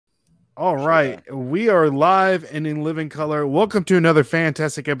All right, Sure. we are live and in living color. Welcome to another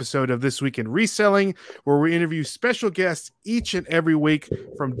fantastic episode of This Week in Reselling, where we interview special guests each and every week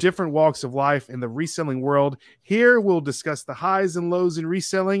from different walks of life in the reselling world. Here, we'll discuss the highs and lows in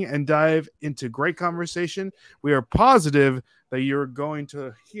reselling and dive into great conversation. We are positive that you're going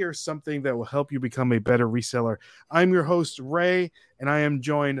to hear something that will help you become a better reseller. I'm your host, Ray, and I am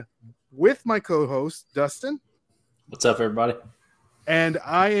joined with my co-host, Dustin. What's up, everybody? And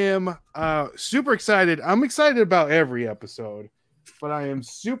I am super excited. I'm excited about every episode, but I am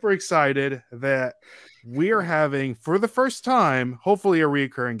super excited that we are having, for the first time, hopefully a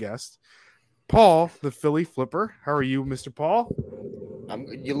reoccurring guest, Paul, the Philly Flipper. How are you, Mr. Paul?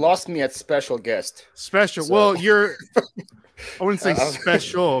 You lost me at special guest. Special. So- Well, you're, I wouldn't say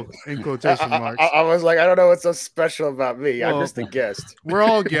special in quotation marks. I was like, I don't know what's so special about me. Well, I'm just a guest. We're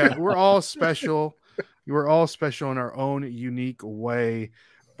all special. You are all special in our own unique way.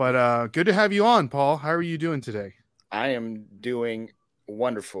 But good to have you on, Paul. How are you doing today? I am doing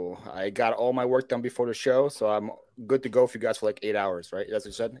wonderful. I got all my work done before the show, so I'm good to go for you guys for like 8 hours, right? That's what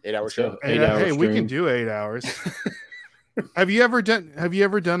you said? 8 hour show. Hey, we can do 8 hours. Have you ever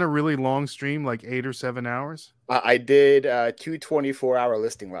done a really long stream, like 8 or 7 hours? I did 2 24-hour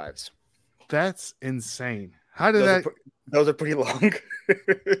listing lives. That's insane. How did those are pretty long.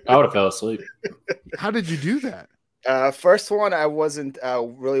 I would have fell asleep. How did you do that? First one, I wasn't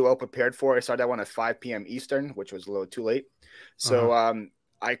really well prepared for. I started that one at 5 p.m. Eastern, which was a little too late. So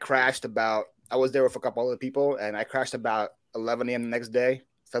I crashed I was there with a couple other people, and I crashed about 11 a.m. the next day.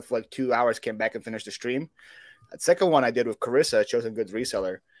 Slept for like 2 hours, came back and finished the stream. The second one I did with Carissa, Chosen Goods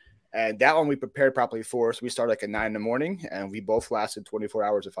Reseller. And that one we prepared properly for. So we started like at 9 in the morning, and we both lasted 24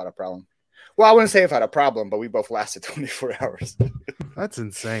 hours without a problem. Well, I wouldn't say without a problem, but we both lasted 24 hours. That's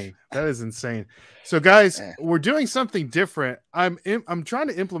insane. That is insane. So, guys, we're doing something different. I'm trying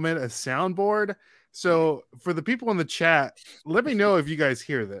to implement a soundboard. So, for the people in the chat, let me know if you guys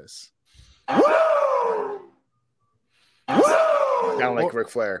hear this. Sound like Ric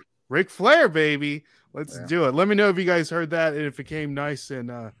Flair. Ric Flair, baby. Let's do it. Let me know if you guys heard that and if it came nice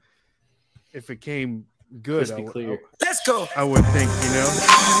and if it came good. Let's go. I would think,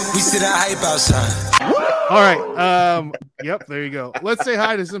 we see the hype outside. All right. Yep, there you go. Let's say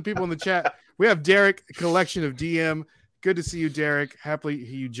hi to some people in the chat. We have Derek, Collection of DM. Good to see you, Derek. Happily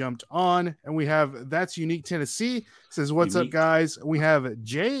you jumped on. And we have That's Unique Tennessee says, what's up, guys? We have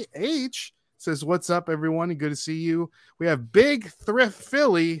JH says, what's up, everyone? Good to see you. We have Big Thrift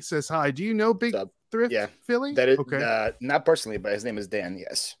Philly says, hi. Do you know Big Thrift Philly? That is okay. Not personally, but his name is Dan.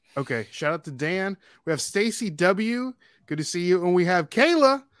 Yes. Okay. Shout out to Dan. We have Stacy W. Good to see you. And we have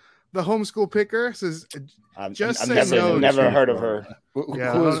Kayla, the homeschool picker, says, never heard of her.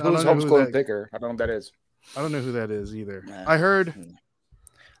 Who's homeschooling picker? I don't know what that is. I don't know who that is either. Nah. I heard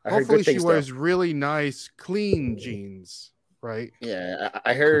hopefully she wears though. really nice, clean jeans, right? Yeah,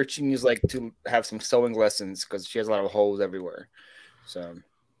 I heard she needs like to have some sewing lessons because she has a lot of holes everywhere. So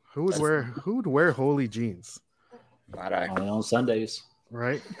who would wear holy jeans? Not I. Only on Sundays.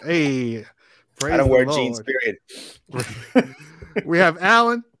 Right? Hey, I don't wear jeans, period. We have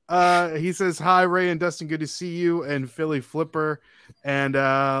Alan. He says, hi, Ray and Dustin. Good to see you. And Philly Flipper. And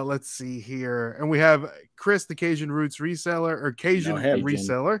let's see here. And we have Chris, the Cajun Roots reseller or Cajun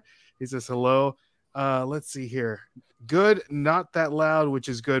reseller. He says, hello. Let's see here. Good, not that loud, which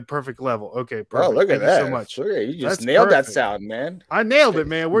is good. Perfect level. Okay, perfect. Oh, look at that. So much. You just nailed that sound, man. I nailed it,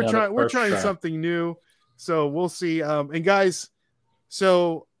 man. We're trying something new. So we'll see. And guys,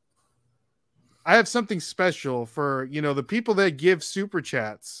 so I have something special for, the people that give super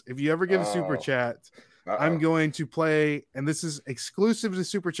chats. If you ever give a super chat, I'm going to play, and this is exclusive to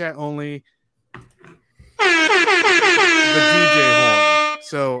super chat only, the DJ horn.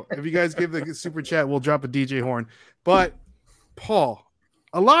 So if you guys give the super chat, we'll drop a DJ horn. But Paul,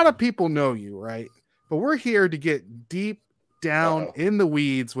 a lot of people know you, right? But we're here to get deep down in the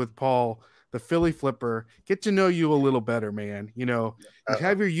weeds with Paul, the Philly Flipper, get to know you a little better, man. You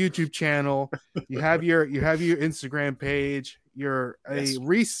have your YouTube channel, you have your Instagram page, you're a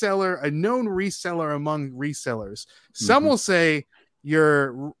reseller, a known reseller among resellers. Some will say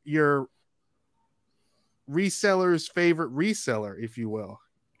you're reseller's favorite reseller, if you will.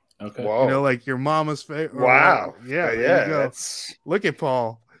 Okay. Whoa. Like your mama's favorite. Wow. Yeah. Yeah. Look at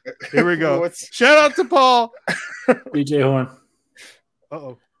Paul. Here we go. Shout out to Paul. DJ horn.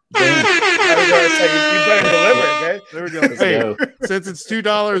 Uh-oh. You better deliver it, man. There we go. Hey, since it's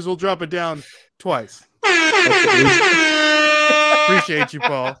 $2, we'll drop it down twice. $3. Appreciate you,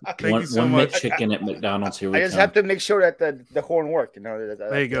 Paul. Thank you so much. Chicken at McDonald's. Here we I just have to make sure that the horn worked. You know.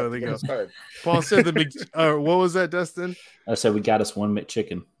 There you go. There you go. Paul said the big. What was that, Dustin? I said we got us one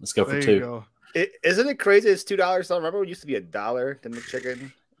McChicken. Let's go for there two. You go. Isn't it crazy? It's $2. So remember, it used to be $1 the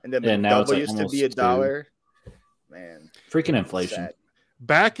McChicken, and then now McDouble used to be $1. Man, freaking inflation. Sad.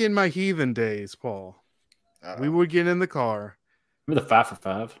 Back in my heathen days, Paul, we would get in the car. Remember the 5 for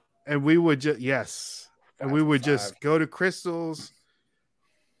 $5? And we would just just go to Crystal's,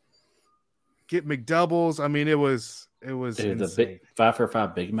 get McDoubles. I mean, it was Dude, the insane. big 5 for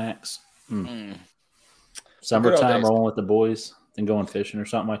 $5 Big Macs. Summertime rolling with the boys, then going fishing or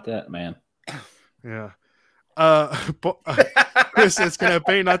something like that, man. Yeah. Chris says, "Can I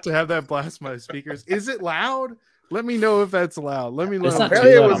pay not to have that blast my speakers? Is it loud? Let me know if that's loud. Let me know.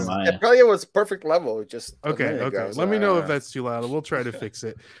 Apparently it was perfect level. Just okay. Let me know if that's too loud. We'll try to fix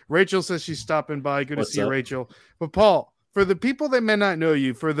it." Rachel says she's stopping by. Good to see you, Rachel. But Paul, for the people that may not know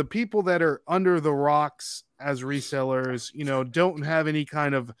you, for the people that are under the rocks as resellers, don't have any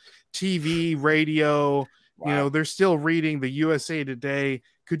kind of TV, radio, they're still reading the USA Today.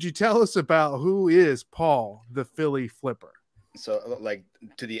 Could you tell us about who is Paul, the Philly Flipper? So, like,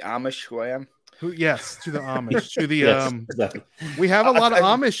 to the Amish, who I am? Yes, to the Amish. To the yes, exactly. We have a lot of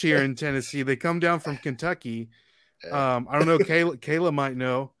Amish here in Tennessee. They come down from Kentucky. I don't know. Kayla might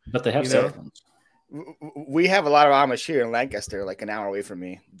know, but they have cell phones. We have a lot of Amish here in Lancaster, like an hour away from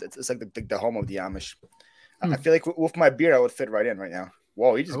me. It's like the home of the Amish. I feel like with my beard, I would fit right in right now.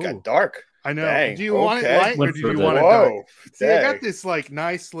 Whoa, you just got dark. I know. Dang. Do you want it light or do you want it dark? See, I got this like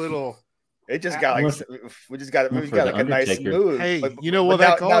nice little. It just got like we just got like a nice mood. Hey, you know what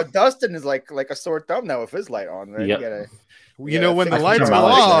that called? Now Dustin is like a sore thumb now with his light on, right? Yep. You know when the lights go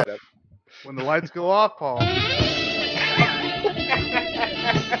off. When the lights go off, Paul.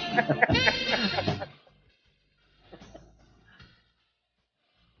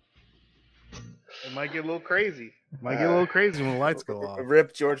 It might get a little crazy. Might get a little crazy when the lights go off.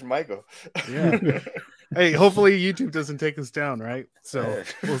 Rip George Michael. Yeah. Hey, hopefully YouTube doesn't take us down, right? So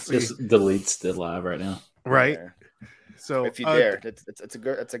we'll see. Just delete's still live right now. Right. So if you dare, it's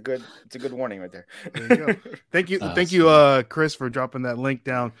a good warning right there. There you go. Thank you, Chris, for dropping that link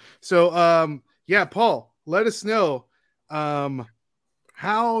down. So yeah, Paul, let us know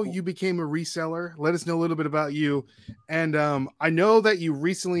how you became a reseller. Let us know a little bit about you. And I know that you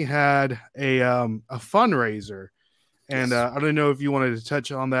recently had a fundraiser, and I don't know if you wanted to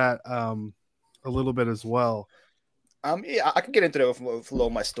touch on that a little bit as well. Yeah, I can get into it with a little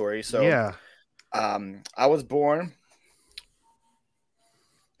of my story. So yeah, I was born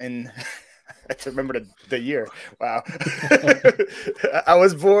in. I have to remember the year. Wow. I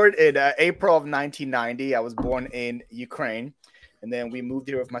was born in April of 1990. I was born in Ukraine. And then we moved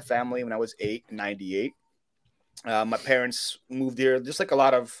here with my family when I was 8 in 98. My parents moved here, just like a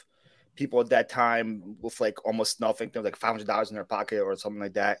lot of people at that time with like almost nothing. They like $500 in their pocket or something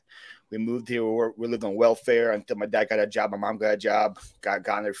like that. We moved here. We lived on welfare until my dad got a job. My mom got a job, got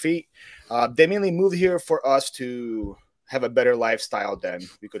on their feet. They mainly moved here for us to have a better lifestyle than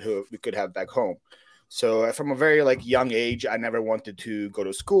we could have back home. So from a very like young age, I never wanted to go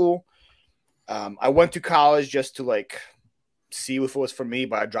to school. I went to college just to like see if it was for me,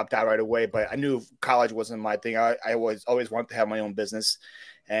 but I dropped out right away. But I knew college wasn't my thing. I always wanted to have my own business.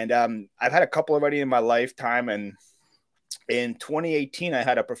 And I've had a couple already in my lifetime. And in 2018, I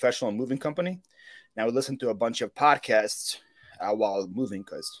had a professional moving company. And I would listen to a bunch of podcasts while moving,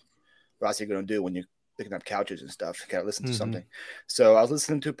 because what else are you going to do when you're picking up couches and stuff? You got to listen to something. So I was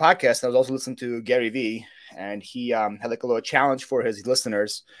listening to a podcast. I was also listening to Gary Vee. And he had like a little challenge for his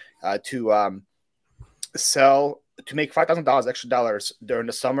listeners to make $5,000 extra dollars during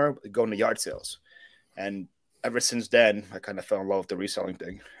the summer, going to yard sales. And ever since then, I kind of fell in love with the reselling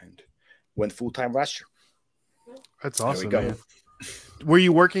thing and went full-time last year. That's awesome, man. Were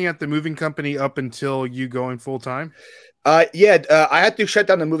you working at the moving company up until you going full-time? Yeah, I had to shut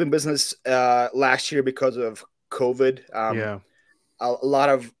down the moving business last year because of COVID. A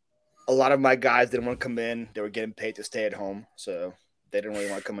lot of my guys didn't want to come in. They were getting paid to stay at home, so they didn't really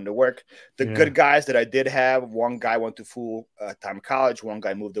want to come into work. The good guys that I did have, one guy went to full-time college. One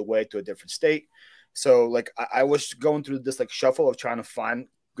guy moved away to a different state. So like I was going through this like shuffle of trying to find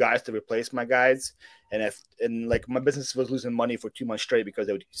guys to replace my guys. And like my business was losing money for 2 months straight because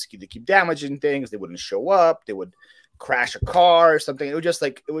they would keep damaging things. They wouldn't show up. They would crash a car or something. It would just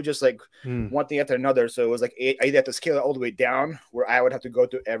like one thing after another. So it was like I either had to scale it all the way down where I would have to go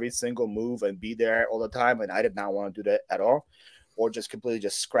to every single move and be there all the time. And I did not want to do that at all. Or just completely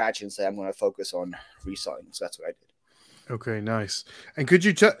just scratch and say, I'm going to focus on reselling. So that's what I did. Okay, nice. And could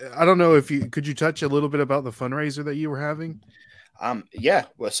you, I don't know if you, could you touch a little bit about the fundraiser that you were having? Yeah.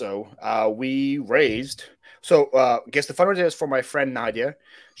 Well, so we raised. So I guess the fundraiser is for my friend Nadia.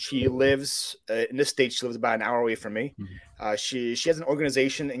 She lives in this state. She lives about an hour away from me. She has an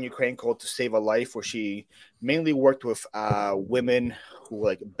organization in Ukraine called To Save a Life, where she mainly worked with women who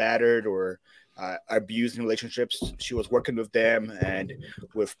like battered or abused in relationships. She was working with them and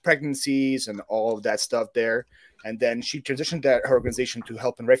with pregnancies and all of that stuff there. And then she transitioned her organization to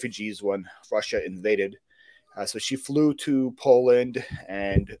helping refugees when Russia invaded. So she flew to Poland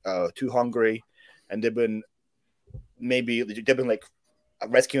and to Hungary, and they've been like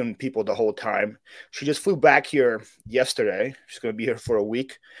rescuing people the whole time. She just flew back here yesterday. She's going to be here for a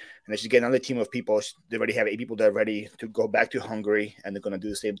week, and then she's getting another team of people. They already have 8 people that are ready to go back to Hungary, and they're going to do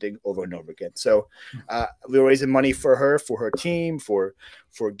the same thing over and over again. So we're raising money for her team, for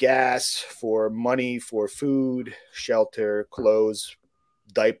gas, for money, for food, shelter, clothes,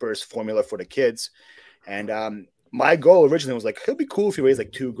 diapers, formula for the kids. And my goal originally was like, it'd be cool if you raised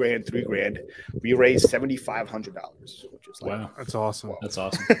like $2,000, $3,000. We raised $7,500, which is like, wow, that's awesome. That's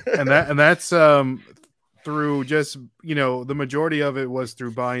awesome. and that's through just, the majority of it was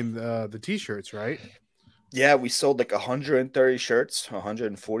through buying the t-shirts, right? Yeah, we sold like 130 shirts,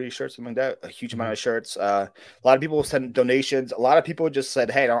 140 shirts, something like that. A huge amount of shirts. A lot of people sent donations. A lot of people just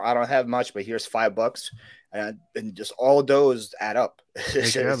said, "Hey, I don't have much, but here's $5." And just all those add up.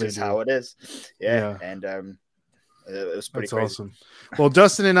 It's just how it is. Yeah. And it was pretty crazy. Awesome. Well,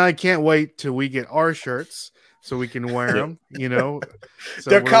 Dustin and I can't wait till we get our shirts so we can wear them. So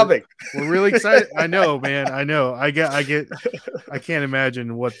they're coming. We're really excited. I know, man. I know. I can't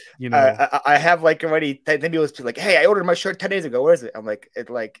imagine what I have like already. Then people was like, "Hey, I ordered my shirt 10 days ago. Where is it?" I'm like,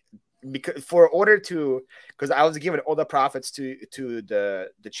 because I was giving all the profits to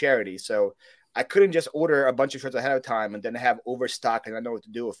the charity, so I couldn't just order a bunch of shirts ahead of time and then have overstock and I know what to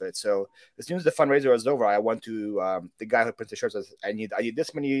do with it. So as soon as the fundraiser was over, I went to the guy who prints the shirts. I need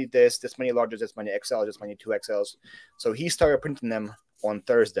this many larges, this many XLs, this many 2XLs. So he started printing them on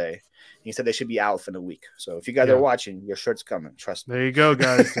Thursday. He said they should be out within a week. So if you guys are watching, your shirt's coming. Trust me. There you go,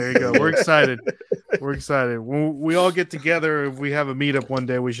 guys. There you go. We're excited. We're excited. When we all get together, if we have a meetup one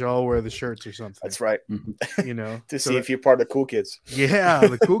day, we should all wear the shirts or something. That's right. To see if you're part of the cool kids. Yeah,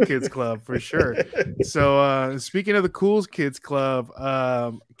 the cool kids club for sure. So speaking of the cool kids club,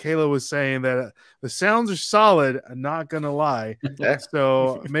 Kayla was saying that the sounds are solid. I'm not gonna lie.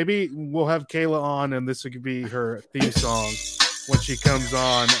 So maybe we'll have Kayla on, and this could be her theme song when she comes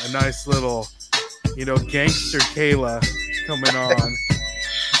on. A nice little, gangster Kayla coming on.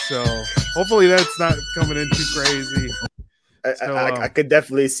 So hopefully that's not coming in too crazy. I could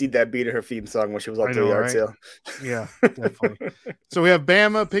definitely see that being her theme song when she was on the yard sale. Yeah, definitely. So we have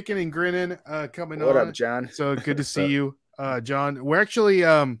Bama picking and grinning coming on. What up, John? So good to see you, John. We're actually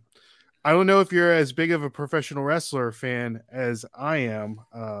I don't know if you're as big of a professional wrestler fan as I am,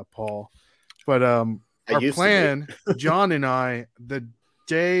 Paul, but our plan, John and I, the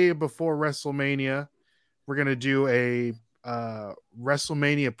day before WrestleMania, we're gonna do a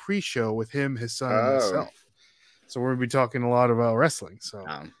WrestleMania pre-show with him, his son, and myself. So we're gonna be talking a lot about wrestling. So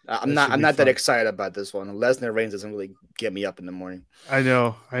I'm not that excited about this one. Lesnar Reigns doesn't really get me up in the morning. I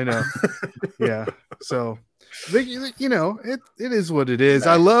know. Yeah. So it is what it is.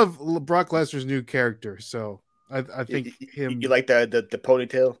 I love Brock Lesnar's new character. So I think him. You like the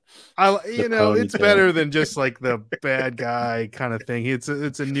ponytail? It's better than just like the bad guy kind of thing. It's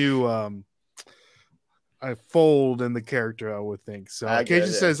a new I fold in the character, I would think. So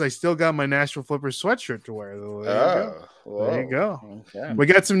Cajun says I still got my Nashville Flippers sweatshirt to wear. There you go. Okay. We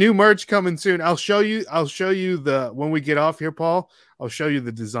got some new merch coming soon. I'll show you when we get off here, Paul. I'll show you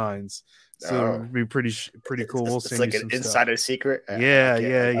the designs. So it'll be pretty cool. We'll send you some an insider secret.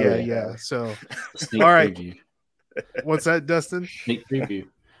 Yeah. So all right. Preview. What's that, Dustin? Sneak preview.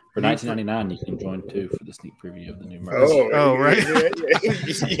 For $19.99, you can join too for the sneak preview of the new merch. Oh, right.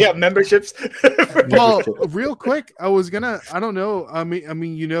 Yeah, memberships. Paul, real quick, I don't know. I mean,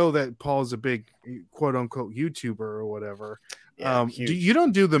 that Paul's a big quote unquote YouTuber or whatever. Yeah, you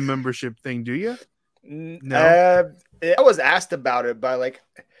don't do the membership thing, do you? No. I was asked about it, but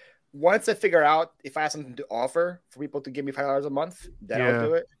once I figure out if I have something to offer for people to give me $5 a month, then I'll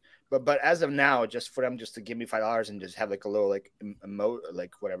do it. But as of now, just for them just to give me $5 and just have a little emote,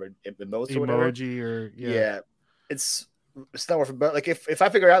 whatever emotes or whatever. Emoji or it's not worth it. But if I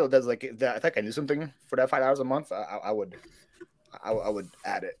figure out that I think I knew something for that $5 a month, I would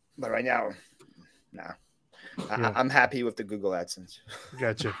add it. But right now, nah. I'm happy with the Google AdSense.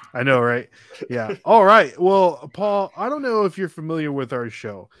 Gotcha. I know, right? Yeah. All right. Well, Paul, I don't know if you're familiar with our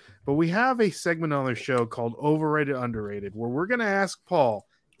show, but we have a segment on our show called Overrated Underrated, where we're going to ask Paul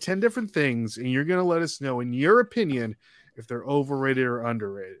 10 different things, and you're going to let us know, in your opinion, if they're overrated or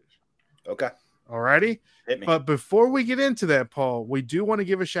underrated. Okay. Alrighty. Hit me. But before we get into that, Paul, we do want to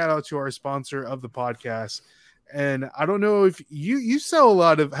give a shout out to our sponsor of the podcast. And I don't know if you sell a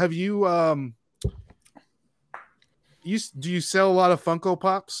lot of, have you, do you sell a lot of Funko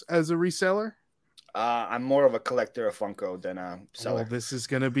Pops as a reseller? I'm more of a collector of Funko than a seller. Well, this is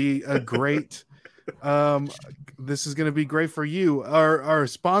going to be a great, this is going to be great for you. Our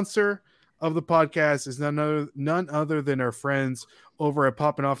sponsor of the podcast is none other than our friends over at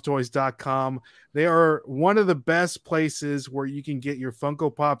poppingofftoys.com. They are one of the best places where you can get your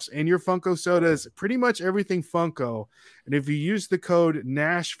Funko Pops and your Funko Sodas, pretty much everything Funko. And if you use the code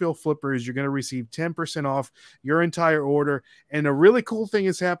Nashville Flippers, you're going to receive 10% off your entire order. And a really cool thing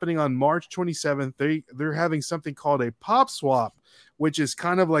is happening on March 27th. They're having something called a Pop Swap, which is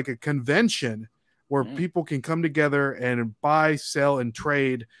kind of like a convention where people can come together and buy, sell, and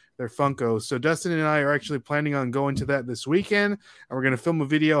trade their Funkos. So Dustin and I are actually planning on going to that this weekend, and we're going to film a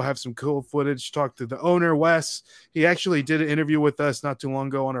video, have some cool footage, talk to the owner, Wes. He actually did an interview with us not too long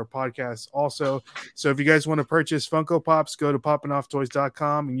ago on our podcast also. So if you guys want to purchase Funko Pops, go to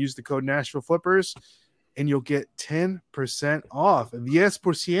poppingofftoys.com and use the code Nashville Flippers, and you'll get 10% off.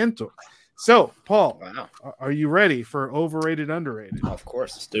 10%. So, Paul, wow. Are you ready for overrated, underrated? Of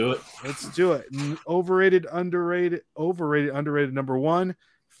course. Let's do it. Let's do it. Overrated, underrated, number one,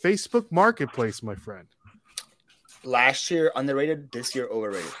 Facebook Marketplace, my friend. Last year, underrated. This year,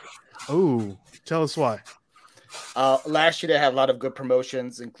 overrated. Oh, tell us why. Last year, they had a lot of good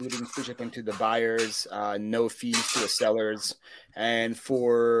promotions, including free shipping to the buyers, no fees to the sellers. And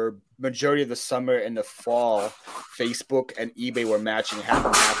for majority of the summer and the fall, Facebook and eBay were matching half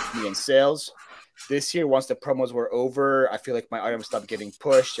and half with me in sales. This year, once the promos were over, I feel like my items stopped getting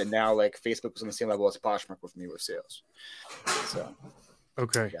pushed, and now like Facebook was on the same level as Poshmark with me with sales. So,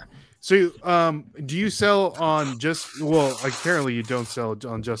 okay. Yeah. So, do you sell on just? Well, apparently you don't sell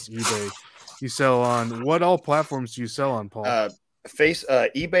on just eBay. You sell on what all platforms do you sell on, Paul? eBay,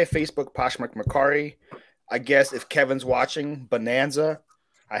 Facebook, Poshmark, Mercari. I guess if Kevin's watching, Bonanza.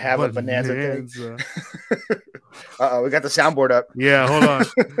 I have a Bonanza thing. We got the soundboard up. Yeah, hold on.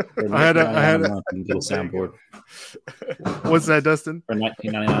 I had a month, you can get a soundboard. What's that, Dustin? For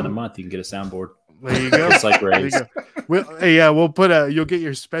 $19.99 a month, you can get a soundboard. There you go. It's like Ray's. We'll put you'll get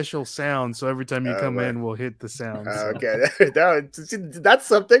your special sound. So every time you come in, we'll hit the sound. Okay, that's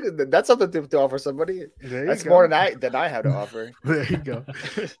something. That's something to offer somebody. That's more than I have to offer. There you go.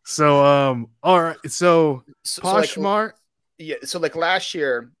 So all right. So Poshmark. So like last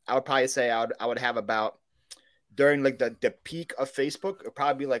year, I would probably say I would have about during like the peak of Facebook, it'd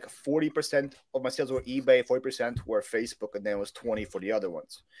probably be like 40% of my sales were eBay, 40% were Facebook, and then it was 20% for the other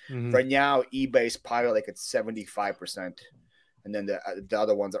ones. Mm-hmm. Right now, eBay is probably like at 75%, and then the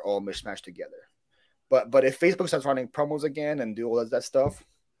other ones are all mishmashed together. But if Facebook starts running promos again and do all of that stuff,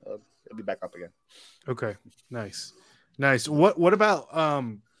 it'll be back up again. Okay, nice. What about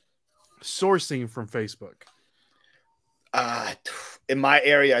sourcing from Facebook? In my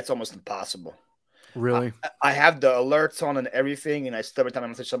area, it's almost impossible. Really? I have the alerts on and everything, and I still every time I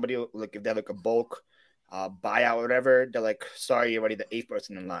message somebody, like if they have like a bulk buyout or whatever, they're like, "Sorry, you're already the 8th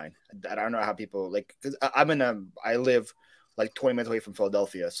person in line." I don't know how people like. Cause I live like 20 minutes away from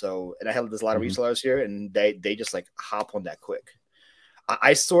Philadelphia, and I have there's a lot of resellers here, and they just like hop on that quick.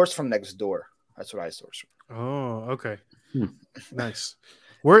 I source from next door. That's what I source from. Oh, okay, nice.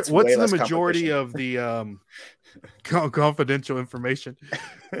 What's the majority of the confidential information?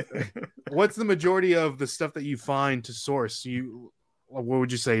 What's the majority of the stuff that you find to source? What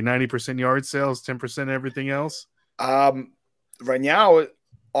would you say? 90% yard sales, 10% everything else? Right now,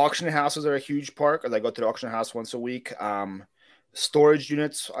 auction houses are a huge part. I go to the auction house once a week. Storage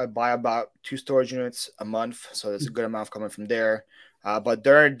units, I buy about 2 storage units a month, so there's a good amount coming from there. But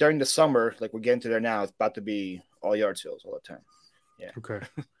during the summer, like we're getting to there now, it's about to be all yard sales all the time. Yeah. Okay.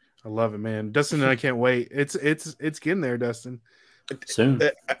 I love it, man. Dustin and I can't wait. It's getting there, Dustin. Soon.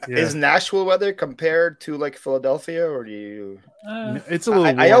 Is Nashville weather compared to like Philadelphia, or do you? It's a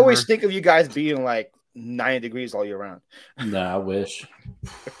little. I always think of you guys being like 90 degrees all year round. No, I wish.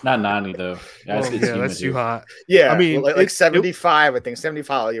 Not 90 though. That's too hot. Yeah, I mean, like 75. I think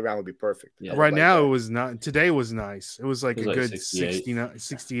 75 all year round would be perfect. Yeah, right now, it was not. Today was nice. It was like a good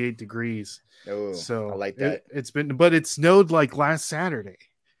 68 degrees. Oh, so I like that. But it snowed like last Saturday,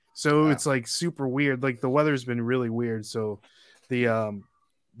 so it's like super weird. Like the weather's been really weird. So the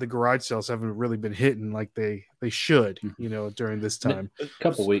garage sales haven't really been hitting like they should, during this time. A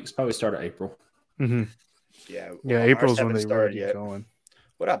couple weeks, probably start of April. Mm-hmm. Yeah, April's when they really get going.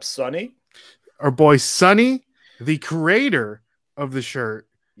 What up, Sonny? Our boy Sonny, the creator of the shirt.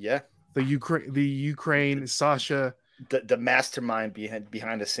 Yeah, the Ukraine Sasha the mastermind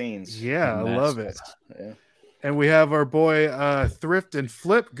behind the scenes. Yeah, I love it. Yeah. And we have our boy Thrift and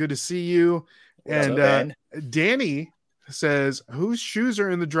Flip. Good to see you. What's and up, man? Danny says, whose shoes are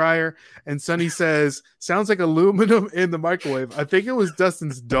in the dryer? And Sonny says, sounds like aluminum in the microwave. I think it was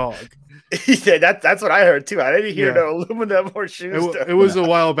Dustin's dog. Yeah, that's what I heard too. I didn't hear no aluminum or shoes. It was a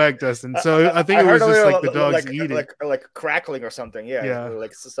while back, Dustin. So I think it was just like the dog's eating, like crackling or something. Yeah.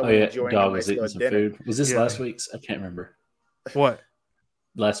 Like someone enjoying dog was eating some food. Was this last week's? I can't remember. What?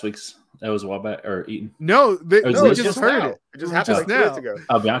 Last week's. That was a while back or eating. No, we just heard it. It just happened like 2 days ago.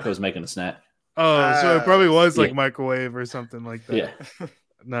 Oh, Bianca was making a snack. Oh, so it probably was like microwave or something like that. Yeah.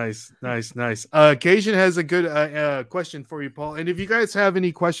 Nice. Cajun has a good question for you, Paul. And if you guys have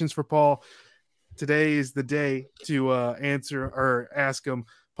any questions for Paul, today is the day to answer or ask him.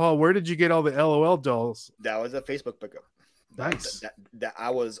 Paul, where did you get all the LOL dolls? That was a Facebook pickup. Nice. That I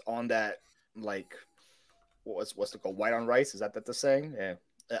was on that, like, what's it called? White on rice? Is that the saying? Yeah.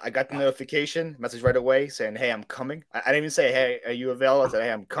 I got the notification message right away saying, "Hey, I'm coming." I didn't even say, "Hey, are you available?" I said,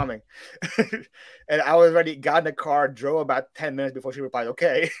 "Hey, I'm coming." And I was already got in the car, drove about 10 minutes before she replied,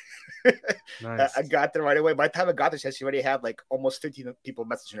 "Okay." Nice. I got there right away. By the time I got there, she already had like almost 15 people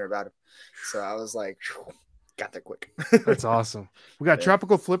messaging her about it. So I was like, got there quick. That's awesome. We got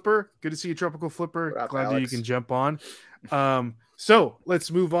Tropical Flipper. Good to see you, Tropical Flipper. Glad that you can jump on. So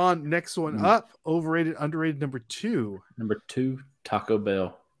let's move on. Next one up, overrated, underrated, number 2. Number 2, Taco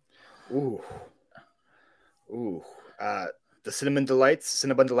Bell. Ooh. The Cinnabon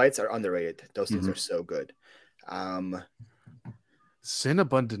Delights are underrated. Those things are so good.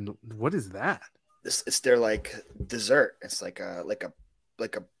 Cinnabon, what is that? It's their like dessert. It's like a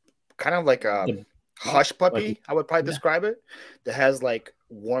kind of like a hush puppy. I would probably describe it. That has like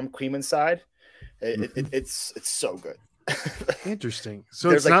warm cream inside. It's so good. Interesting.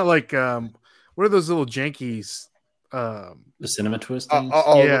 So it's not like what are those little jankies? The cinnamon twist things?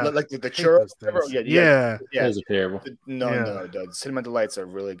 Like the churros. Yeah. Those are terrible. No, the Cinnamon Delights are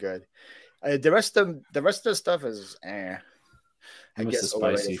really good. The rest of the stuff is I guess the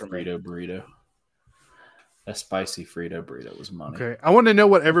spicy Frito burrito. That spicy Frito burrito was money. Okay, I want to know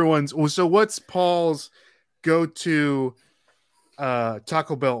what everyone's. So what's Paul's go-to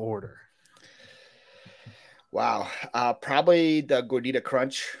Taco Bell order? Wow, probably the Gordita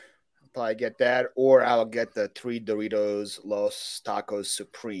Crunch. Probably get that, or I'll get the 3 Doritos Los Tacos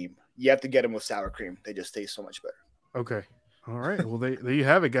Supreme. You have to get them with sour cream; they just taste so much better. Okay, all right. Well, there you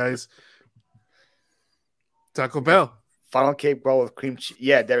have it, guys. Taco Bell, funnel cake roll with cream cheese.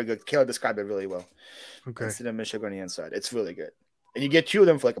 Yeah, there we go. Kayla described it really well. Okay, and cinnamon sugar on the inside. It's really good, and you get 2 of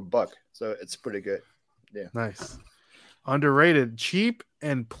them for like $1, so it's pretty good. Yeah, nice. Underrated, cheap,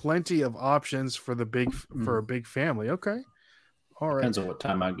 and plenty of options for a big family. Okay. All right. Depends on what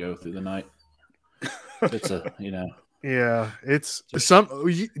time I go through the night. It's Yeah, it's some. Were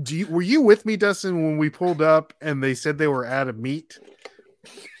you with me, Dustin, when we pulled up and they said they were out of meat?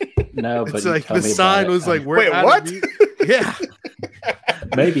 No, but it's like the sign was like, "We're wait, out what?" of meat. Yeah,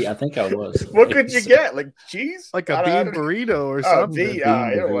 maybe I think I was. What could you get? Like cheese? Like a bean burrito or something.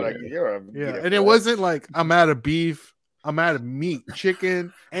 Yeah, and it wasn't like I'm out of beef. I'm out of meat,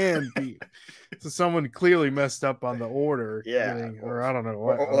 chicken, and beef. So someone clearly messed up on the order. Or I don't know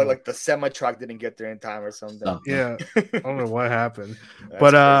what. Or like the semi truck didn't get there in time or something. Yeah, I don't know what happened.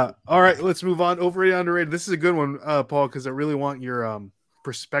 But all right, let's move on. Overrated, underrated. This is a good one, Paul, because I really want your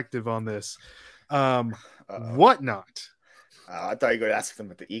perspective on this. Whatnot. I thought you were going to ask them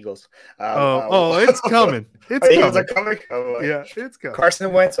about the Eagles. It's coming. It's coming. Eagles are coming. Yeah, it's coming.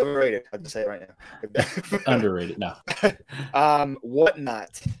 Carson Wentz overrated. I'll just say it right now. Underrated. No.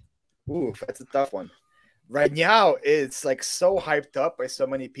 Whatnot. Ooh, that's a tough one. Right now, it's like so hyped up by so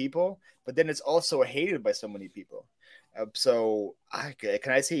many people, but then it's also hated by so many people. Can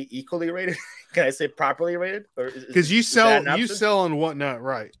I say equally rated? Can I say properly rated? Because you sell on Whatnot,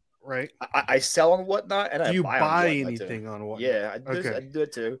 right? I sell on Whatnot, and do you buy anything on Whatnot? Yeah, I do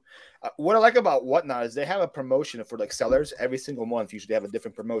it too. What I like about Whatnot is they have a promotion for like sellers every single month. Usually, they have a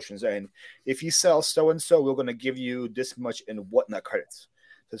different promotions, and if you sell so and so, we're going to give you this much in Whatnot credits.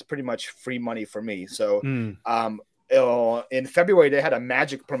 So it's pretty much free money for me. So, in February they had a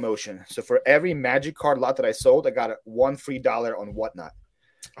Magic promotion. So for every Magic card lot that I sold, I got $1 free on Whatnot.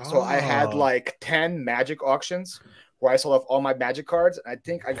 So I had like 10 Magic auctions where I sold off all my Magic cards. And I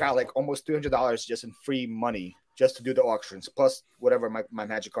think I got like almost $300 just in free money just to do the auctions, plus whatever my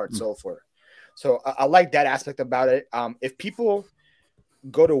Magic card sold for. So I like that aspect about it. If people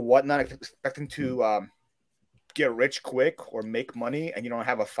go to Whatnot expecting to get rich quick or make money and you don't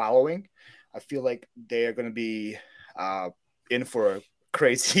have a following, I feel like they're going to be in for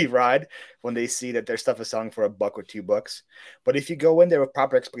crazy ride when they see that their stuff is selling for $1 or $2. But if you go in there with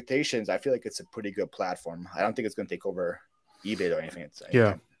proper expectations, I feel like it's a pretty good platform. I don't think it's going to take over eBay or anything.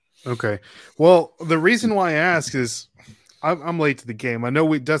 Yeah. Okay. Well, the reason why I ask is I'm late to the game. I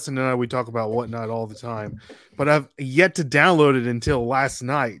know Dustin and we talk about Whatnot all the time, but I've yet to download it until last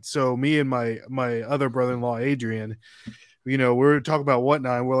night. So me and my other brother-in-law, Adrian, we were talking about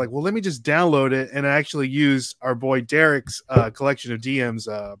Whatnot, and we're like, well, let me just download it. And I actually use our boy Derek's collection of DMs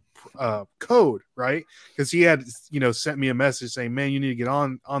code, right? Because he had, sent me a message saying, man, you need to get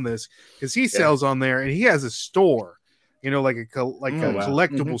on this, because he sells on there, and he has a store, like a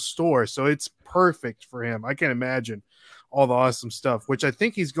collectible store. So it's perfect for him. I can't imagine all the awesome stuff, which I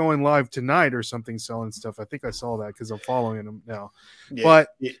think he's going live tonight or something, selling stuff. I think I saw that because I'm following him now. Yeah, but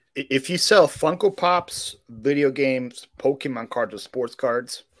if you sell Funko Pops, video games, Pokemon cards, or sports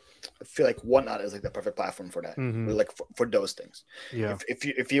cards, I feel like Whatnot is like the perfect platform for that. Like for those things. Yeah.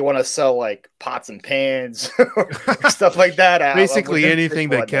 If you want to sell like pots and pans or stuff like that, basically anything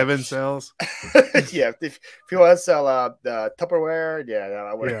that Kevin sells. Yeah. If you want to sell the Tupperware,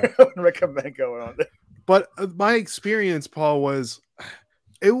 I would recommend going on there. But my experience, Paul,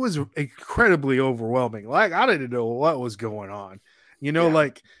 it was incredibly overwhelming. Like, I didn't know what was going on.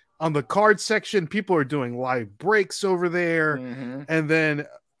 Like on the card section, people are doing live breaks over there. And then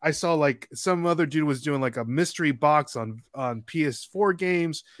I saw like some other dude was doing like a mystery box on PS4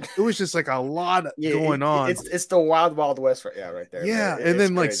 games. It was just like a lot going on. It's the wild west right there. Yeah. And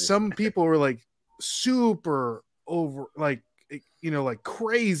then like some people were like super over, like, like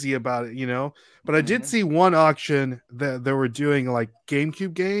crazy about it, but I did see one auction that they were doing like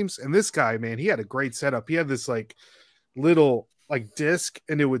GameCube games, and this guy, man, he had a great setup. He had this like little like disc,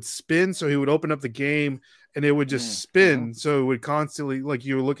 and it would spin, so he would open up the game and it would just spin, so it would constantly, like,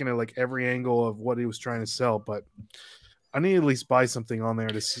 you were looking at like every angle of what he was trying to sell. But I need to at least buy something on there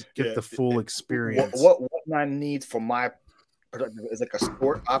to get the full experience. What I need for my is like a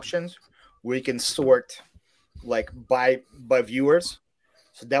sort options where you can sort like by viewers,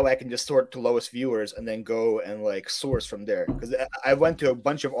 so that way I can just sort to lowest viewers and then go and like source from there. Because I went to a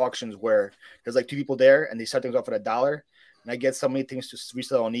bunch of auctions where there's like 2 people there and they start things off at $1, and I get so many things to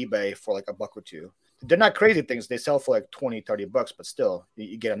resell on eBay for like $1 or $2. They're not crazy things, they sell for like $20-$30, but still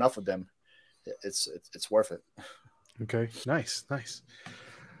you get enough of them, it's worth it. Okay, nice.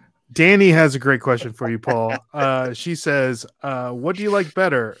 Danny has a great question for you, Paul. She says, what do you like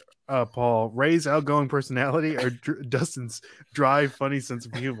better, Paul, Ray's outgoing personality or Dustin's dry, funny sense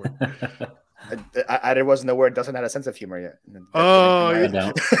of humor? I wasn't aware Dustin had a sense of humor yet. I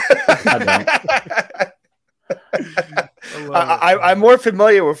don't. I'm more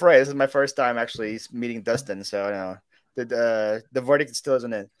familiar with Ray. This is my first time actually meeting Dustin, so the verdict still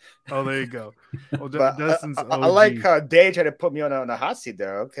isn't in. Oh, there you go. Well, Dustin's I like how Dave tried to put me on a hot seat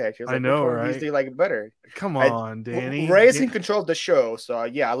there. Okay, she was like, I know, right? Usually like it better. Come on, Danny. Ray's in control of the show, so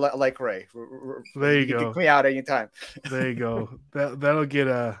I like Ray. There you go. Kick me out anytime. There you go. That'll get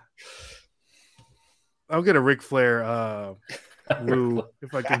I'll get a Ric Flair woo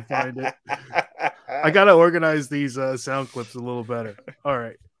if I can find it. I gotta organize these sound clips a little better. All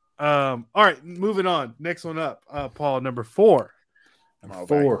right, moving on. Next one up, Paul, number 4. Number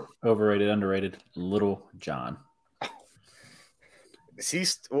 4, overrated, underrated, Little John.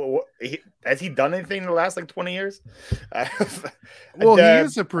 Has he done anything in the last like 20 years? Well, he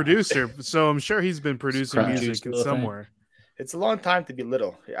is a producer, so I'm sure he's been producing music somewhere. It's a long time to be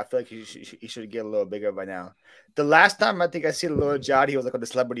little. I feel like he should get a little bigger by now. The last time I think I seen Little John, he was like on the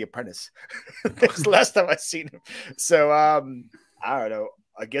Celebrity Apprentice. That's the last time I seen him. So I don't know.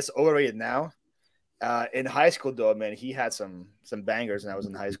 I guess overrated now. In high school, though, man, he had some bangers when I was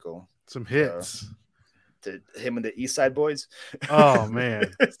in high school. Some hits. To him and the East Side Boys. Oh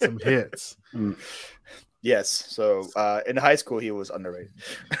man, some hits. Yes. So in high school, he was underrated.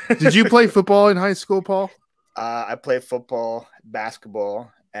 Did you play football in high school, Paul? I played football,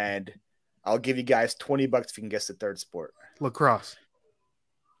 basketball, and I'll give you guys $20 if you can guess the third sport. Lacrosse.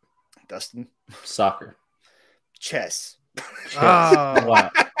 Dustin. Soccer. Chess. Oh,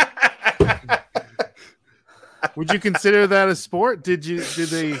 wow. Would you consider that a sport? Did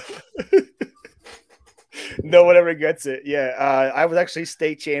they? No one ever gets it. Yeah, I was actually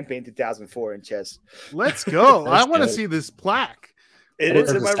state champion in 2004 in chess. Let's go. I want to see this plaque.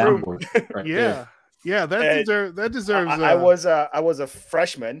 It's in my room. Right yeah. there. Yeah, that deserves. I was a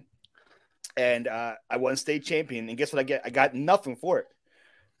freshman, and I won state champion. And guess what I get? I got nothing for it.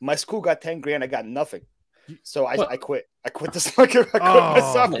 My school got $10,000. I got nothing. So I quit. I quit this. I quit my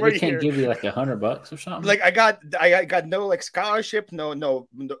sophomore year. They can't give you like $100 or something. Like I got no like scholarship. No.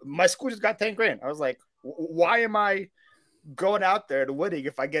 My school just got $10,000. I was like, why am I going out there and winning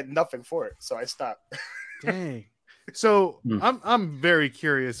if I get nothing for it. So I stopped. Dang. So I'm very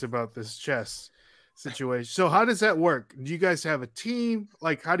curious about this chess situation. So how does that work? Do you guys have a team?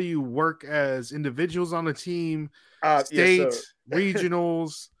 Like, how do you work as individuals on a team? State,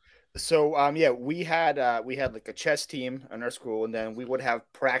 regionals. So we had like a chess team in our school, and then we would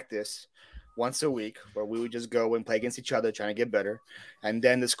have practice once a week where we would just go and play against each other, trying to get better. And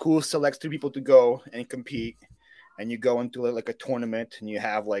then the school selects 2 people to go and compete, and you go into like a tournament, and you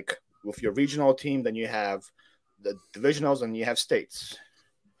have like with your regional team, then you have the divisionals, and you have states.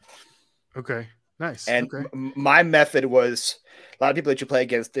 Okay, nice. And my method was a lot of people that you play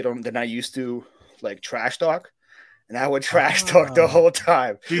against, they're not used to like trash talk. And I would trash talk the whole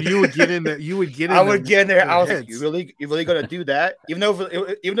time. Dude, you would get in there. I would get in there. I was like, "You really gonna do that?" Even though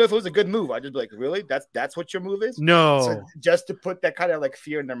if it was a good move, I'd just be like, "Really? That's what your move is?" No, so just to put that kind of like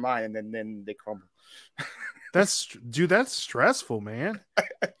fear in their mind, and then they crumble. That's stressful, man.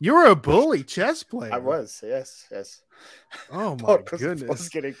 You were a bully chess player. I was, yes. Oh my goodness, I was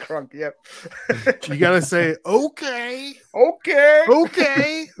getting crunk. Yep. You gotta say okay.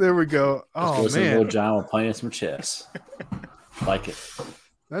 There we go. Oh man, little John, we're playing some chess. Like it.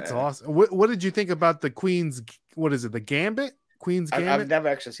 That's awesome. What did you think about the Queen's? What is it? The Gambit? Queen's Gambit. I've never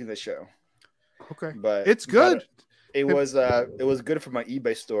actually seen the show. Okay, but it's good. It was good for my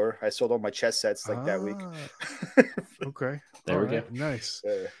eBay store. I sold all my chess sets like that week. Okay, there we go. Nice,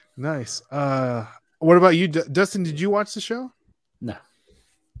 nice. What about you, Dustin? Did you watch the show? No,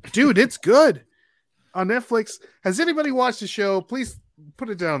 dude, it's good on Netflix. Has anybody watched the show? Please put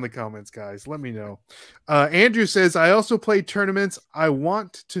it down in the comments, guys. Let me know. Andrew says, "I also play tournaments. I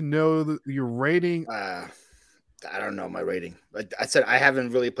want to know your rating." I don't know my rating. I said I haven't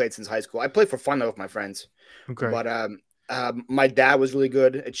really played since high school. I play for fun though with my friends. Okay. But my dad was really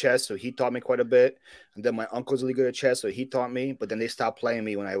good at chess, so he taught me quite a bit. And then my uncle's really good at chess, so he taught me. But then they stopped playing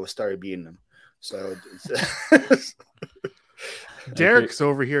me when I started beating them. So Derek's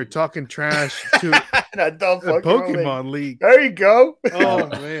over here talking trash to a Pokemon League. There you go. Oh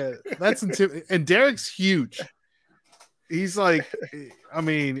man, that's intimidating. And Derek's huge. He's like, I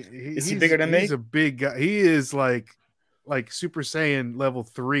mean, is he bigger than me? He's a big guy. He is like Super Saiyan level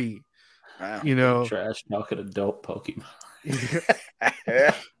 3. Wow. You know, trash talking adult Pokemon.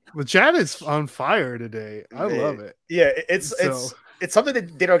 The chat is on fire today. I love it. Yeah, it's something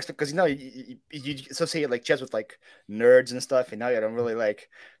that they don't expect because you associate like chess with like nerds and stuff, and now you don't really like.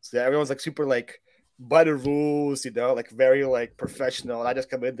 So everyone's like super like by the rules, like very like professional. And I just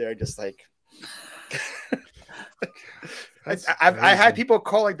come in there just like. I had people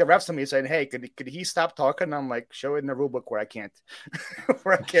call like the refs on me saying, "Hey, could he stop talking?" And I'm like, "Show it in the rule book where I can't,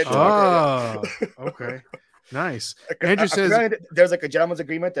 talk." Oh, okay, nice. Andrew says there's like a gentleman's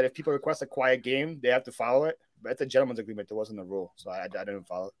agreement that if people request a quiet game, they have to follow it. But it's a gentleman's agreement. There wasn't a rule, so I didn't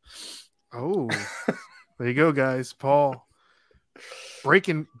follow it. Oh, there you go, guys. Paul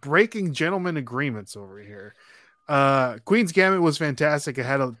breaking gentleman agreements over here. Queen's Gambit was fantastic. It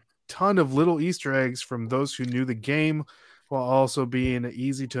had a ton of little Easter eggs from those who knew the game, while also being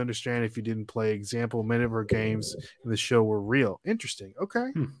easy to understand if you didn't play. Example, many of our games in the show were real. Interesting. Okay.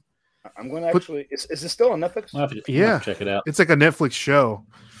 I'm going to actually... Is it still on Netflix? Yeah. Check it out. It's like a Netflix show.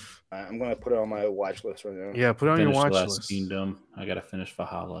 I'm going to put it on my watch list right now. Yeah, put it on your watch list. Kingdom. I got to finish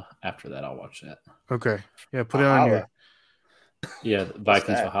Valhalla. After that, I'll watch that. Okay. Yeah, put it on your... Yeah,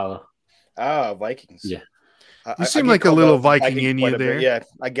 Vikings Valhalla. Oh, Vikings. Yeah. You seem like a little Viking in you there. Yeah,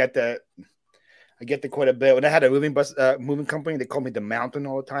 I get that. I get that quite a bit. When I had a moving company, they called me the Mountain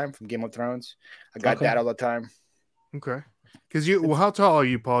all the time from Game of Thrones. I got that all the time. Okay. Because how tall are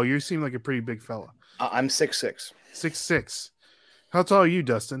you, Paul? You seem like a pretty big fella. I'm 6'6". 6'6". How tall are you,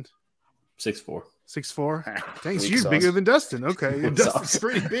 Dustin? 6'4". 6'4". Thanks, you're bigger than Dustin. Okay, Dustin's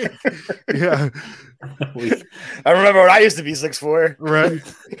pretty big. Yeah. I remember when I used to be 6'4". Right.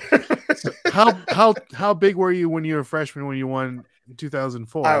 So how big were you when you were a freshman when you won in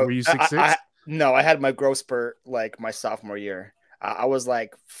 2004? Were you 6'6"? No, I had my growth spurt like my sophomore year. I was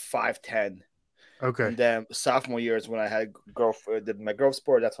like 5'10". Okay. And then sophomore year is when I had did my growth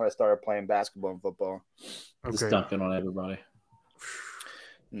spurt. That's when I started playing basketball and football. Okay. Just dunking on everybody.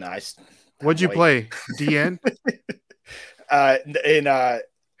 Nice. What'd you play? DN?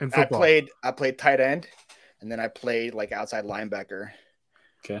 In football. I played tight end, and then I played like outside linebacker.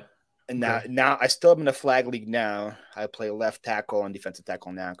 Okay. And now I still am in a flag league now. I play left tackle and defensive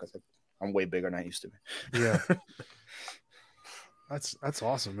tackle now because I'm way bigger than I used to be. Yeah. That's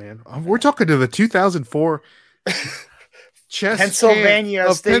awesome, man. We're talking to the 2004 chess Pennsylvania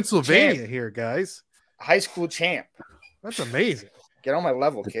of Pennsylvania champ. Here, guys. High school champ. That's amazing. Get on my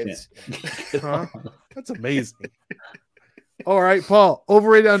level, kids. Huh? That's amazing. All right, Paul.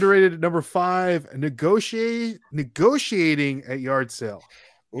 Overrated, underrated. Number 5. Negotiating at yard sale.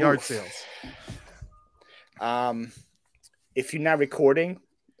 Yard sales. If you're not recording,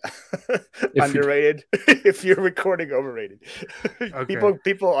 underrated. If you're recording, overrated. Okay.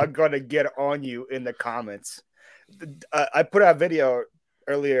 People are gonna get on you in the comments. I put out a video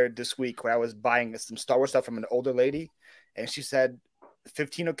earlier this week where I was buying some Star Wars stuff from an older lady, and she said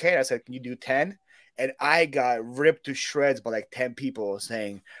 15 okay. I said, can you do 10? And I got ripped to shreds by like 10 people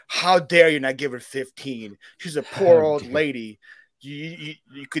saying, how dare you not give her 15? She's a poor old lady. You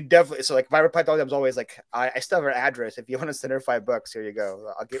could definitely. So like my reply to them was always like, I still have her address. If you want to send her $5, here you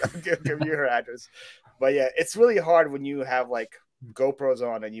go. I'll give you her address. But yeah, it's really hard when you have like GoPros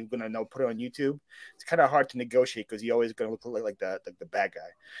on and you're gonna put it on YouTube. It's kind of hard to negotiate because you're always gonna look like the bad guy.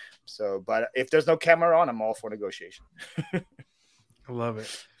 So, but if there's no camera on, I'm all for negotiation. I love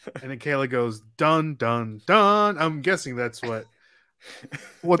it. And then Kayla goes, dun dun dun. I'm guessing that's what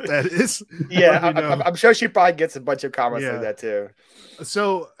that is. Yeah, I'm sure she probably gets a bunch of comments like that too.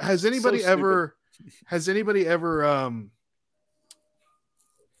 So has anybody ever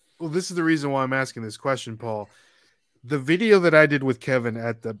well, this is the reason why I'm asking this question, Paul. The video that I did with Kevin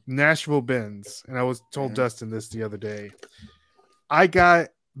at the Nashville Benz, and I was told Dustin this the other day,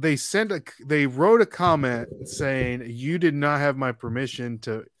 they wrote a comment saying you did not have my permission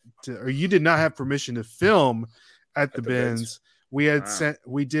or you did not have permission to film at the Benz. We had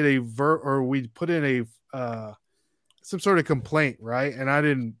we put in a some sort of complaint, right? And I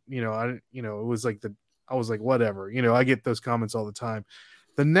didn't, it was like I was like, whatever, I get those comments all the time.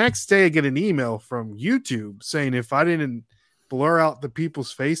 The next day I get an email from YouTube saying if I didn't blur out the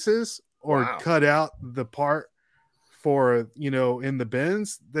people's faces or cut out the part for, in the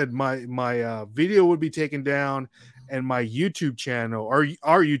Benz, that my video would be taken down and my YouTube channel or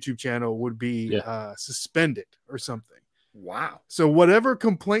our YouTube channel would be suspended or something. Wow. So whatever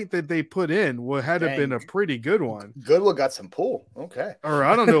complaint that they put in had to have been a pretty good one. Goodwill got some pull. Okay. Or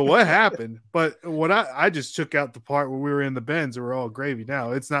I don't know what happened, but what I just took out the part where we were in the Benz and we're all gravy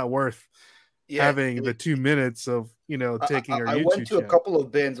now. It's not worth having the 2 minutes of, taking our YouTube I went to channel. A couple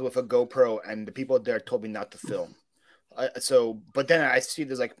of Benz with a GoPro and the people there told me not to film. But then I see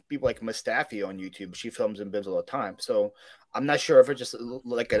there's like people like Mustafi on YouTube. She films in Benz all the time. So I'm not sure if it's just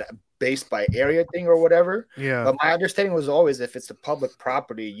like a based by area thing or whatever. Yeah. But my understanding was always if it's a public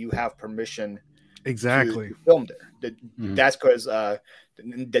property, you have permission to film there. That's because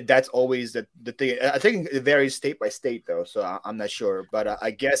that's always the thing. I think it varies state by state though, so I'm not sure. But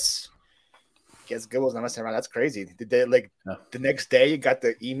I guess Goodwill's not messing around. That's crazy. Did they the next day you got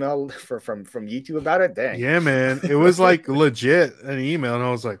the email from YouTube about it? Dang. Yeah, man. It was like legit an email, and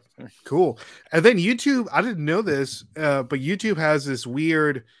I was like, cool. And then YouTube, I didn't know this, but YouTube has this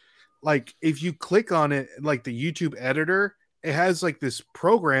weird, like if you click on it, like the YouTube editor, it has like this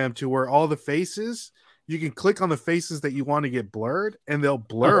program to where all the faces, you can click on the faces that you want to get blurred, and they'll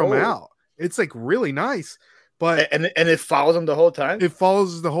blur them out. It's like really nice. But and it follows them the whole time. It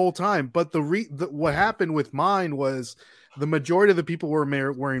follows the whole time. But what happened with mine was the majority of the people were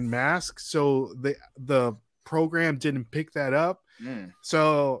wearing masks, so the program didn't pick that up.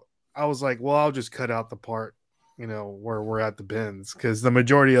 So I was like, well, I'll just cut out the part, where we're at the Benz, because the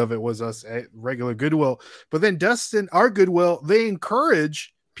majority of it was us at regular Goodwill. But then Dustin, our Goodwill, they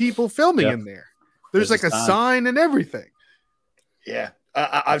encourage people filming in there. There's like a sign and everything. Yeah,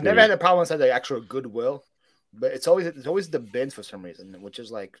 I've never had a problem inside the actual Goodwill. But it's always the Benz for some reason, which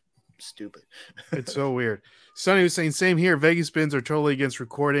is like stupid. It's so weird. Sonny was saying, same here. Vegas Benz are totally against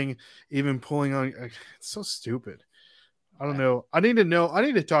recording, even pulling on. It's so stupid. I don't know. I need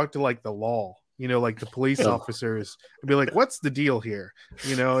to talk to like the law, like the police officers and be like, what's the deal here?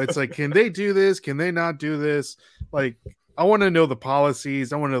 It's like, can they do this? Can they not do this? Like, I want to know the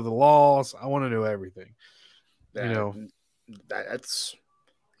policies. I want to know the laws. I want to know everything. That's.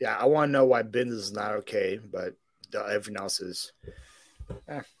 Yeah, I want to know why Benz is not okay, but everything else is.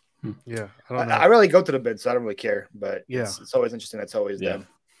 Yeah, I don't know. I really go to the Benz, so I don't really care. But it's always interesting. That's always them.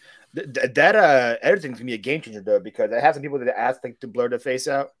 That editing can be a game changer though, because I have some people that ask to blur the face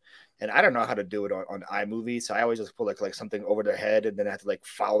out, and I don't know how to do it on iMovie, so I always just put like something over their head, and then I have to like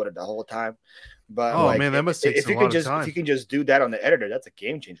follow it the whole time. But man, that must take a lot of time. If you can just do that on the editor, that's a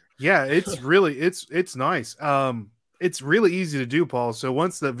game changer. Yeah, it's really it's nice. It's really easy to do, Paul. So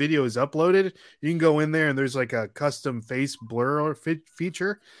once the video is uploaded, you can go in there and there's like a custom face blur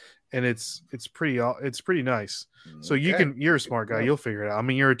feature, and it's pretty nice. So you're a smart guy. You'll figure it out. I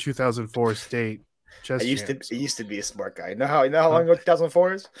mean, you're a 2004 state. Chess It used to be a smart guy. You know how long ago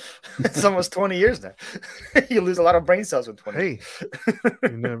 2004 is? It's almost 20 years now. You lose a lot of brain cells with 20. Hey,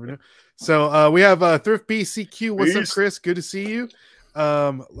 you never know. So we have Thrift BCQ. What's up, Chris? Good to see you.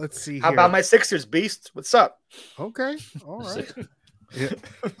 Let's see. How about my Sixers, Beast? What's up? Okay, all right.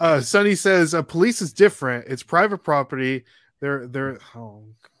 Yeah. Sonny says police is different. It's private property. They're. Oh,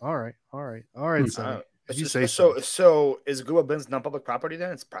 all right, Sonny. You say so. So is Goodwill Bins non-public property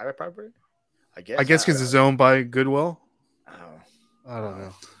then? It's private property. I guess because it's owned by Goodwill. Oh. I don't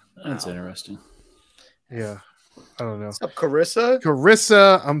know. That's interesting. Yeah, I don't know. What's up, Carissa?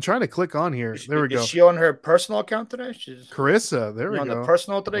 Carissa, I'm trying to click on here. There we go. Is she on her personal account today? Carissa, there we go. On the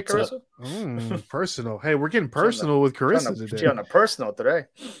personal today, What's Carissa? Personal. Hey, we're getting personal with Carissa today. She on the personal today.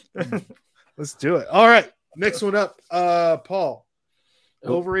 Let's do it. All right, next one up. Paul.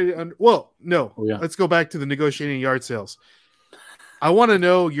 Overrated. No. Oh, yeah. Let's go back to the negotiating yard sales. I want to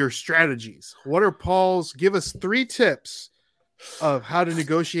know your strategies. What are Paul's? Give us 3 tips of how to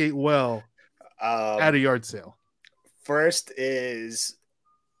negotiate well at a yard sale. First is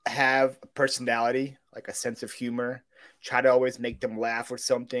have a personality, like a sense of humor. Try to always make them laugh with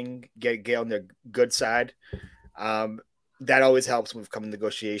something. Get on their good side. That always helps with coming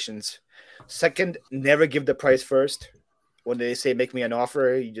negotiations. Second, never give the price first. When they say make me an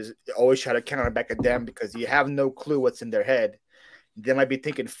offer, you just always try to counter back at them because you have no clue what's in their head. They might be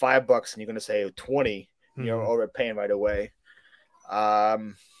thinking $5 and you're going to say 20. You're overpaying right away. I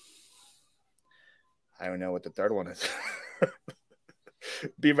don't know what the third one is.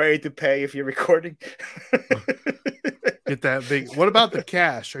 Be ready to pay if you're recording. Get that big. What about the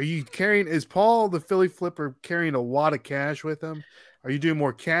cash? Are you carrying? Is Paul the Philly flipper carrying a wad of cash with him? Are you doing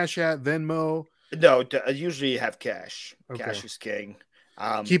more cash at Venmo? No, I usually have cash. Okay. Cash is king.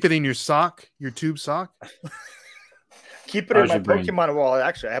 Keep it in your sock, your tube sock. Keep it in my Pokemon wallet.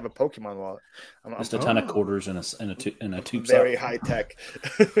 Actually, I have a Pokemon wallet. Just a ton of quarters in a tube. Very high tech.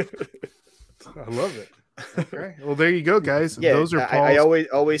 I love it. Okay. Well, there you go, guys. Yeah, those are Paul's. I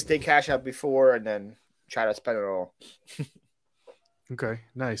always take cash out before and then try to spend it all. Okay,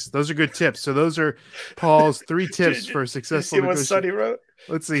 nice. Those are good tips. So those are Paul's 3 tips for successful negotiation. See what Sonny wrote?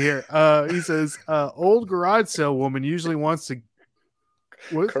 Let's see here. He says, old garage sale woman usually wants to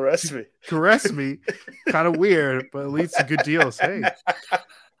caress me. Caress me. Kind of weird, but at least some good deals. Hey.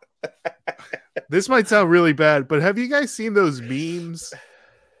 This might sound really bad, but have you guys seen those memes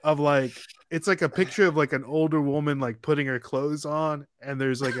of like, it's like a picture of like an older woman like putting her clothes on, and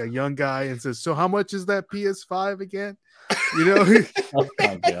there's like a young guy and says, "So how much is that PS5 again?" You know? Oh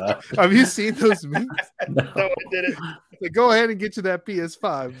my God. Have you seen those memes? No, I didn't. Like, go ahead and get you that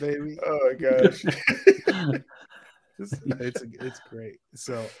PS5, baby. Oh my gosh. It's great.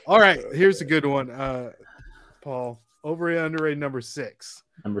 So, all right, here's a good one. Paul, overrated, underrated, number 6.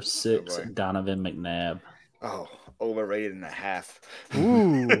 Number 6, Donovan McNabb. Oh, overrated and a half.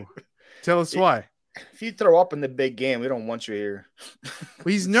 Ooh. Tell us why. If you throw up in the big game, we don't want you here. Well,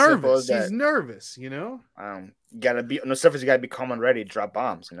 he's nervous. He's nervous, you know? You gotta be on the surface, you gotta be calm and ready to drop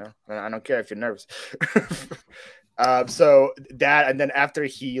bombs, you know. I don't care if you're nervous. So that, and then after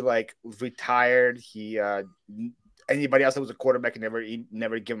he like retired, he anybody else that was a quarterback he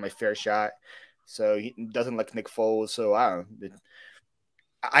never give him a fair shot. So he doesn't like Nick Foles. So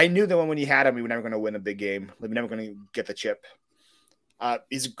I knew that when he had him, we were never going to win a big game. We were never going to get the chip.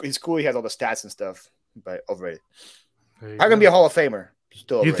 He's cool. He has all the stats and stuff, but overrated. Probably going to be a Hall of Famer.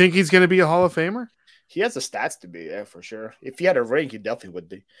 Still overrated. You think he's going to be a Hall of Famer? He has the stats to be, yeah, for sure. If he had a ring, he definitely would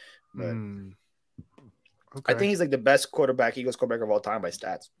be. But okay. I think he's like the best Eagles quarterback of all time by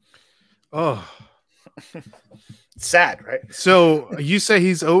stats. Oh. Sad, right? So you say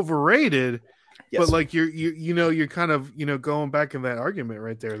he's overrated, yes. But like you're kind of going back in that argument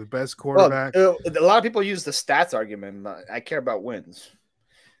right there. The best quarterback. Well, a lot of people use the stats argument. But I care about wins.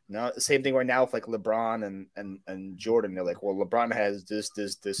 No, same thing right now with like LeBron and Jordan. They're like, well, LeBron has this,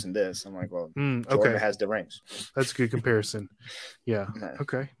 and this. I'm like, well, Jordan has the rings. That's a good comparison. Yeah.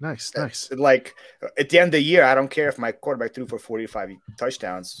 Okay. Nice. Like at the end of the year, I don't care if my quarterback threw for 45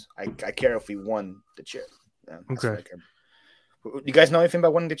 touchdowns. I care if we won the chip. Yeah, okay. You guys know anything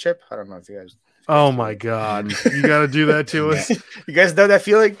about winning the chip? I don't know if you guys. Oh my God! You got to do that to us. You guys know that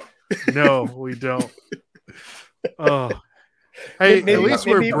feeling? No, we don't. Oh. Hey, at least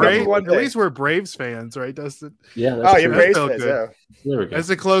we're Braves fans, right, Dustin? Yeah. You're Braves fans. Yeah. There we go. That's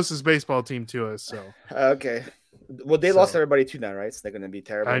the closest baseball team to us. So okay. Well, they lost everybody too now, right? So they're going to be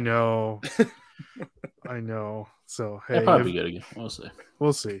terrible. I know. So hey, they'll probably be good again.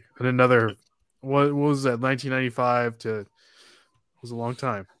 We'll see. And another, what was that? 1995 to was a long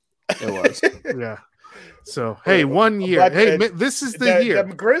time. It was. Yeah. So hey, 1 year. Hey, this is the year.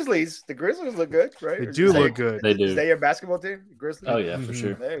 The Grizzlies look good, right? They do look good. They do. Is that your basketball team, Grizzlies? Oh yeah, for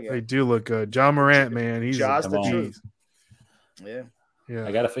sure. There you go. They do look good. John Morant, man, he's the truth. Yeah.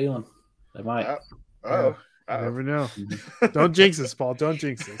 I got a feeling they might. You never know. Don't jinx us, Paul. Don't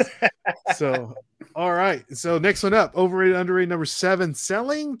jinx us. So, all right. So next one up, overrated, underrated, number 7,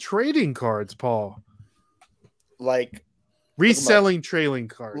 selling trading cards, Paul. Like reselling trailing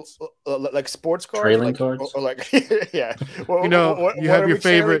cards, like sports cards, trailing cards, or like yeah. You have your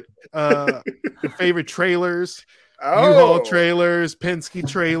favorite, your favorite trailers. U-Haul trailers, Penske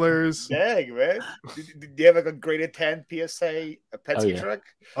trailers. Dang, man. Do you have like a graded 10 PSA Penske truck?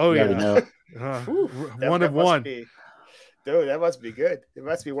 Oh, yeah. One of one. Dude, that must be good. It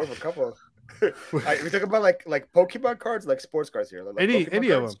must be worth a couple. We talk about like Pokemon cards, like sports cards here. Like any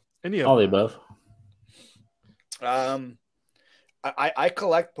of them. Any of all them. the above. I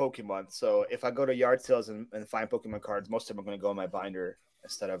collect Pokemon, so if I go to yard sales and find Pokemon cards, most of them are going to go in my binder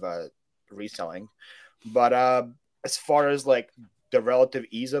instead of reselling. But as far as like the relative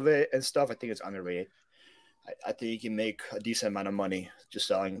ease of it and stuff, I think it's underrated. I think you can make a decent amount of money just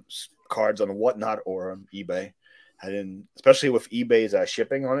selling cards on Whatnot or eBay. And then, especially with eBay's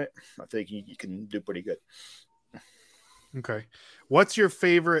shipping on it, I think you can do pretty good. Okay. What's your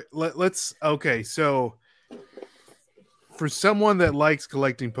favorite? Okay. So for someone that likes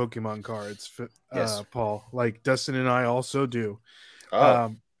collecting Pokemon cards, yes. Paul, like Dustin and I also do.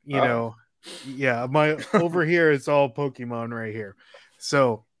 Know, yeah, my over here it's all Pokemon right here.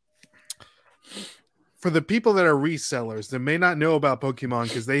 So for the people that are resellers that may not know about Pokemon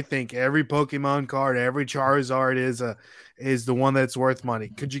because they think every Pokemon card, every Charizard is the one that's worth money.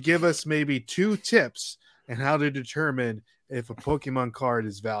 Could you give us maybe 2 tips on how to determine if a Pokemon card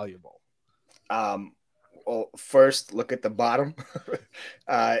is valuable? Well, first look at the bottom.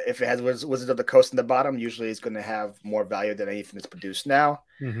 If it has Wizards of the Coast in the bottom, usually it's going to have more value than anything that's produced now.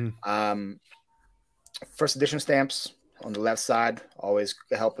 Mm-hmm. First edition stamps on the left side always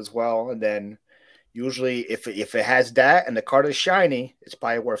help as well. And then usually if it has that and the card is shiny, it's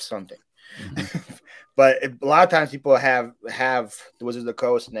probably worth something. Mm-hmm. But a lot of times people have the Wizards of the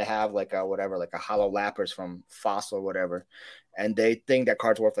Coast and they have like a hollow Lapras from Fossil or whatever, and they think that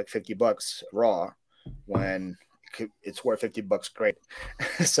card's worth like $50 raw when it's worth $50 great.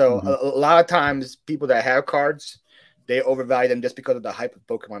 So mm-hmm. a lot of times people that have cards, they overvalue them just because of the hype of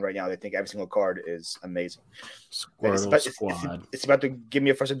Pokemon right now. They think every single card is amazing. It's about to give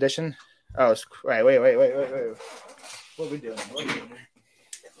me a first edition. Oh, wait. What are we doing?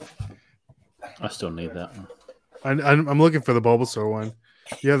 I still need that one. I'm looking for the Bulbasaur one.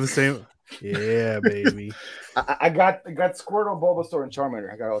 You have the same. Yeah, baby. I got Squirtle, Bulbasaur, and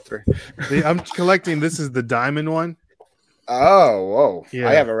Charmander. I got all 3. I'm collecting. This is the diamond one. Oh, whoa! Yeah.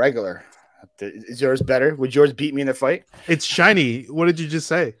 I have a regular. Is yours better? Would yours beat me in a fight? It's shiny. What did you just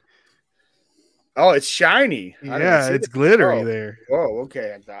say? Oh, it's shiny. Yeah, it's glittery there. Oh,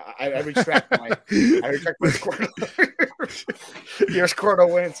 okay. I retract my Squirtle. Your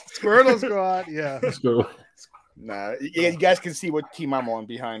Squirtle wins. Squirtle squad. Yeah. Nah, you guys can see what team I'm on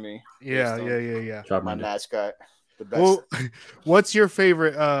behind me. Yeah. My mascot. The best. Well, what's your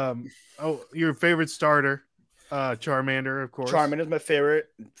favorite? Your favorite starter? Charmander, of course. Charmander is my favorite,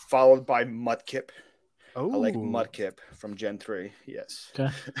 followed by Mudkip. Oh, I like Mudkip from Gen 3. Yes.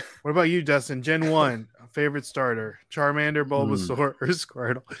 Okay. What about you, Dustin? Gen 1, favorite starter? Charmander, Bulbasaur, or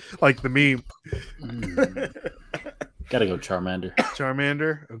Squirtle? Like the meme. Gotta go Charmander.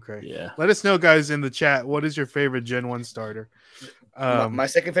 Charmander? Okay. Yeah. Let us know, guys, in the chat. What is your favorite Gen 1 starter? My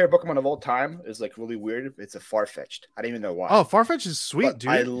second favorite Pokemon of all time is like really weird. It's a Farfetch'd. I don't even know why. Oh, Farfetch'd is sweet,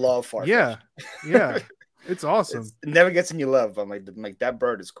 dude. I love Farfetch'd. Yeah. It's awesome. It never gets any love. I'm like that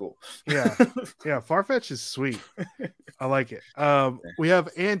bird is cool. Yeah. Farfetch'd is sweet. I like it. We have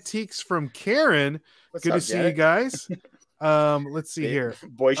antiques from Karen. Good to see you guys. Let's see here.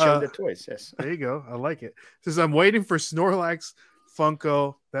 Boy showed their toys. Yes. There you go. I like it. Says I'm waiting for Snorlax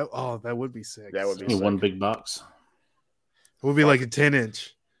Funko. That would be sick. That would be sick. One big box. It would be like a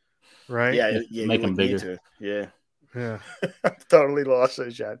 10-inch, right? Yeah. Make them bigger. Yeah. Yeah. I'm totally lost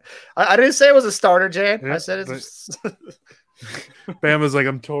it, Jan. I didn't say it was a starter, Jan. Yeah, I said it's. Bama's like,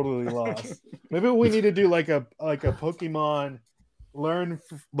 I'm totally lost. Maybe we need to do like a Pokemon learn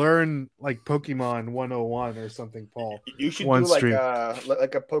like Pokemon 101 or something, Paul. You should do like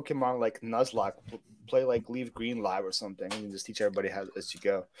a Pokemon like Nuzlocke. Play like Leaf Green Live or something and just teach everybody how as you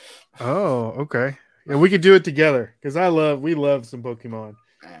go. Oh, okay. Yeah, we could do it together because we love some Pokemon.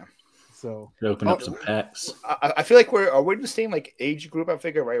 Yeah. So open up some packs. I feel like we're in the same like age group. I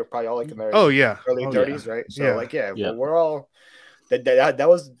figure, right? We're probably all like in their early 30s, right? So we're all that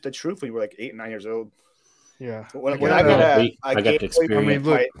was the truth when we were like 8 and 9 years old. Yeah. When I got to experience. I mean,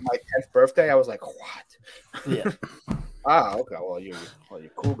 look, my 10th birthday, I was like, what? Yeah. Okay. Well, you're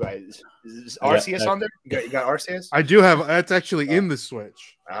cool guys. Is Arceus on there? You got Arceus? I do have. That's actually in the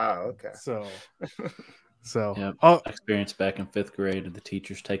Switch. Okay. So. Yep. Experience back in 5th grade of the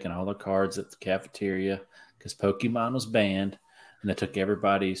teachers taking all their cards at the cafeteria because Pokemon was banned, and they took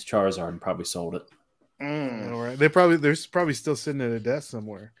everybody's Charizard and probably sold it. All right. They're probably still sitting at a desk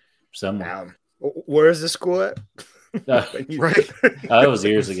somewhere. Where is the school at? Right. That was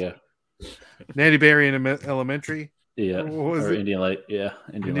years ago. Nanny Berry Elementary. Yeah. What was it? Indian Lake. Yeah.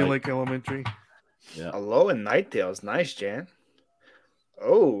 Indian Lake Elementary. Yeah. Hello in Nightdale's. Nice, Jan.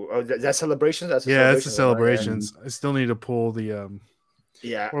 Oh, that's celebrations. That's the celebrations. I still need to pull the.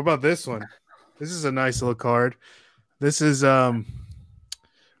 Yeah. What about this one? This is a nice little card. This is CJ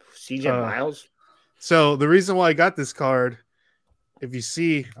Miles. So the reason why I got this card, if you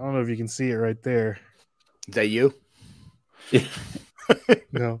see, I don't know if you can see it right there. Is that you?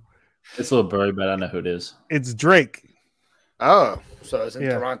 No. It's a little blurry, but I know who it is. It's Drake. Oh, so it's in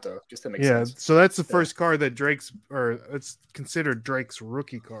Toronto. Just to make sense. So that's the first card that it's considered Drake's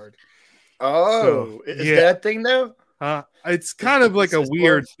rookie card. Oh, is that a thing though? It's kind of like a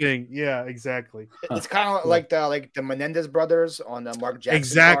weird thing. Yeah, exactly. It's kind of like the Menendez brothers on the Mark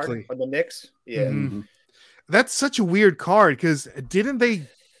Jackson card on the Knicks. Yeah. Mm-hmm. That's such a weird card because didn't they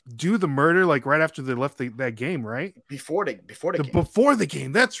do the murder like right after they left that game, right? Before the game. Before the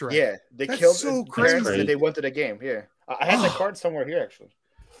game, that's right. Yeah, they killed so crazy. And they went to the game. Yeah, I have the card somewhere here actually.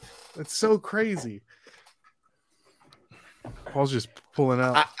 That's so crazy. Paul's just pulling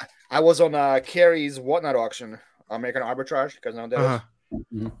out. I was on Carrie's Whatnot auction, American Arbitrage, because now that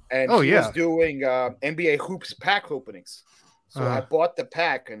and he was doing NBA hoops pack openings. So I bought the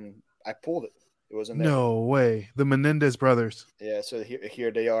pack and I pulled it. It was in there. No way. The Menendez brothers. Yeah, so here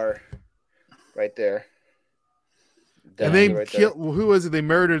they are, right there. And they killed. Who was it? They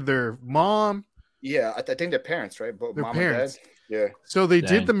murdered their mom. Yeah, I think their parents, right? Both their mom parents. And dad. Yeah. So they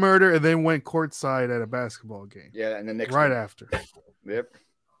did the murder and then went courtside at a basketball game. Yeah, and the next after. Yep.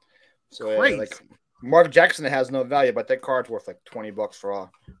 So like Mark Jackson has no value, but that card's worth like $20 for all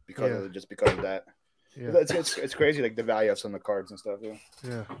because of that. Yeah. It's crazy, like the value of some of the cards and stuff.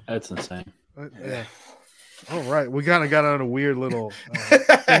 Yeah. That's insane. Yeah. All right, we kind of got on a weird little. We're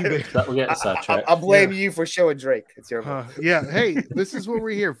getting sidetracked. I'll blame you for showing Drake. It's your fault. Yeah. Hey, this is what we're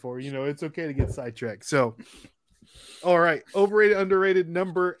here for. It's okay to get sidetracked. So, all right, overrated, underrated,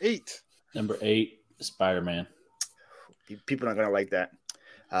 number 8. Number 8, Spider-Man. People are not gonna like that.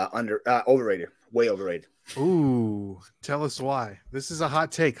 Overrated, way overrated. Ooh, tell us why. This is a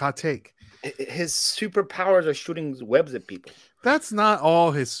hot take. Hot take. His superpowers are shooting webs at people. That's not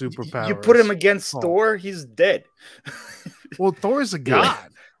all his superpowers. You put him against Thor, he's dead. Well, Thor's a god.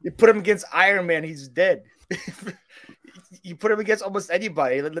 You put him against Iron Man, he's dead. You put him against almost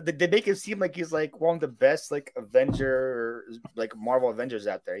anybody. They make him seem like he's like one of the best like Avenger or like Marvel Avengers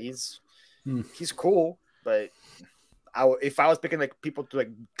out there. He's cool, but if I was picking like people to like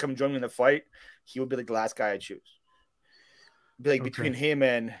come join me in the fight, he would be like the last guy I'd choose. Be like between him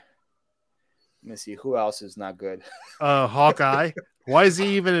and let me see who else is not good. Hawkeye. Why is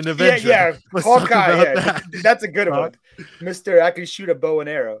he even an Avenger? Yeah, Hawkeye. Yeah. That's a good one. Mr. I can shoot a bow and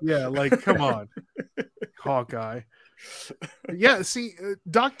arrow. Yeah, like come on, Hawkeye. Yeah, see,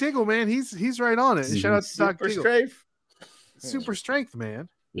 Doc Diggle, man, he's right on it. Shout out to Doc Diggle. Strength. Super strength, man.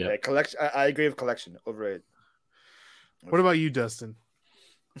 Yeah, collection. I agree with collection. Overrated. What about you, Dustin?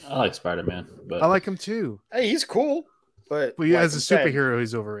 I like Spider-Man, but I like him too. Hey, he's cool, but as a superhero,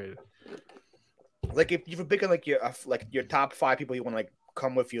 he's overrated. Like if you're picking like your top 5 people you want to like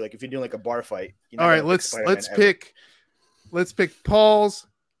come with you, like if you're doing like a bar fight. All right, let's pick Paul's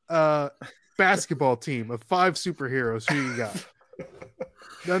basketball team of 5 superheroes. Who you got?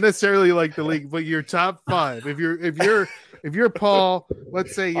 Not necessarily like the league, but your top 5. If you're Paul,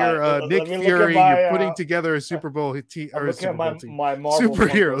 let's say you're Nick Fury, you're putting together a Super Bowl team or a Super Bowl team. My Marvel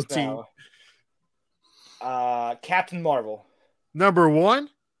superhero team. Captain Marvel. Number 1.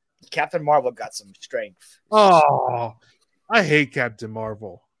 Captain Marvel got some strength. Oh, I hate Captain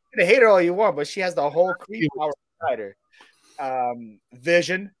Marvel. You can hate her all you want, but she has the whole creep power inside her.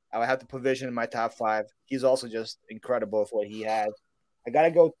 Vision. I would have to put Vision in my top 5. He's also just incredible for what he has. I gotta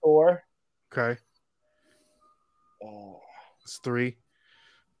go Thor. Okay. It's 3.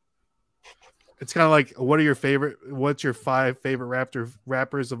 It's kind of like, what's your 5 favorite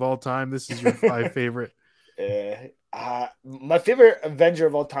rappers of all time? This is your 5 favorite. My favorite Avenger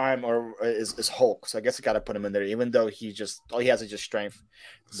of all time is Hulk, so I guess I gotta put him in there, even though all he has is just strength.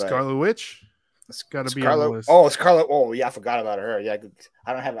 Scarlet Witch? It's got to be Scarlet. on the list. Oh, Scarlet. Oh, yeah, I forgot about her. Yeah,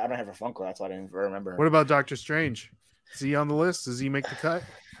 I don't have her Funko. That's why I didn't remember her. What about Doctor Strange? Is he on the list? Does he make the cut?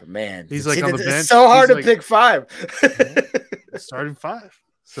 Man, he's like on the bench. It's so hard to pick 5. Starting 5.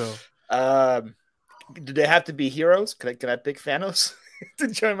 So, do they have to be heroes? Can I pick Thanos to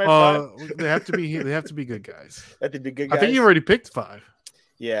join my 5? They have to be good guys. They have to be good guys. I think you already picked 5.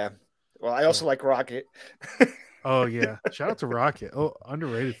 Yeah. Well, I also like Rocket. Oh yeah, shout out to Rocket. Oh,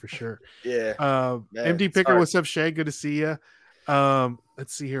 underrated for sure. Yeah. MD Picker, what's up, Shay? Good to see you.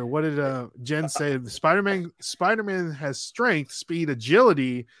 Let's see here. What did Jen say? Spider-Man has strength, speed,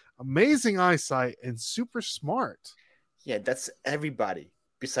 agility, amazing eyesight, and super smart. Yeah, that's everybody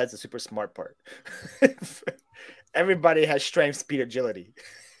besides the super smart part. Everybody has strength, speed, agility.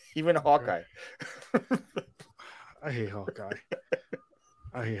 Even Hawkeye. I hate Hawkeye.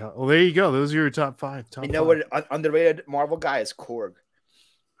 Well, there you go. Those are your top 5. You know what? Underrated Marvel guy is Korg.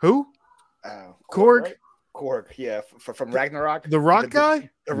 Who? Korg. Right? Korg, yeah, from Ragnarok. The Rock guy.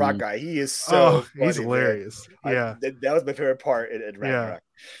 The Rock guy. He is so. Funny, he's hilarious. Man. Yeah, that was my favorite part in Ragnarok.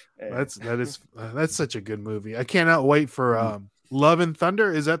 Yeah. That's such a good movie. I cannot wait for Love and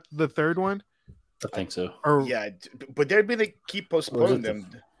Thunder. Is that the 3rd one? I think so. Yeah, but they're going to keep postponing them.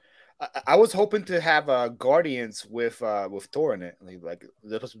 I was hoping to have Guardians with Thor in it. Like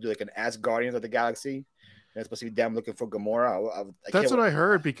they're supposed to do like an As Guardians of the Galaxy. And it's supposed to be them looking for Gamora. That's what I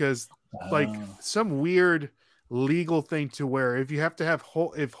heard, because like some weird legal thing to where if you have to have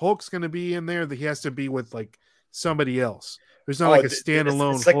if Hulk's going to be in there, that he has to be with like somebody else. There's not like a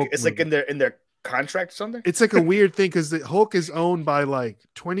standalone. It's like in their contract or something. It's like a weird thing because the Hulk is owned by like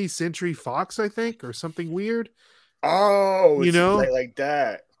 20th Century Fox, I think, or something weird. Oh, you know, like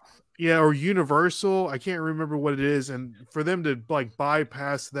that. Yeah, or Universal. I can't remember what it is. And for them to like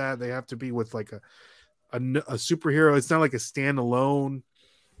bypass that, they have to be with like a superhero. It's not like a standalone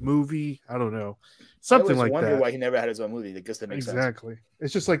movie. I don't know. Something like that. I wonder why he never had his own movie. I guess that makes sense. Exactly.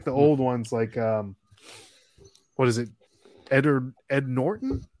 It's just like the old ones, like what is it? Ed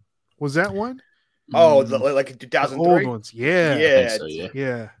Norton? Was that one? Oh, like 2003? Old ones. Yeah. Yeah. So,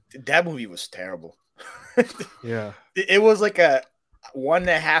 yeah. That movie was terrible. Yeah. It was like a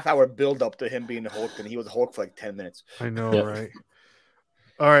 1.5 hour build up to him being Hulk, and he was Hulk for like 10 minutes. I know, right?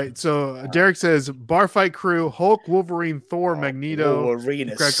 All right, so Derek says bar fight crew: Hulk, Wolverine, Thor, Magneto.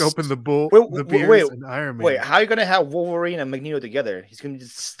 Wolverine crack open the beers, and Iron Man. Wait, how are you gonna have Wolverine and Magneto together? He's gonna be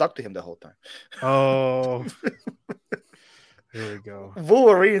stuck to him the whole time. Oh, here we go.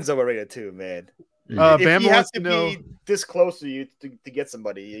 Wolverine's overrated too, man. If he has to be this close to you to get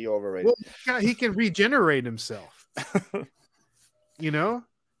somebody, you're overrated. Well, he can regenerate himself. You know,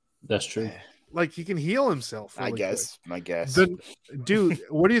 that's true. Like he can heal himself. Really my guess. Dude,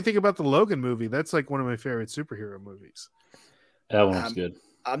 what do you think about the Logan movie? That's like one of my favorite superhero movies. That one was good.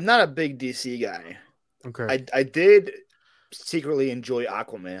 I'm not a big DC guy. Okay. I did secretly enjoy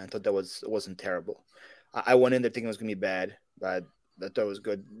Aquaman. I thought it wasn't terrible. I went in there thinking it was gonna be bad, but I thought it was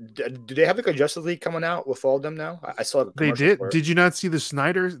good. Do they have like a Justice League coming out with all of them now? I saw they did. Did you not see the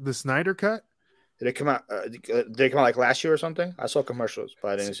Snyder cut? Did it come out? Did they come out like last year or something? I saw commercials,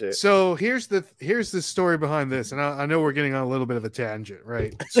 but I didn't see it. So here's the story behind this, and I know we're getting on a little bit of a tangent,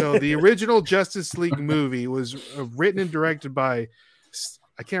 right? So the original Justice League movie was written and directed by,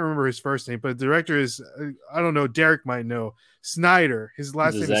 I can't remember his first name, but the director is, I don't know, Derek might know, Snyder. His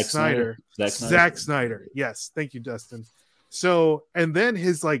last name is Snyder. Zack Snyder. Yes, thank you, Dustin. So, and then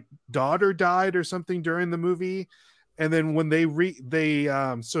his like daughter died or something during the movie. And then when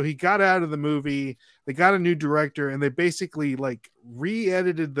so he got out of the movie, they got a new director, and they basically like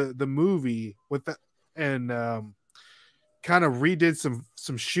re-edited the movie with and kind of redid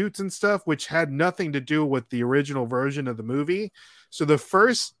some shoots and stuff, which had nothing to do with the original version of the movie. So the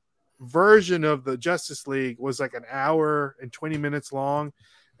first version of the Justice League was like an hour and 20 minutes long,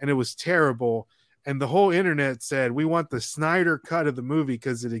 and it was terrible. And the whole internet said, we want the Snyder cut of the movie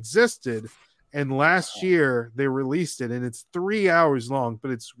because it existed. And last year they released it, and it's 3 hours long,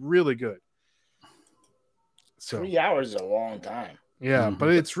 but it's really good. So 3 hours is a long time. Yeah, but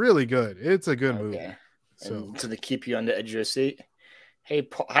it's really good. It's a good movie. So to keep you on the edge of your seat. Hey,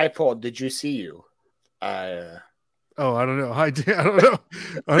 hi Paul, did you see you? I don't know. I don't know.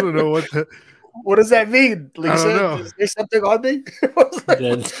 I don't know what the. What does that mean, Lisa? I don't know. Is there something on me?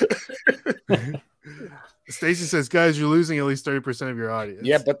 Stacy says, guys, you're losing at least 30% of your audience.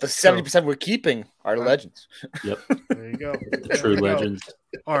 Yeah, but the 70% we're keeping are legends. Yep. There you go. True legends.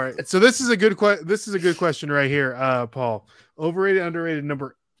 All right. So this is a good question right here, Paul. Overrated, underrated,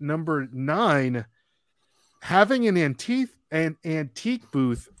 number 9. Having an antique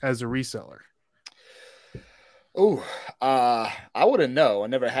booth as a reseller. Oh, I wouldn't know. I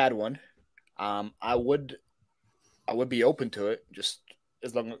never had one. I would be open to it, just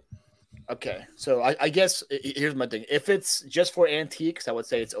as long as. Okay, so I guess here's my thing. If it's just for antiques, I would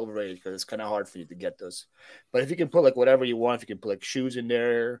say it's overrated because it's kind of hard for you to get those. But if you can put like whatever you want, if you can put like shoes in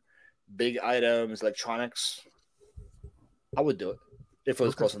there, big items, electronics, I would do it if it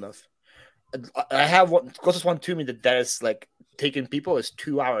was close enough. I have one closest one to me that is like taking people is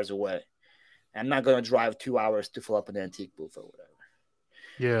 2 hours away. I'm not going to drive 2 hours to fill up an antique booth or whatever.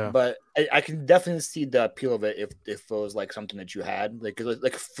 Yeah, but I can definitely see the appeal of it if it was like something that you had. Like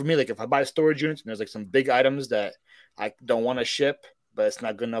for me, like if I buy storage units and there's like some big items that I don't want to ship, but it's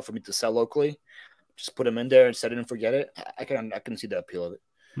not good enough for me to sell locally, just put them in there and set it and forget it. I can see the appeal of it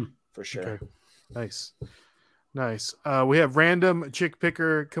for sure. Okay. Nice. We have random chick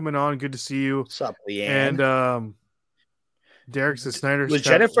picker coming on. Good to see you. What's up, Leanne? And Derek's the Snyder. Was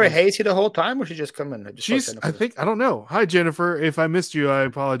Jennifer Hayes here the whole time, or she just come in? I don't know. Hi, Jennifer. If I missed you, I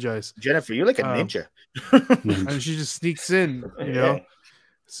apologize. Jennifer, you're like a ninja. And she just sneaks in, you know. Yeah.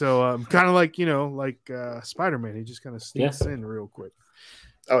 So kind of like Spider-Man. He just kind of sneaks in real quick.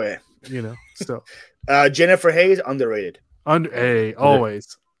 Oh yeah. You know. So Jennifer Hayes underrated.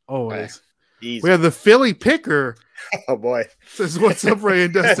 Always. Easy. We have the Philly Picker. Oh boy. Says what's up, Ray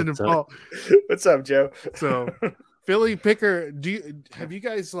and Dustin and Paul. What's up, Joe? So Philly Picker, are you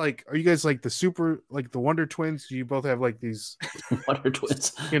guys like the Wonder Twins? Do you both have like these Wonder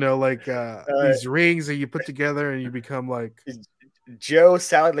Twins? You know, like these rings that you put together and you become like Joe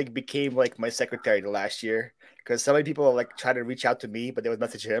Salad like became like my secretary the last year because so many people like try to reach out to me, but they would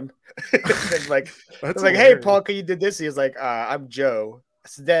message him. like hey Paul, can you do this? He's like, I'm Joe.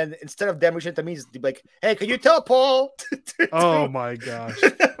 So then instead of them reaching out to me, they'd be like, hey, can you tell Paul? Oh my gosh.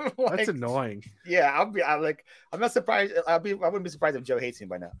 That's annoying. Yeah, I'm not surprised. I wouldn't be surprised if Joe hates me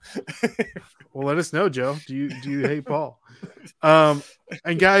by now. Well, let us know, Joe. Do you hate Paul? And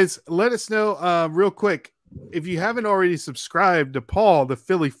guys, let us know real quick. If you haven't already subscribed to Paul, the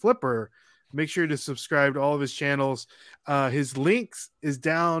Philly Flipper, make sure to subscribe to all of his channels. His links is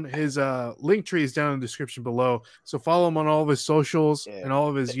down. His link tree is down in the description below. So follow him on all of his socials and all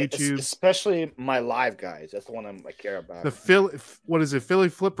of his YouTube. Especially my live guys. That's the one I care about. The Philly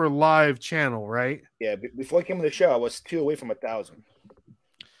Flipper live channel, right? Yeah. Before I came to the show, I was 2 away from 1,000.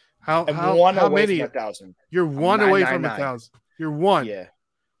 How many? 1,000. You're one away from 1,000. You're one. Yeah.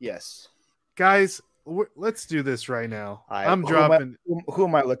 Yes. Guys, let's do this right now. I'm dropping. Who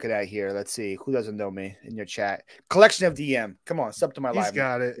am I looking at here? Let's see. Who doesn't know me in your chat? Collection of DM. Come on, sub to my live.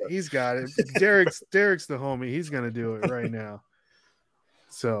 He's got it. Derek's the homie. He's gonna do it right now.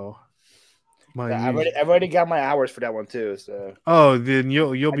 So, I've already got my hours for that one too. So. Oh, then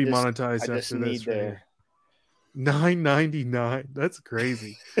you'll be monetized after this. Right? $9.99. That's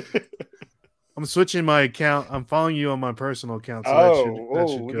crazy. I'm switching my account. I'm following you on my personal account. So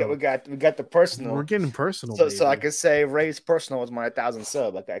we got the personal. We're getting personal. So I could say Ray's personal was my 1,000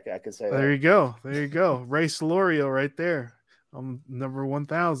 sub. Like I could say. There you go. Ray Solorio right there. I'm number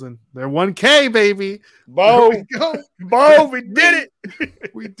 1,000. They're 1K, baby. Bo, we did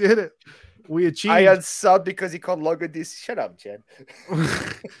it. We did it. We achieved. I unsubbed because he called Logan DC. Shut up, Jen.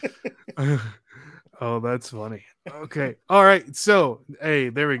 Oh, that's funny. Okay. All right. So, hey,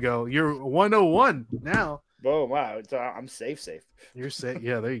 there we go. You're 101 now. Oh, wow. So I'm safe. You're safe.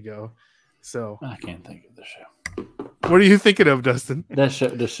 Yeah, there you go. So I can't think of the show. What are you thinking of, Dustin? That show,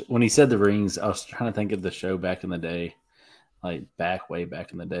 when he said the rings, I was trying to think of the show back in the day, like way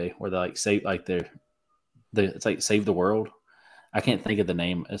back in the day, where they like save like it's like Save the World. I can't think of the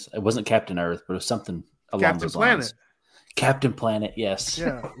name. It wasn't Captain Earth, but it was something along those lines. Captain Planet, yes.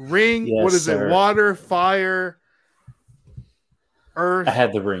 Yeah. Ring, yes, what is sir. it? Water, fire, earth. I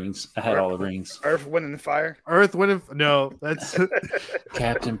had the rings. I had all the rings. Earth, Wind, and Fire. Earth, Wind, and no, that's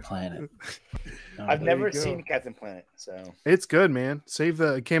Captain Planet. I've never seen Captain Planet, so it's good, man.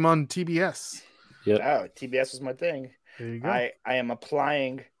 It came on TBS. Yeah. Oh, TBS was my thing. There you go. I am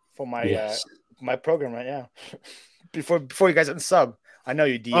applying for my my program right now. Before you guys unsub. I know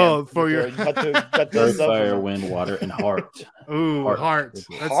you DM. Oh, for your Earth, Fire, Wind, Water, and Heart. Ooh, Heart. That's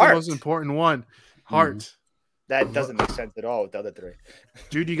the most important one. Heart. Mm-hmm. That doesn't make sense at all with the other three.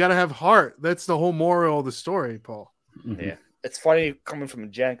 Dude, you got to have heart. That's the whole moral of the story, Paul. Mm-hmm. Yeah. It's funny coming from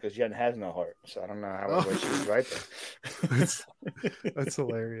Jen because Jen has no heart. So I don't know how she's right there. That's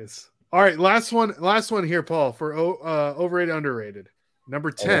hilarious. All right, last one here, Paul, for overrated, underrated. Number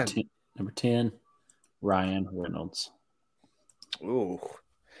 10. Number 10, Ryan Reynolds. Ooh.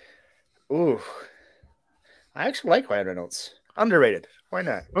 I actually like Ryan Reynolds. Underrated. Why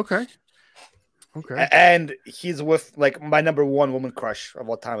not? Okay. And he's with like my number one woman crush of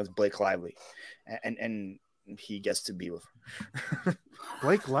all time is Blake Lively. And he gets to be with.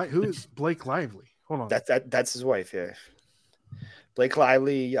 Who is Blake Lively? Hold on. That's his wife. Yeah, Blake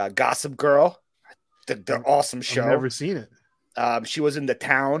Lively, Gossip Girl, the awesome show. I've never seen it. She was in The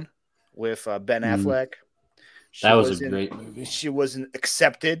Town with Ben Affleck. That was a great movie. She was in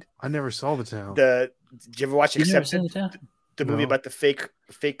Accepted. I never saw The Town. Did you ever watch Accepted? The movie about the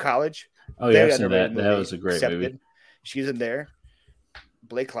fake college. Oh yeah, I've seen that. That was a great movie. She's in there.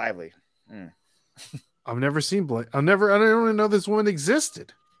 Blake Lively. I've never seen Blake. I don't even know this woman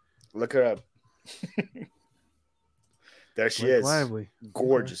existed. Look her up. There she Blake is. Lively.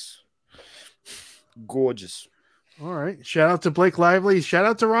 Gorgeous. Okay. Gorgeous. All right. Shout out to Blake Lively. Shout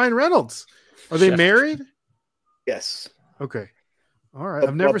out to Ryan Reynolds. Are they married? Yes. Okay. All right.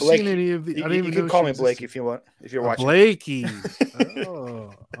 I've never seen any of the. You can call me Blake if you want. If you're watching. Blakey.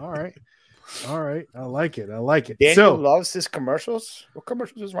 Oh. All right. All right. I like it. Daniel loves his commercials. What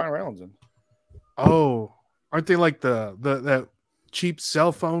commercials is Ryan Reynolds in? Oh, aren't they like that cheap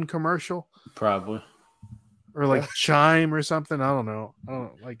cell phone commercial? Probably. Or like Chime or something. I don't know.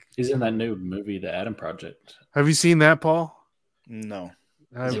 He's in that new movie, The Adam Project. Have you seen that, Paul? No.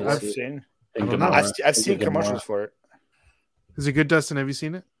 I've seen. I've seen commercials for it. Is it good, Dustin? Have you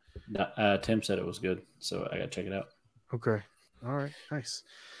seen it? No, Tim said it was good, so I got to check it out. Okay. All right. Nice.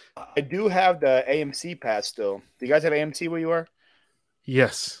 I do have the AMC pass still. Do you guys have AMC where you are?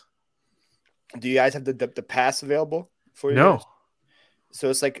 Yes. Do you guys have the pass available for you? No. Guys? So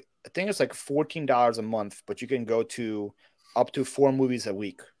it's like, I think it's like $14 a month, but you can go to up to 4 movies a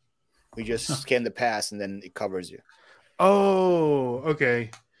week. We just scan the pass and then it covers you. Oh,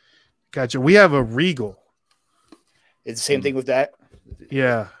 okay. Gotcha. We have a Regal. It's the same thing with that?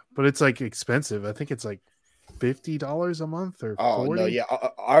 Yeah, but it's like expensive. I think it's like $50 a month or 40. Oh, no, yeah.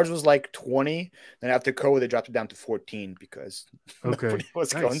 Ours was like 20. Then after COVID, they dropped it down to 14 because nobody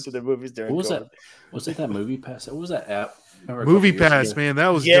was going to the movies during COVID. Was it that Movie Pass? What was that app? Movie Pass, man. That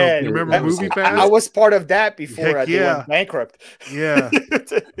was dope. You remember Movie Pass? I was part of that before they went bankrupt. Yeah.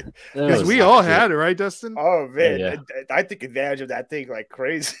 Because we all had it, right, Dustin? Oh, man. Yeah. I took advantage of that thing like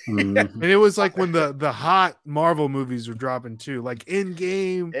crazy. Mm-hmm. And it was like when the hot Marvel movies were dropping too, like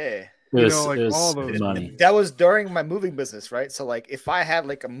Endgame. Yeah. You know, like all those money. That was during my moving business, right? So like if I had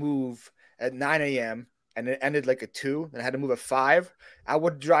like a move at 9 a.m. and it ended like at 2, and I had to move at 5, I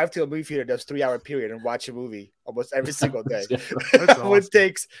would drive to a movie theater that's 3-hour period and watch a movie almost every single day. Awesome.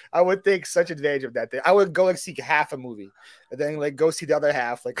 I would take such advantage of that thing. I would go like see half a movie and then like go see the other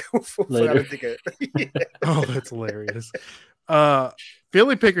half like for another ticket. Yeah. Oh, that's hilarious.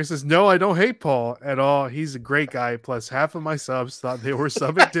 Philly Picker says, no, I don't hate Paul at all. He's a great guy. Plus, half of my subs thought they were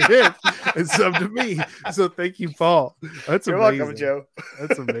subbing to him and subbed to me. So thank you, Paul. That's You're amazing. welcome, Joe.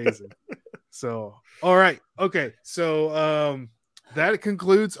 That's amazing. So, all right. Okay. So that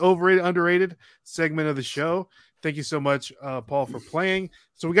concludes Overrated, Underrated segment of the show. Thank you so much, Paul, for playing.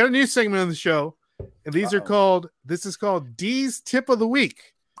 So we got a new segment of the show. And these this is called D's Tip of the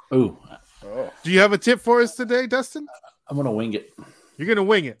Week. Ooh. Oh. Do you have a tip for us today, Dustin? I'm going to wing it. You're going to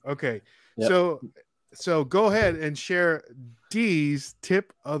wing it. Okay. Yep. So go ahead and share D's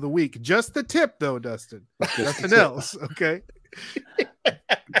tip of the week. Just the tip, though, Dustin. Nothing else. Okay.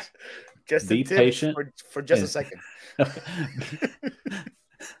 Just be patient for just a second.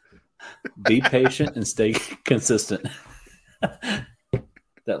 Be patient and stay consistent.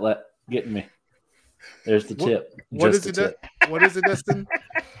 Getting me. There's the tip. What is it, Dustin?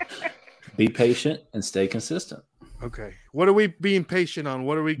 Be patient and stay consistent. Okay. What are we being patient on?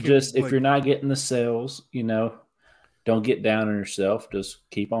 What are we if you're not getting the sales, don't get down on yourself. Just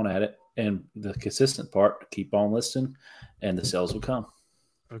keep on at it. And the consistent part, keep on listening and the sales will come.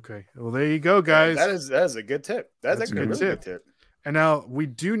 Okay. Well, there you go, guys. That is a good tip. That's a good tip. And now we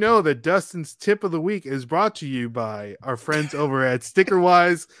do know that Dustin's tip of the week is brought to you by our friends over at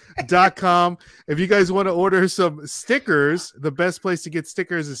stickerwise.com. If you guys want to order some stickers, the best place to get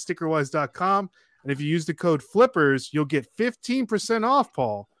stickers is stickerwise.com. And if you use the code FLIPPERS, you'll get 15% off,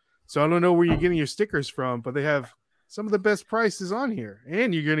 Paul. So I don't know where you're getting your stickers from, but they have some of the best prices on here.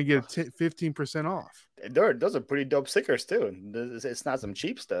 And you're going to get 15% off. Those are pretty dope stickers, too. It's not some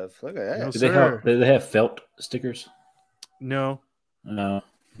cheap stuff. Look at that. No, do they have felt stickers? No. No.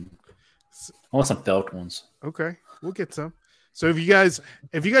 I want some felt ones. Okay. We'll get some. So if you guys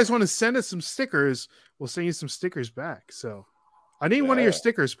want to send us some stickers, we'll send you some stickers back. So I need one of your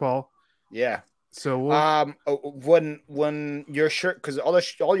stickers, Paul. Yeah. So when your shirt, because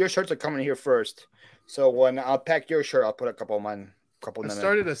all your shirts are coming here first. So when I'll pack your shirt, I'll put a couple of mine. I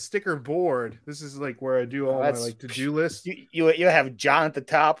started a sticker board. This is like where I do all my to-do list. You have John at the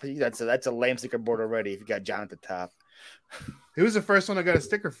top. That's a lame sticker board already. If you got John at the top. Who was the first one I got a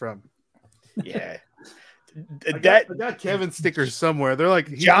sticker from? Yeah.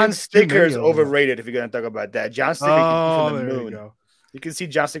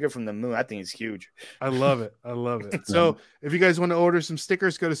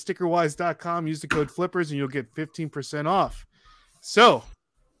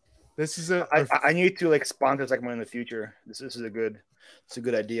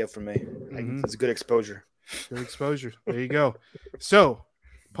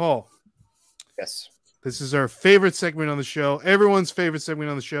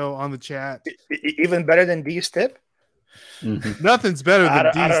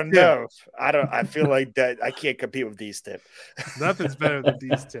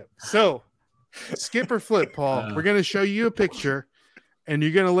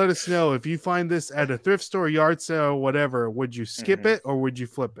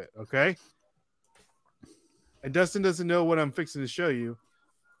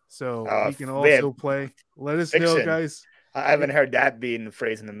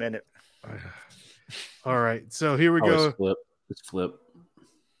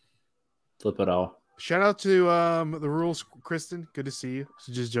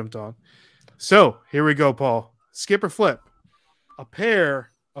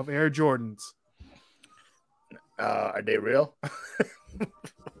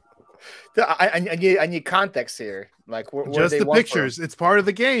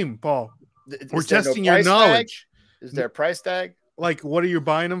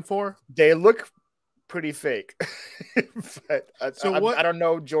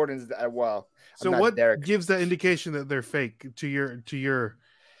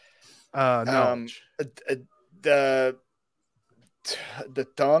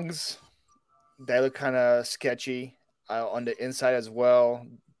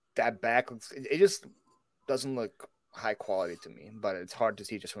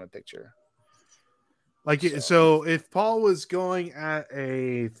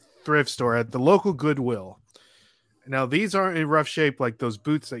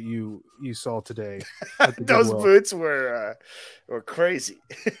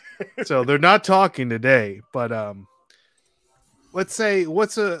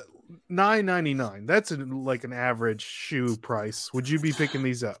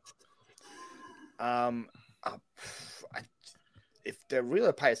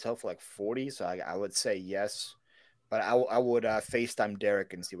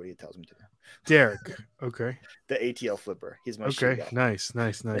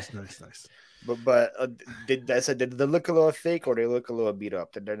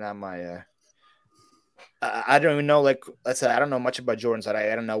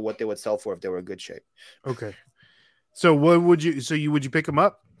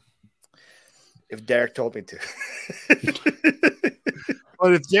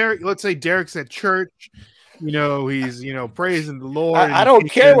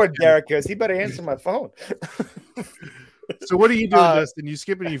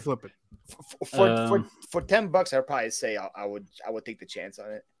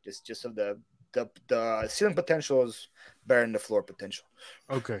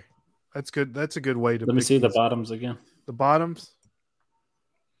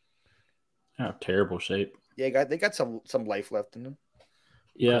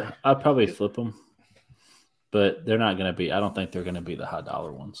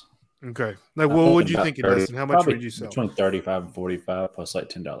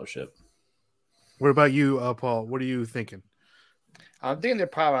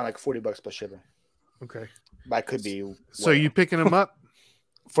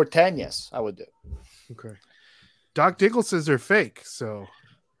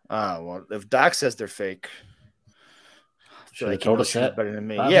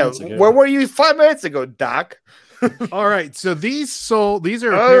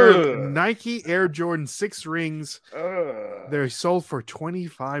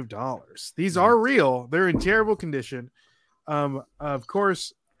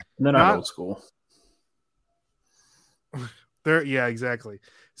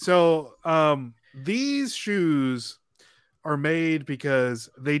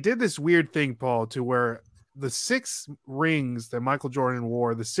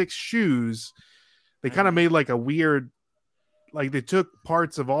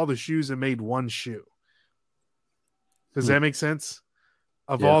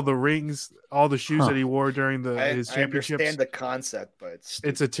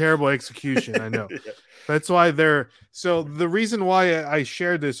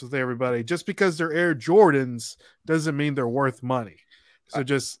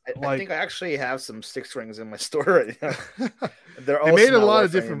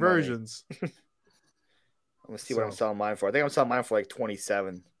 Let's see what I'm selling mine for. I think I'm selling mine for like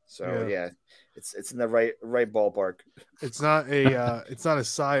 27. So yeah, it's in the right ballpark. It's not a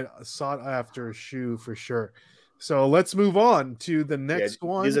sought after shoe for sure. So let's move on to the next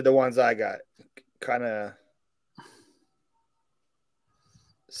one. These are the ones I got. Kind of.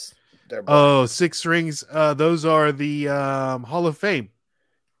 Oh, 6 rings. Those are the Hall of Fame.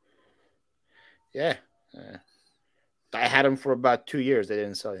 Yeah. I had them for about 2 years. They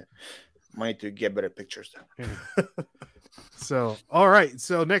didn't sell yet. Might to get better pictures. So, all right.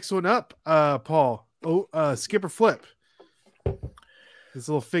 So next one up, Paul. Skip or flip. This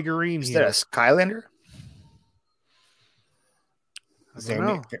little figurine Is here. Is that a Skylander?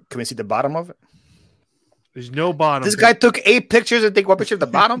 Can we see the bottom of it? There's no bottom. This guy took 8 pictures and take one picture of the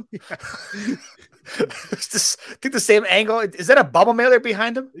bottom. Take the same angle. Is that a bubble mailer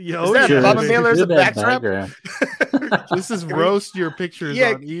behind him? Is that a bubble mailer as a backdrop? This is roast your pictures.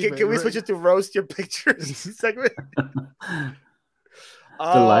 Yeah, on eBay, can we switch it to roast your pictures segment? The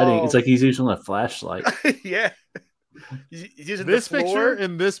lighting. It's like he's using a flashlight. Yeah. He's using this picture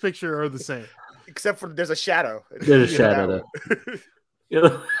and this picture are the same, except for there's a shadow. There's a shadow.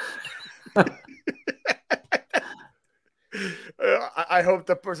 I hope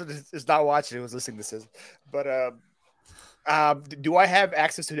the person is not watching who's listening to this. But do I have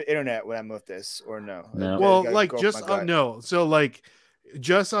access to the internet when I'm with this or no? No. Well, like just no. So like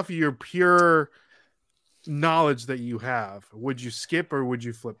just off of your pure knowledge that you have, would you skip or would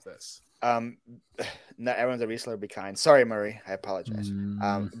you flip this? Not everyone's a reseller. Be kind. Sorry, Murray. I apologize.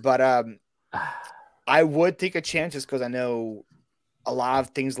 But I would take a chance just because I know a lot of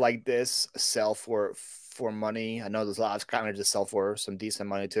things like this sell for money. I know there's a lot of Skylanders that sell for some decent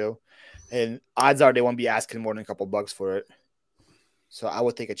money too, and odds are they won't be asking more than a couple bucks for it. So I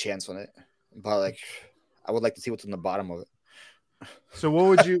would take a chance on it, but like I would like to see what's on the bottom of it. So what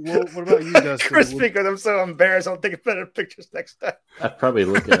would you? What about you, Dustin? Chris, because I'm so embarrassed, I'll take better pictures next time. I'd probably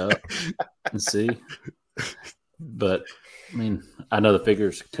look it up and see, but I mean, I know the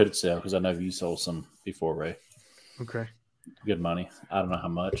figures could sell because I know you sold some before, Ray. Okay. Good money. I don't know how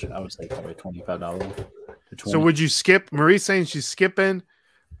much. I would say probably $25. So would you skip? Marie's saying she's skipping.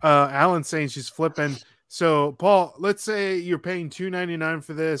 Alan's saying she's flipping. So Paul, let's say you're paying $2.99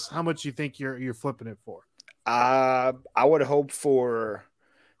 for this. How much do you think you're flipping it for? I would hope for,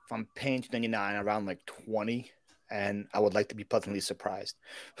 if I'm paying $2.99, around like 20, and I would like to be pleasantly surprised.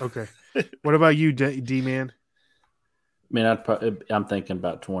 Okay. What about you, D-Man? I mean, I'm thinking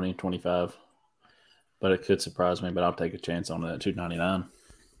about 20, 25. But it could surprise me, but I'll take a chance on that $2.99.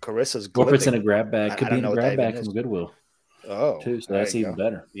 Carissa's good. Or if it's in a grab bag, could be in a grab bag from Goodwill. Oh, too, so that's even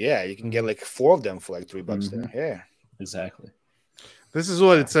better. Yeah, you can get like 4 of them for like $3 there. Yeah, exactly. This is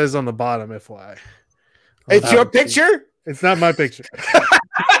what it says on the bottom, FYI. It's your picture? It's not my picture. I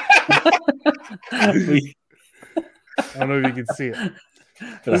don't know if you can see it.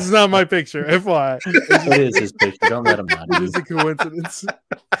 This is not my picture, FYI. It is his picture. Don't let him mind. It is a coincidence.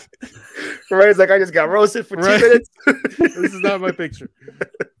 Ray's like, I just got roasted for 2 minutes. This is not my picture.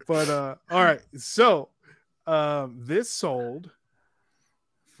 But all right. So this sold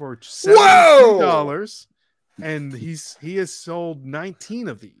for $72, and he has sold 19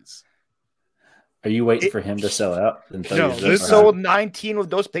 of these. Are you waiting for him to sell out? No, this sold 19 of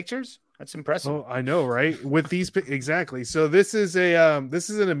those pictures. That's impressive. Oh, I know, right? With these exactly. So this is an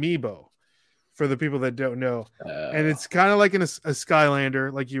amiibo for the people that don't know, and it's kind of like a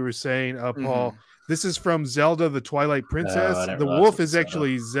Skylander, like you were saying, Paul. Mm-hmm. This is from Zelda: The Twilight Princess. The wolf is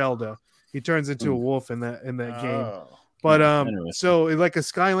actually Zelda. He turns into a wolf in that game. But so like a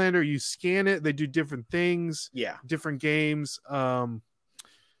Skylander, you scan it. They do different things. Yeah, different games.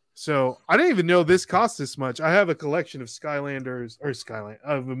 So I didn't even know this cost this much. I have a collection of Skylanders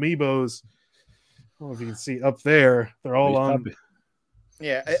of amiibos. I don't know if you can see up there. They're all on.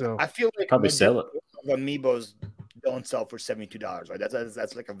 Yeah, so I feel like probably sell it. Amiibos don't sell for $72, right?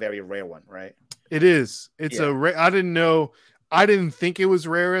 That's like a very rare one, right? It is. It's a rare. I didn't know. I didn't think it was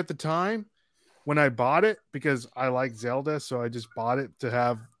rare at the time when I bought it because I like Zelda, so I just bought it to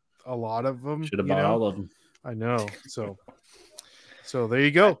have a lot of them. Should have bought all of them. I know. So there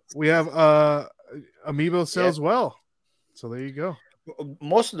you go. We have amiibo sells well. So there you go.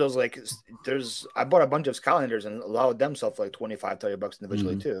 Most of those, like, I bought a bunch of Skylanders, and a lot of them sell for like $25-$30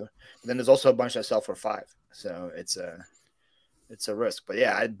 individually too. But then there's also a bunch that sell for $5. So it's a risk. But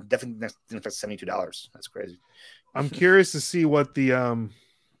yeah, I definitely didn't expect $72. That's crazy. I'm curious to see what the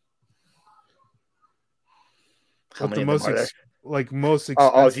most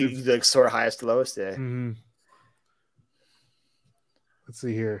expensive. If you like sort of highest to lowest, yeah. Mm-hmm. Let's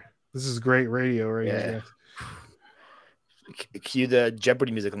see here. This is great radio right here. Cue the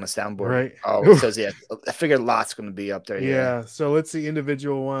Jeopardy music on the soundboard. Right. Oh, it says yeah. I figured lots going to be up there. Yeah. So let's see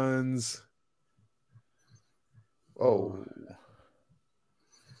individual ones. Oh,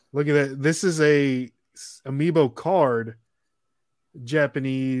 look at that. This is a amiibo card,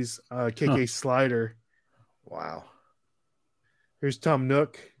 Japanese KK Slider. Wow. Here's Tom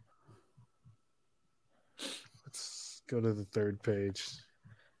Nook. Let's go to the third page.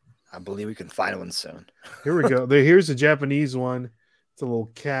 I believe we can find one soon. Here we go. Here's a Japanese one. It's a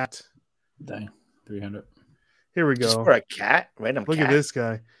little cat. Dang, 300. Here we go. Just for a cat, random. Look cat. at this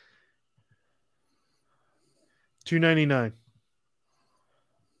guy. $2.99.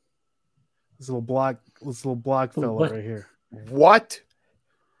 This little black fella what? right here. What?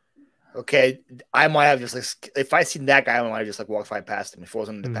 Okay, I might have just like if I seen that guy, I might have just like walked right past him if it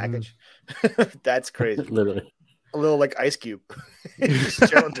wasn't in the package. That's crazy. Literally. A little like Ice Cube. It's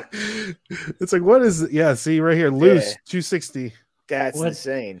like what is it? Yeah, see right here, loose 260. That's What?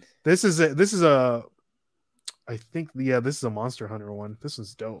 insane. This is a I think this is a Monster Hunter one. This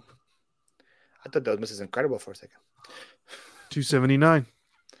one's dope. I thought that was incredible for a second. $279.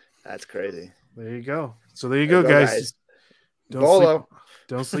 That's crazy. There you go. So there you go, guys.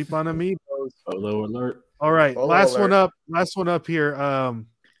 Don't sleep on amiibos. Polo alert. All right, Bolo last alert. one up. Last one up here.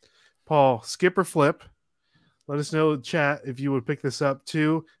 Paul, skip or flip? Let us know in chat if you would pick this up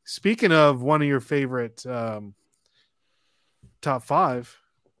too. Speaking of one of your favorite top 5,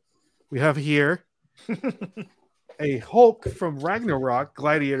 we have here a Hulk from Ragnarok,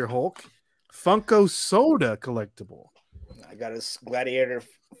 Gladiator Hulk, Funko Soda collectible. I got a Gladiator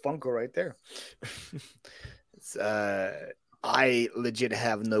Funko right there. It's, I legit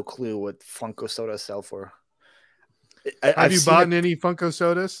have no clue what Funko Soda sell for. Have you bought any Funko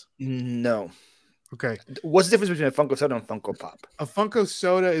Sodas? No. Okay. What's the difference between a Funko Soda and Funko Pop? A Funko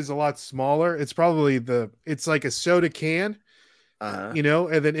Soda is a lot smaller. It's probably it's like a soda can, and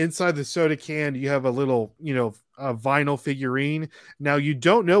then inside the soda can, you have a little, a vinyl figurine. Now you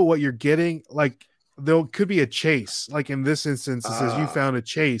don't know what you're getting. Like there could be a chase. Like in this instance, it says you found a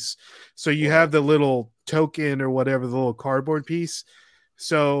chase. So you have the little token or whatever, the little cardboard piece.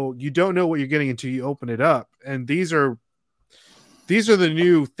 So you don't know what you're getting until you open it up. And these are the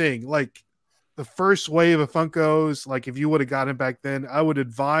new thing. Like the first wave of Funkos, like if you would have gotten back then, I would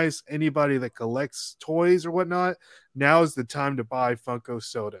advise anybody that collects toys or whatnot, now is the time to buy Funko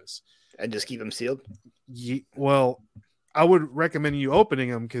Sodas. And just keep them sealed? Well, I would recommend you opening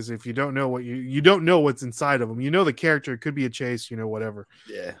them because if you don't know what you don't know what's inside of them. You know the character, it could be a chase, whatever.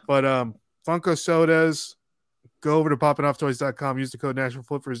 Yeah. But Funko Sodas, go over to poppingofftoys.com, use the code National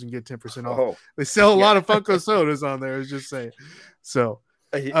Flippers and get 10% off. Oh, they sell a lot of Funko Sodas on there, I was just saying. So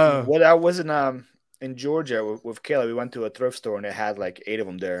what I was in Georgia with Kayla, we went to a thrift store and it had like 8 of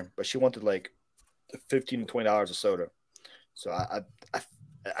them there, but she wanted like $15 to $20 a soda. So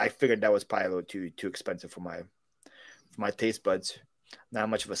I figured that was probably a little too expensive for my taste buds. Not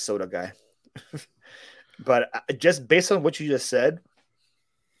much of a soda guy. But just based on what you just said,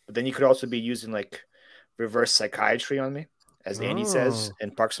 but then you could also be using like reverse psychiatry on me, as Andy says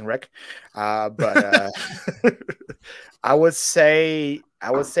in Parks and Rec. But I would say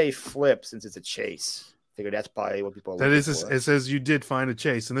flip since it's a chase. I figure that's probably what people are looking for. It says you did find a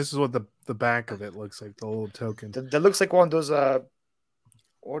chase, and this is what the back of it looks like, the little token. That looks like one of those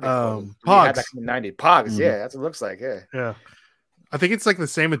Pogs. Back in the 90s. Pogs, Mm-hmm. yeah, that's what it looks like, yeah. Yeah. I think it's like the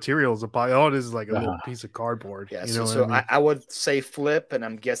same material as a Pog. All it is like a little piece of cardboard. Yeah, so I would say flip, and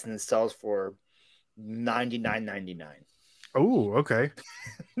I'm guessing it sells for $99.99. Oh, okay.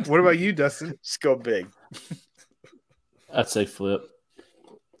 What about you, Dustin? Just go big. I'd say flip.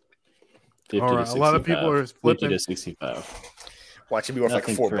 50 All right, to a lot of people are flipping. 50 to 65. Watch it be worth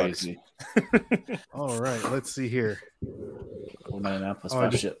Nothing like $4. crazy. All right, let's see here. $4.99 plus Oh,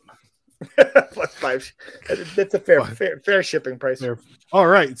 5 ship. Plus 5. That's a fair shipping price. There. All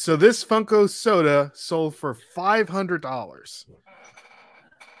right, so this Funko Soda sold for $500.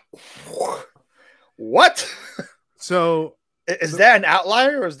 What? So is that an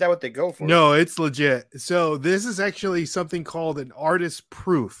outlier or is that what they go for? no, it's legit. So this is actually something called an artist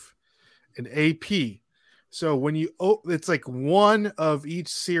proof, an AP. So when you it's like one of each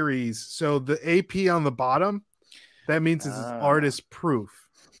series. So the AP on the bottom, that means it's artist proof.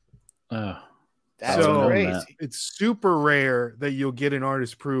 Oh, That's So- crazy. It's super rare that you'll get an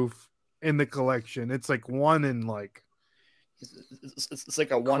artist proof in the collection. It's like one in like It's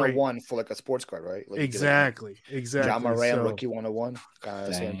like a 101 for like a sports card, right? Like exactly. John Moran, So- rookie 101. Kind of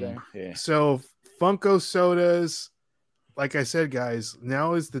the same thing. Yeah. So Funko Sodas, like I said, guys,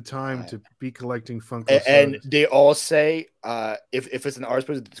 now is the time to be collecting Funko And Sodas. they all say if it's an artist,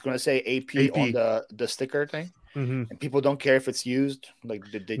 it's going to say AP AP. on the sticker thing. Mm-hmm. and people don't care if it's used. Like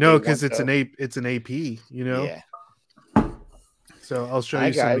no, because it's an AP. You know. Yeah. So I'll show Hi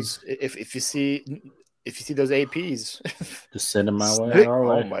you guys. something. If you see those APs, just send them my way.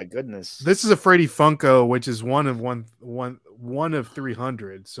 Oh my goodness! This is a Freddy Funko, which is one of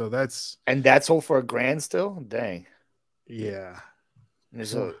 300. So that's all for $1,000 still. Dang. Yeah.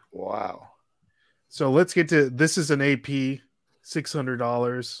 Wow. So let's get to this. Is an AP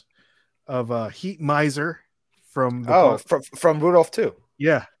 $600 of Heat Miser from from Rudolph too.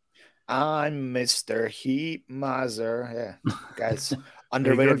 Yeah. I'm Mr. Heat Miser. Yeah, guys,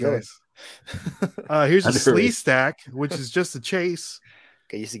 underrated guys. Here's a Slee Stack, which is just a chase.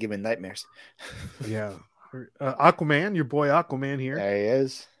 Okay, used to give me nightmares. Yeah. Aquaman, your boy Aquaman here. There he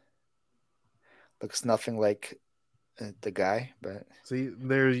is. Looks nothing like the guy, but see,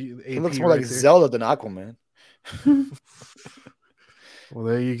 there's he looks more like Zelda than Aquaman. Well,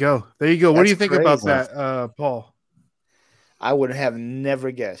 there you go. What do you think about that, Paul? I would have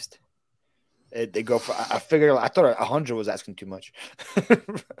never guessed. They go for. I thought 100 was asking too much. All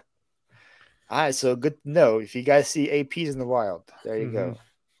right, so good to know. If you guys see APs in the wild, there you go.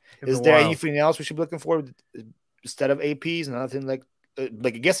 Is there anything else we should be looking for instead of APs? Nothing like I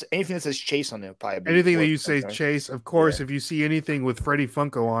guess anything that says Chase on it, probably. Anything that you say Chase, of course. If you see anything with Freddy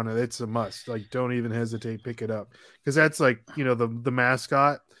Funko on it, it's a must. Like, don't even hesitate, pick it up, because that's like the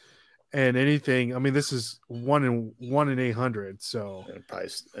mascot. And anything, I mean, this is 1 in 800. So,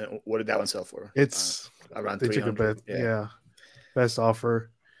 price. What did that one sell for? It's around 300. Yeah, best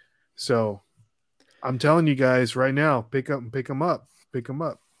offer. So, I'm telling you guys right now, pick them up.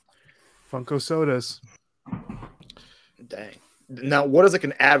 Funko sodas. Dang. Now, what does like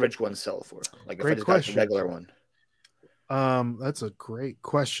an average one sell for? Like great if I just question. got a regular one. That's a great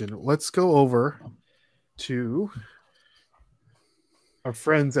question. Let's go over to our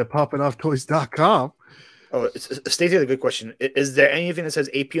friends at poppingofftoys.com. Oh, Stacey had a good question. Is there anything that says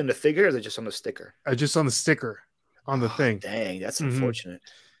AP on the figure, or is it just on the sticker? Just on the sticker, on the thing. Dang, that's unfortunate.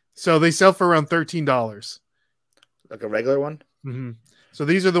 So they sell for around $13. Like a regular one? Mm-hmm. So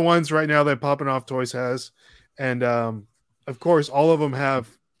these are the ones right now that Poppin' Off Toys has. And, of course, all of them have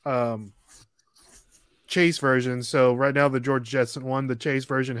Chase versions. So right now the George Jetson one, the Chase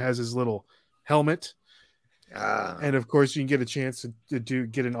version has his little helmet. And of course, you can get a chance to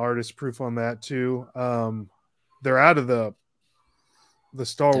get an artist proof on that too. They're out of the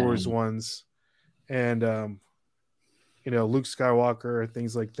Star Wars ones, and Luke Skywalker,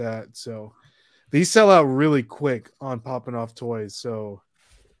 things like that. So these sell out really quick on Poppin' Off Toys. So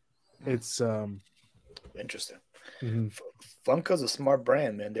it's interesting. Mm-hmm. Funko's a smart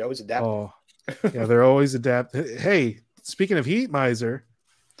brand, man. They always adapt. Oh, yeah, they're always adapt. Hey, speaking of Heat Miser.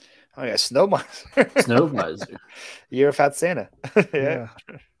 Oh yeah, Snow Miser. Snow Miser. You're a fat Santa. Yeah.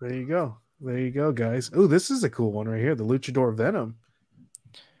 There you go, guys. Oh, this is a cool one right here. The Luchador Venom.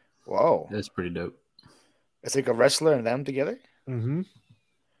 Whoa. That's pretty dope. It's like a wrestler and them together? Mm-hmm.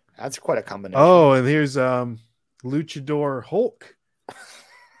 That's quite a combination. Oh, and here's Luchador Hulk.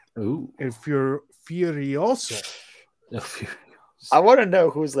 Ooh. And Furioso. I want to know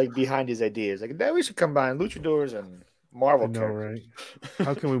who's like behind these ideas. Like, that we should combine luchadors and Marvel characters. Right?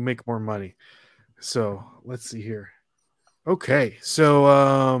 How can we make more money? So let's see here. Okay,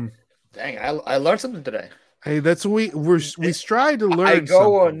 so dang, I learned something today. Hey, that's what we strive to learn. I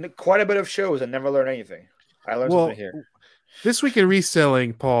go something. on quite a bit of shows and never learn anything. I learned something here. This Week in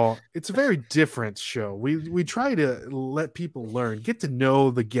Reselling, Paul, it's a very different show. We try to let people learn, get to know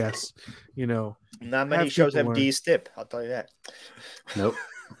the guests. Not many shows have D Stip. I'll tell you that. Nope.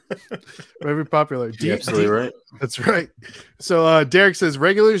 Very popular. You're absolutely right. That's right. So Derek says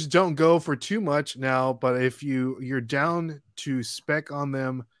regulars don't go for too much now, but if you're down to spec on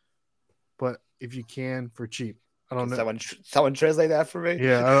them, but if you can for cheap. I don't know. Someone translate that for me.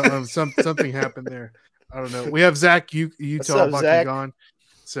 Yeah, something happened there. I don't know. We have Zach Utah gone.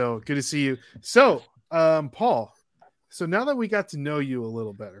 So good to see you. So Paul. So now that we got to know you a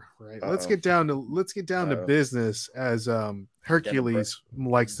little better, right? Let's get down to business, as Hercules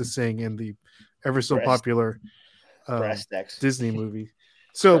likes to sing in the ever so popular Disney movie.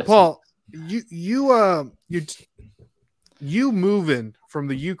 So Paul, you moving from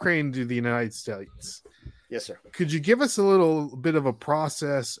the Ukraine to the United States. Yes, sir. Could you give us a little bit of a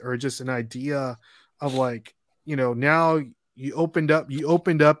process or just an idea of now you opened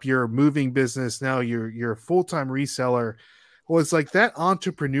up your moving business. Now you're a full-time reseller. Well, it's like that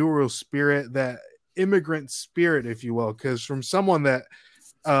entrepreneurial spirit, that immigrant spirit, if you will, because from someone that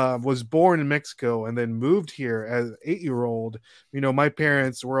was born in Mexico and then moved here as an 8-year-old, my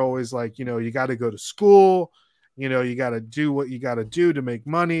parents were always like, you got to go to school, You know, you got to do what you got to do to make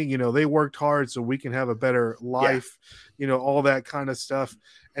money. You know, they worked hard so we can have a better life, you know, all that kind of stuff.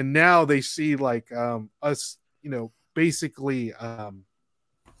 And now they see like us, you know, basically not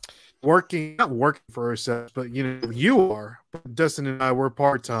working for ourselves, but, you know, you are. Dustin and I were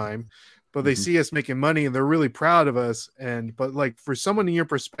part-time, but they see us making money and they're really proud of us. But like for someone in your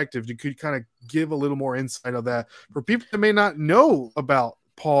perspective, you could kind of give a little more insight of that for people that may not know about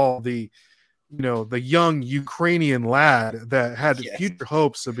Paul, the young Ukrainian lad that had future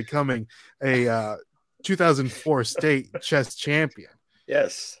hopes of becoming a 2004 state chess champion.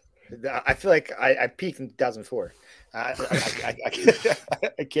 Yes. I feel like I peaked in 2004. I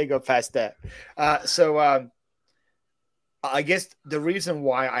can't go past that. I guess the reason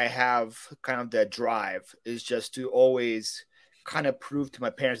why I have kind of that drive is just to always kind of prove to my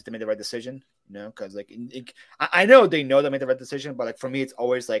parents that they made the right decision. You know, because like I know they know they made the right decision, but like for me, it's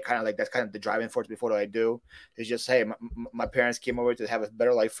always like kind of like that's kind of the driving force before I do. It's just, hey, my parents came over to have a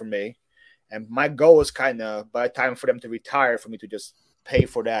better life for me, and my goal is kind of by the time for them to retire, for me to just pay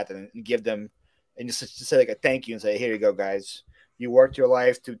for that and give them and just say like a thank you and say, here you go, guys, you worked your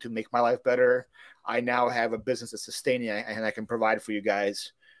life to make my life better. I now have a business that's sustaining and I can provide for you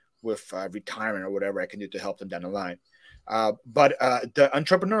guys with retirement or whatever I can do to help them down the line. But the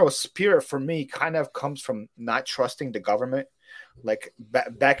entrepreneurial spirit for me kind of comes from not trusting the government. Like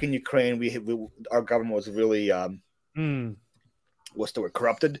back in Ukraine, our government was really what's the word,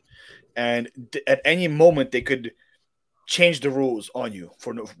 corrupted, and at any moment they could change the rules on you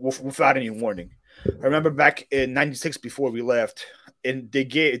without any warning. I remember back in '96 before we left, and they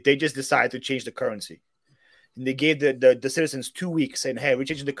just decided to change the currency. And they gave the citizens 2 weeks saying, hey, we're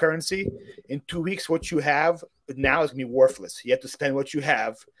changing the currency. In 2 weeks, what you have now is going to be worthless. You have to spend what you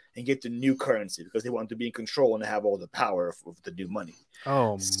have and get the new currency because they want to be in control and have all the power of the new money.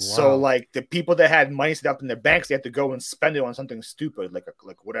 Oh, wow. So like the people that had money set up in their banks, they had to go and spend it on something stupid, like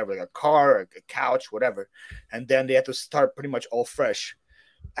whatever, like a car, or a couch, whatever. And then they had to start pretty much all fresh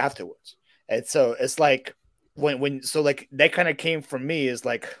afterwards. And so it's like, so like that kind of came from me is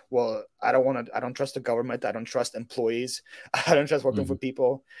like, well, I don't trust the government. I don't trust employees. I don't trust working for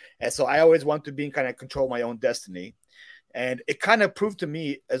people. And so I always want to be in kind of control my own destiny. And it kind of proved to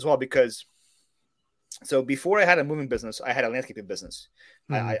me as well, because so before I had a moving business, I had a landscaping business.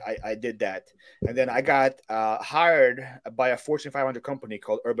 I did that. And then I got hired by a Fortune 500 company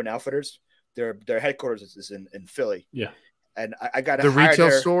called Urban Outfitters. Their headquarters is in Philly. Yeah. And I got the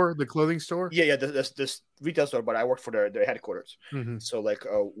retail store, the clothing store. Yeah, this retail store, but I worked for their headquarters. So like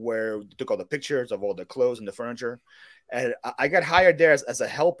where they took all the pictures of all the clothes and the furniture, and I got hired there as a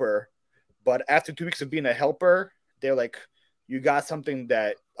helper. But after 2 weeks of being a helper, they're like, "You got something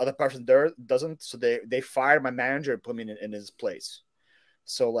that other person there doesn't." So they fired my manager and put me in his place.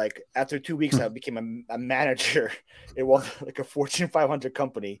 So like after 2 weeks, I became a manager. It was like a Fortune 500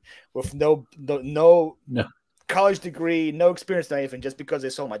 company with no college degree, no experience, not even, just because they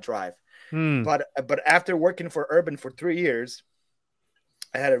saw my drive. But after working for Urban for 3 years,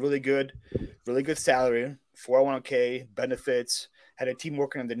 I had a really good salary, 401k, benefits, had a team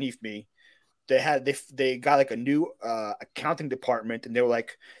working underneath me. They got like a new accounting department, and they were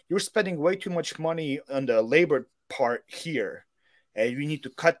like, "You're spending way too much money on the labor part here, and you need to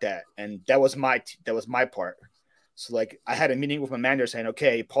cut that." And that was my part. So like I had a meeting with my manager saying,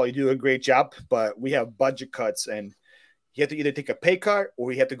 okay, Paul, you do a great job, but we have budget cuts and you have to either take a pay cut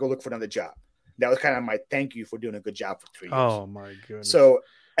or you have to go look for another job. That was kind of my thank you for doing a good job for 3 years. Oh my goodness. So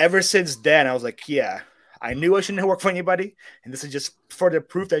ever since then, I was like, yeah, I knew I shouldn't work for anybody. And this is just further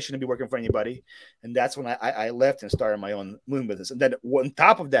proof that I shouldn't be working for anybody. And that's when I left and started my own moving business. And then on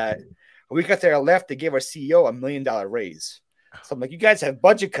top of that, a week after I left, they gave our CEO $1 million raise. So I'm like, you guys have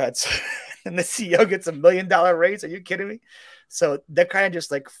budget cuts and the CEO gets $1 million raise. Are you kidding me? So that kind of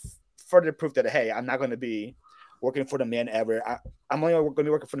just like further proof that, hey, I'm not going to be working for the man ever. I'm only going to be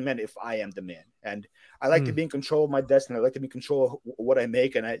working for the man if I am the man. And I like to be in control of my destiny. I like to be in control of what I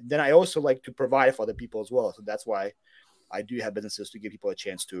make. And then I also like to provide for other people as well. So that's why I do have businesses to give people a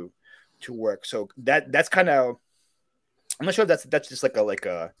chance to work. So that's kind of, I'm not sure if that's just like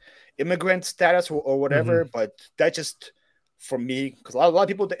a immigrant status or whatever, but that just, for me, because a lot of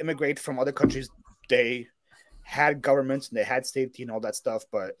people that immigrate from other countries, they had governments and they had safety and all that stuff.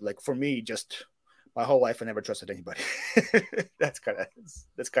 But like for me, just my whole life, I never trusted anybody. That's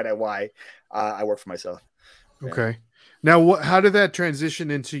kind of why I work for myself. Okay. Now, how did that transition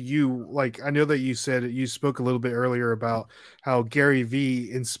into you? Like, I know that you spoke a little bit earlier about how Gary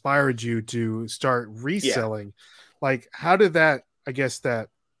Vee inspired you to start reselling. Yeah. Like, how did that, I guess, that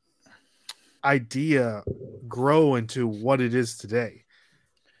idea grow into what it is today?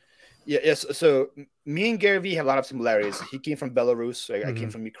 Yes. So me and Gary Vee have a lot of similarities. He came from Belarus. I came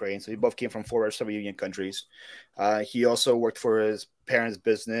from Ukraine. So we both came from former Soviet Union countries. He also worked for his parents'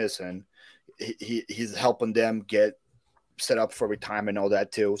 business, and he's helping them get set up for retirement and all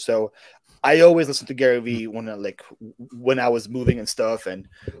that too. So I always listened to Gary Vee when I was moving and stuff, and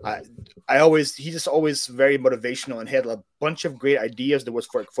he just always very motivational and had a bunch of great ideas that was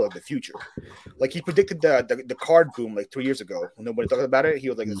for the future. Like he predicted the card boom like 3 years ago when nobody talked about it. He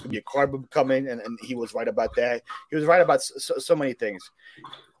was like, "There's gonna be a card boom coming," and he was right about that. He was right about so many things,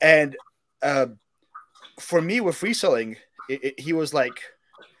 and for me with reselling, he was like,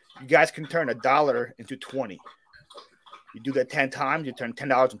 "You guys can turn $1 into 20. You do that 10 times, you turn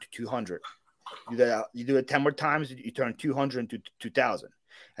 $10 into 200. You do it 10 more times, you turn 200 into 2,000."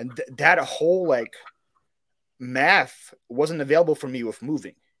 And that whole like math wasn't available for me with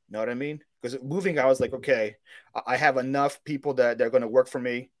moving. You know what I mean? Because moving, I was like, okay, I have enough people that they're going to work for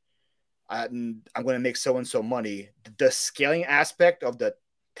me. I'm going to make so and so money. The scaling aspect of the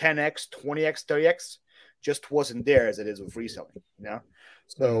 10x, 20x, 30x just wasn't there as it is with reselling. You know,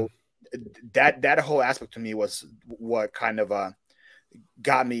 so. That whole aspect to me was what kind of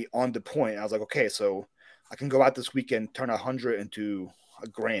got me on the point. I was like, okay, so I can go out this weekend, turn 100 into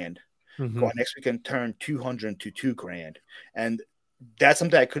 $1,000. Go out next weekend, turn 200 into $2,000, and that's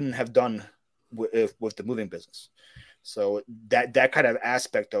something I couldn't have done with the moving business. So that kind of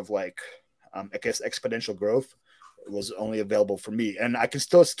aspect of like, I guess exponential growth was only available for me, and I can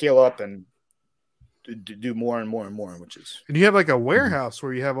still scale up and do more and more and more, which is. And you have like a warehouse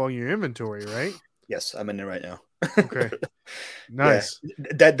where you have all your inventory, right? Yes, I'm in there right now. Okay, nice.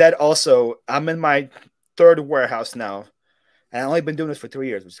 Yeah. That also, I'm in my third warehouse now, and I've only been doing this for 3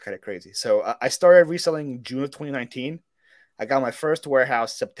 years, which is kind of crazy. So I started reselling June of 2019. I got my first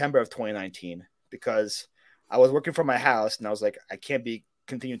warehouse September of 2019 because I was working from my house, and I was like, I can't be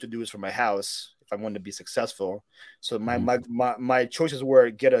continuing to do this from my house if I want to be successful. So my choices were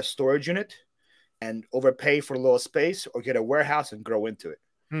get a storage unit and overpay for a little space, or get a warehouse and grow into it.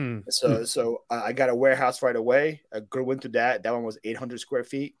 So I got a warehouse right away. I grew into that. That one was 800 square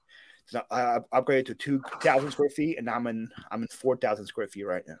feet. So I upgraded to 2,000 square feet, and I'm in 4,000 square feet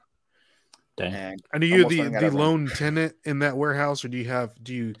right now. Dang. And are you the lone tenant in that warehouse, or do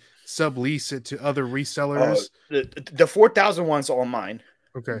you sublease it to other resellers? The 4,000 one's all mine.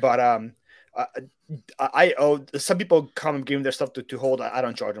 Okay, but I owe some people come and give me their stuff to hold. I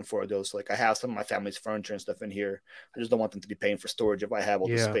don't charge them for those. Like I have some of my family's furniture and stuff in here. I just don't want them to be paying for storage. If I have all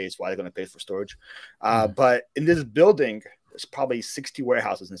the space, why are they going to pay for storage? But in this building, there's probably 60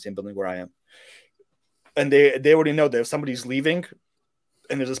 warehouses in the same building where I am. And they already know that if somebody's leaving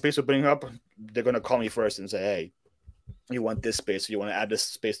and there's a space opening up, they're going to call me first and say, hey, you want this space, or you want to add this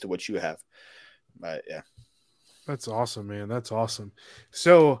space to what you have. But yeah. That's awesome, man. That's awesome.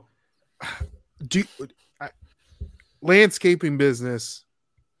 So landscaping business,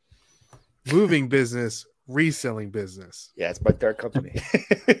 moving business, reselling business. Yeah, it's my third company.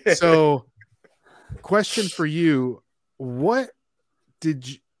 So question for you, what did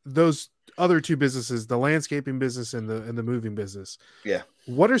those other two businesses, the landscaping business and the moving business,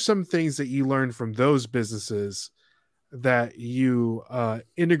 what are some things that you learned from those businesses that you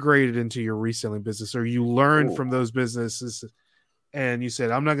integrated into your reselling business, or you learned from those businesses and you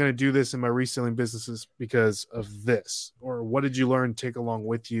said, I'm not going to do this in my reselling businesses because of this? Or what did you learn, take along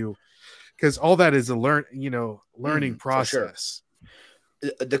with you? Because all that is a learning process.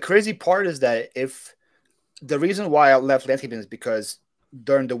 Sure. The crazy part is that if the reason why I left landscaping is because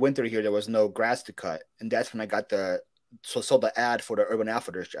during the winter here, there was no grass to cut. And that's when I got sold the ad for the Urban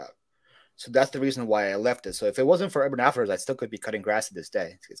Outfitters job. So that's the reason why I left it. So if it wasn't for Urban Outfitters, I still could be cutting grass to this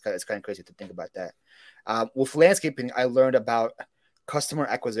day. It's kind of crazy to think about that. With landscaping, I learned about customer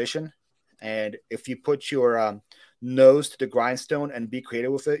acquisition. And if you put your nose to the grindstone and be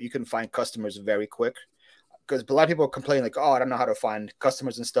creative with it, you can find customers very quick. Because a lot of people complain like, oh, I don't know how to find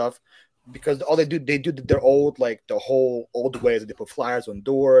customers and stuff. Because all they do their old, like the whole old ways. They put flyers on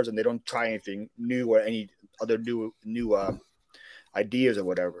doors and they don't try anything new or any other new ideas or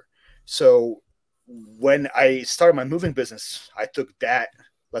whatever. So when I started my moving business, I took that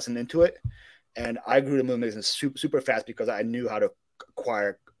lesson into it, and I grew the moving business super fast because I knew how to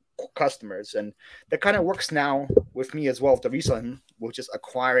acquire customers. And that kind of works now with me as well with the reselling, which is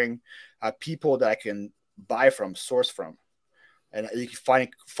acquiring people that I can buy from, source from, and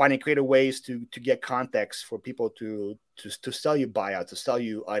finding creative ways to get contacts for people to sell you buyout, to sell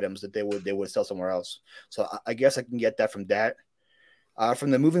you items that they would sell somewhere else. So I guess I can get that from that.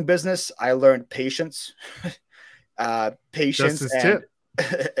 From the moving business, I learned patience. Patience and tip.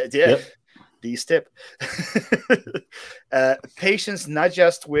 yeah. These tip. Patience, not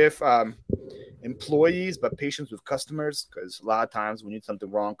just with employees, but patience with customers, because a lot of times when you do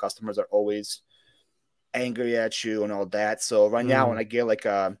something wrong, customers are always angry at you and all that. So right now, when I get like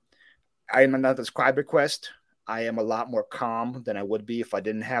a item not subscribe request, I am a lot more calm than I would be if I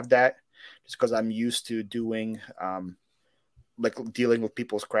didn't have that, just because I'm used to doing like dealing with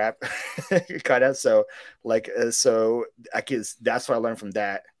people's crap kind of. So like so I guess that's what I learned from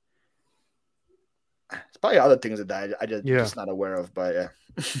that. It's probably other things that I just not aware of, but yeah.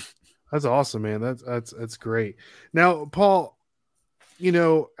 That's awesome, man. That's great. Now, Paul, you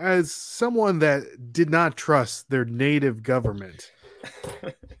know, as someone that did not trust their native government,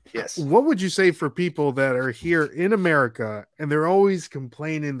 yes, what would you say for people that are here in America and they're always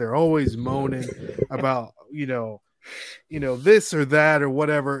complaining, they're always moaning about, you know, this or that or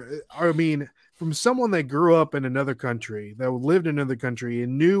whatever? I mean, from someone that grew up in another country, that lived in another country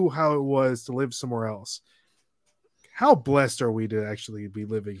and knew how it was to live somewhere else, how blessed are we to actually be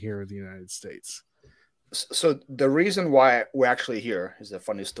living here in the United States? So the reason why we're actually here is a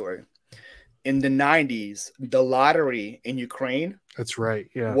funny story. In the 90s, the lottery in Ukraine, that's right,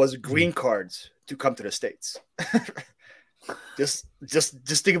 yeah, was green cards to come to the States. just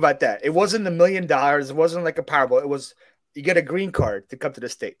think about that. It wasn't $1 million. It wasn't like a Powerball. It was, you get a green card to come to the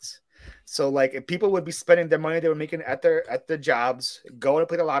States. So like if people would be spending their money they were making at their jobs, going to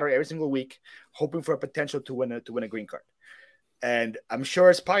play the lottery every single week, hoping for a potential to win a green card. And I'm sure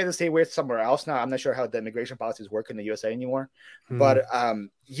it's probably the same way somewhere else now. I'm not sure how the immigration policies work in the USA anymore. But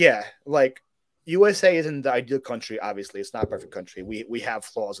yeah, like USA isn't the ideal country. Obviously, it's not a perfect country. We have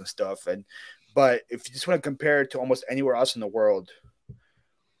flaws and stuff. But if you just want to compare it to almost anywhere else in the world,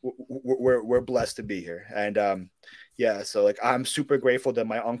 we're blessed to be here. And yeah, so like I'm super grateful that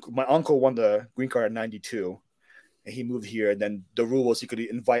my uncle won the green card at 92, and he moved here. And then the rule was he could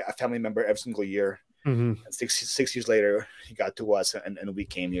invite a family member every single year. And 6 years later, he got to us, and we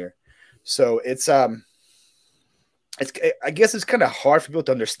came here. So it's I guess it's kind of hard for people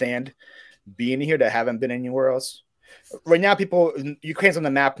to understand being here that haven't been anywhere else. Right now, Ukraine's on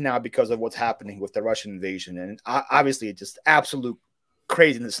the map now because of what's happening with the Russian invasion, and obviously it's just absolute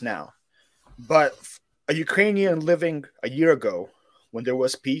craziness now. But a Ukrainian living a year ago, when there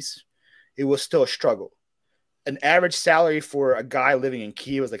was peace, it was still a struggle. An average salary for a guy living in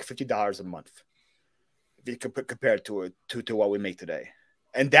Kyiv was like $50 a month, if you could compare it to what we make today.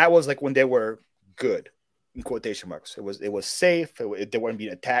 And that was like when they were good, in quotation marks. It was safe. They weren't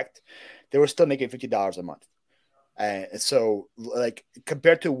being attacked. They were still making $50 a month. And so like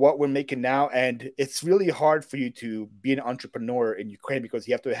compared to what we're making now, and it's really hard for you to be an entrepreneur in Ukraine because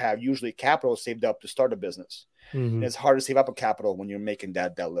you have to have usually capital saved up to start a business. And it's hard to save up a capital when you're making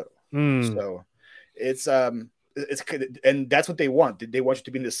that little. So it's and that's what they want. They want you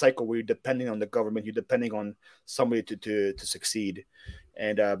to be in this cycle where you're depending on the government, you're depending on somebody to succeed.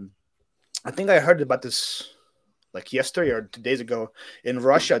 And I think I heard about this like yesterday or 2 days ago in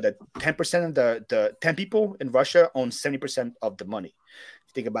Russia, that 10% of the 10 people in Russia own 70% of the money.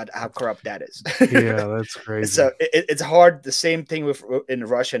 Think about how corrupt that is. Yeah, that's crazy. So it's hard. The same thing in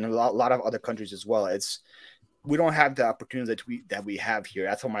Russia and a lot of other countries as well. We don't have the opportunities that we have here.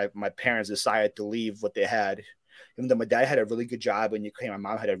 That's why my parents decided to leave what they had. Even though my dad had a really good job in Ukraine, my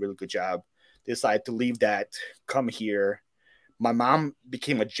mom had a really good job. They decided to leave that, come here. My mom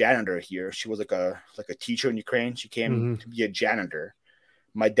became a janitor here. She was like a teacher in Ukraine. She came to be a janitor.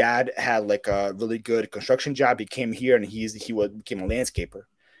 My dad had like a really good construction job. He came here and he became a landscaper.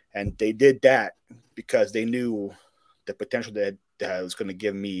 And they did that because they knew the potential that it was going to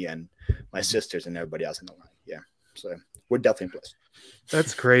give me and my sisters and everybody else in the line. Yeah. So we're definitely blessed.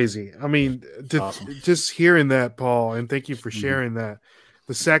 That's crazy. I mean, just hearing that, Paul, and thank you for sharing that,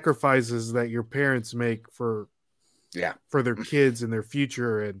 the sacrifices that your parents make for their kids and their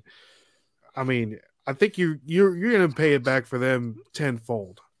future. And I mean, I think you're going to pay it back for them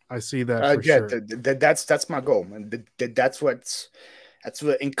tenfold. I see that for sure. That's my goal. And that's what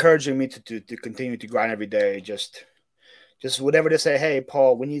encouraging me to continue to grind every day. Just whatever they say, hey,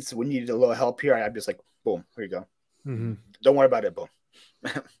 Paul, we need a little help here. I'm just like, boom, here you go. Don't worry about it, boom.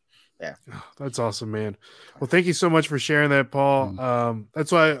 Yeah. Oh, that's awesome, man. Well, thank you so much for sharing that, Paul.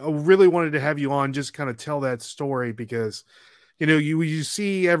 That's why I really wanted to have you on, just kind of tell that story, because, you know, you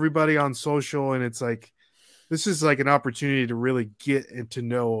see everybody on social and it's like, this is like an opportunity to really get and to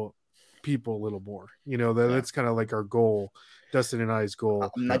know people a little more. You know, that's kind of like our goal. Dustin and I's goal.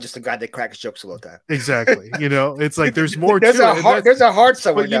 I'm not just a guy that cracks jokes all the time. Exactly. You know, it's like there's more there's to it. There's a heart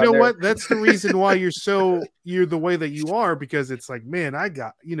somewhere. But you know what? That's the reason why you're the way that you are, because it's like, man, I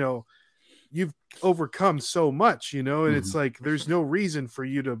got, you know, you've overcome so much, you know, and it's like there's no reason for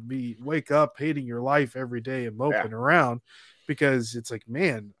you to wake up hating your life every day and moping around, because it's like,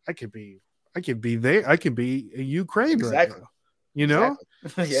 man, I could be there, I can be in Ukraine right now, you know.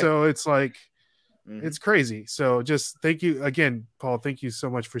 So it's like it's crazy. So just thank you again, Paul. Thank you so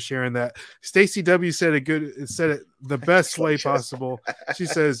much for sharing that. Stacy W said it the best way possible. She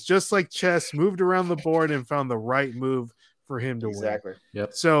says, just like chess, moved around the board and found the right move for him to win.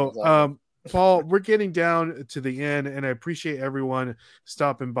 Yep. So Paul, we're getting down to the end, and I appreciate everyone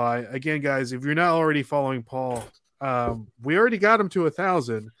stopping by. Again, guys, if you're not already following Paul, we already got him to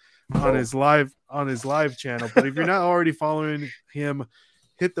 1,000 on his live channel. But if you're not already following him,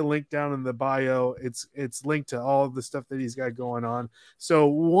 hit the link down in the bio. It's linked to all of the stuff that he's got going on. So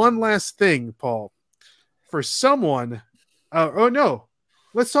one last thing, Paul, for someone,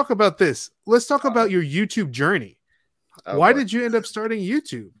 let's talk about this. Let's talk about your YouTube journey. Why did you end up starting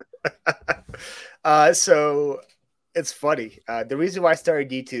YouTube? So it's funny. The reason why I started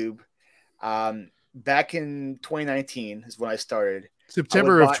YouTube, back in 2019 is when I started.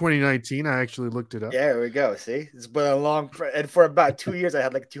 September of 2019. I actually looked it up. Yeah, there we go. See, it's been and for about 2 years, I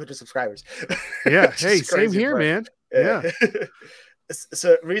had like 200 subscribers. Yeah. Hey, same here, man. Yeah.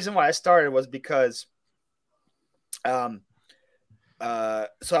 So the reason why I started was because, so I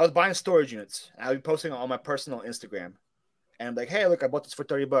was buying storage units. And I would be posting on my personal Instagram, and I'm like, hey, look, I bought this for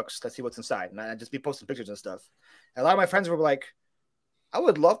 $30. Let's see what's inside. And I'd just be posting pictures and stuff. And a lot of my friends were like, I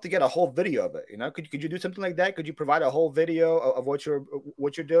would love to get a whole video of it. You know, could you do something like that? Could you provide a whole video of what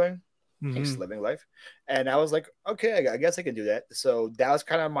you're doing? Thanks, living life. And I was like, okay, I guess I can do that. So that was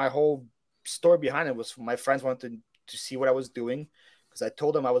kind of my whole story behind it. Was my friends wanted to see what I was doing, because I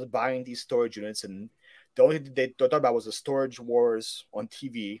told them I was buying these storage units, and the only thing they thought about was the storage wars on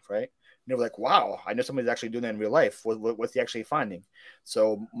TV, right? And they were like, wow, I know somebody's actually doing that in real life. What's he actually finding?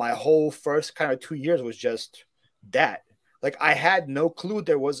 So my whole first kind of 2 years was just that. Like, I had no clue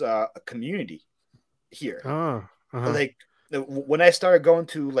there was a community here. Like, when I started going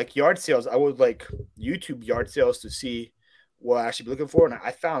to like yard sales, I would like YouTube yard sales to see what I should be looking for, and I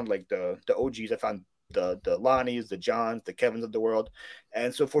found like the OGs. I found the Lonnies, the Johns, the Kevins of the world.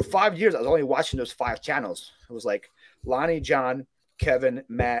 And so for 5 years, I was only watching those 5 channels. It was like Lonnie, John, Kevin,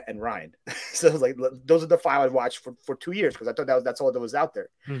 Matt, and Ryan. So it was like those are the 5 I'd watch for 2 years, because I thought that's all that was out there.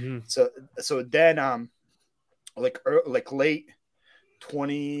 So then like late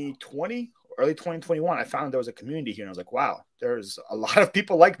 2020, early 2021, I found there was a community here, and I was like, wow, there's a lot of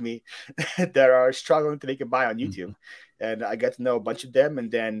people like me that are struggling to make it by on YouTube. And I got to know a bunch of them, and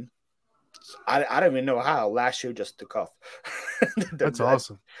then I don't even know how last year just took off. That's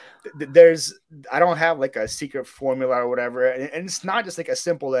awesome. I don't have like a secret formula or whatever, and it's not just like as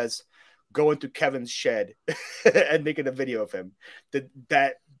simple as going to Kevin's shed and making a video of him.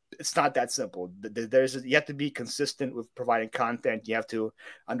 That it's not that simple. You have to be consistent with providing content. You have to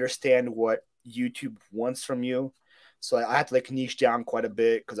understand what YouTube wants from you. So I had to like niche down quite a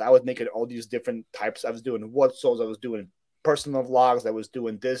bit, because I was making all these different types. I was doing what souls, I was doing personal vlogs, I was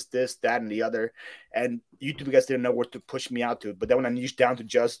doing this, that, and the other. And YouTube guys didn't know where to push me out to. But then when I niched down to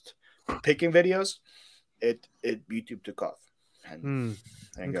just picking videos, YouTube took off. And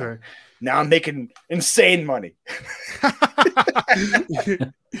there you go. Now I'm making insane money.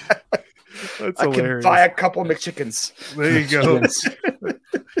 That's I hilarious. can buy a couple McChickens. There you go.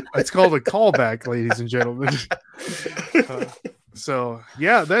 It's called a callback, ladies and gentlemen. So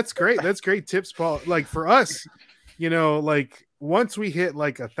yeah, that's great. That's great tips, Paul. Like for us, you know, like once we hit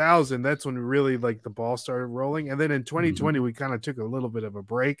like 1,000, that's when really like the ball started rolling. And then in 2020, we kind of took a little bit of a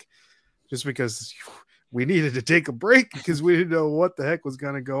break, just because we needed to take a break, because we didn't know what the heck was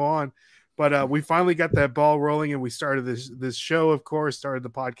going to go on. But we finally got that ball rolling, and we started this show, of course, started the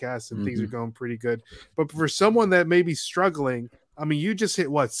podcast, and things are going pretty good. But for someone that may be struggling, I mean, you just hit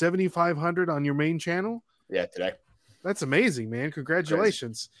what, 7,500 on your main channel? Yeah, today. That's amazing, man.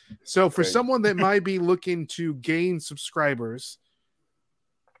 Congratulations. So for someone that might be looking to gain subscribers,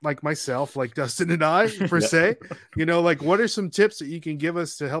 like myself, like Dustin and I, per se, you know, like what are some tips that you can give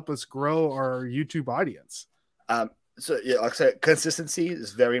us to help us grow our YouTube audience? So yeah, like I said, consistency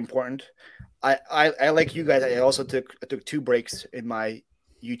is very important. I like you guys. I took 2 breaks in my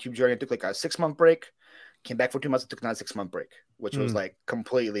YouTube journey. I took like a 6-month break, came back for 2 months, and took another 6-month break, which was like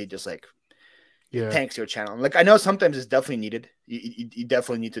completely just like tanks your channel. Like I know sometimes it's definitely needed. You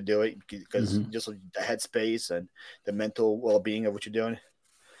definitely need to do it, because just the headspace and the mental well-being of what you're doing.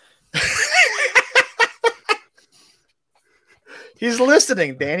 He's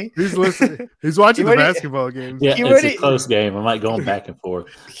listening, Danny. He's listening. He's watching the basketball games. Yeah, it's a close game. I'm like going back and forth.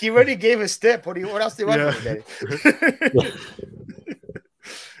 He already gave his tip. What else do you want from me, Danny?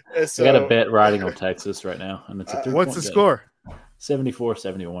 So, I got a bet riding on Texas right now, and it's a 3-point What's the score?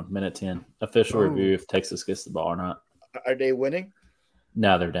 74-71, minute 10. Official review if Texas gets the ball or not. Are they winning?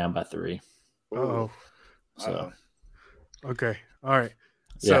 No, they're down by 3. Oh, so okay, all right.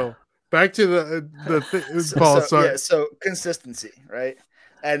 So back to the Paul. So consistency, right?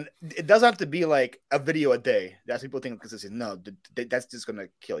 And it doesn't have to be like a video a day. That's people think consistency. No, that's just gonna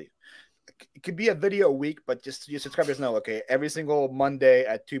kill you. It could be a video a week, but just your subscribers know, okay, every single Monday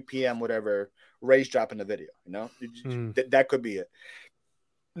at 2 p.m., whatever, Ray's dropping the video, that could be it.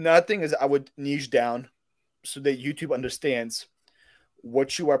 Another thing is I would niche down so that YouTube understands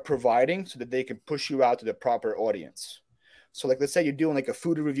what you are providing so that they can push you out to the proper audience. So like, let's say you're doing like a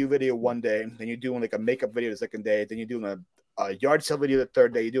food review video one day, then you're doing like a makeup video the second day, then you're doing a yard sale video the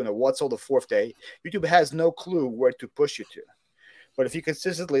third day, you're doing a what's sold the fourth day. YouTube has no clue where to push you to. But if you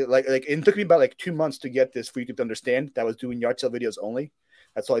consistently like it took me about like 2 months to get this for YouTube to understand that I was doing yard sale videos only.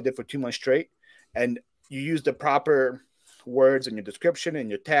 That's all I did for 2 months straight. And you use the proper words in your description and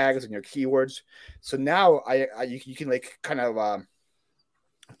your tags and your keywords. So now you can like kind of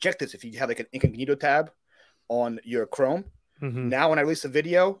check this. If you have like an incognito tab on your Chrome, now when I release a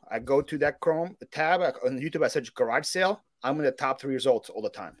video, I go to that Chrome tab on YouTube. I search garage sale. I'm in the top 3 results all the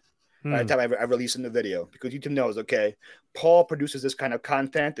time. By the time I release a new video, because YouTube knows, okay, Paul produces this kind of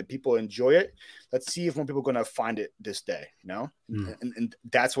content and people enjoy it. Let's see if more people are going to find it this day, and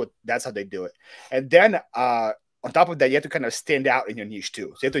that's how they do it. And then on top of that, you have to kind of stand out in your niche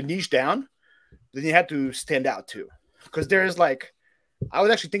too. So you have to niche down, then you have to stand out too. Because there's like, I was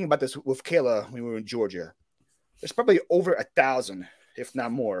actually thinking about this with Kayla when we were in Georgia. There's probably over 1,000, if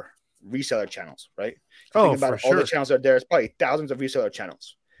not more, reseller channels, right? Think about all the channels that are there. There's probably thousands of reseller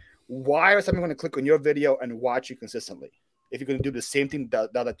channels. Why are someone going to click on your video and watch you consistently if you're going to do the same thing that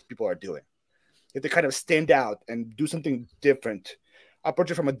other people are doing? You have to kind of stand out and do something different,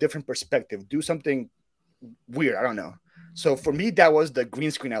 approach it from a different perspective, do something weird. I don't know. So for me, that was the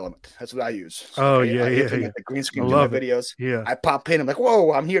green screen element. That's what I use. So, the green screen in my videos. Yeah. I pop in. I'm like,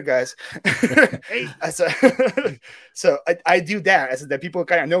 whoa, I'm here, guys. So I do that. I said that people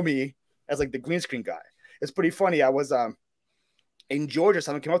kind of know me as like the green screen guy. It's pretty funny. I was in Georgia,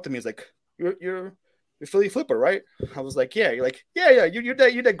 someone came up to me. He's like, "You're Philly Flipper, right?" I was like, "Yeah." You're like, "Yeah. You're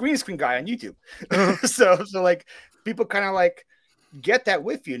that green screen guy on YouTube." So like people kind of like get that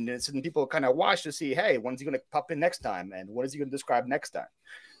with you, and people kind of watch to see, hey, when's he going to pop in next time, and what is he going to describe next time?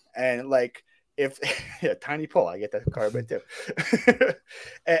 And like if Tiny Paul, I get that card right too.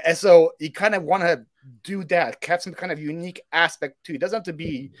 and so you kind of want to do that, have some kind of unique aspect too. It doesn't have to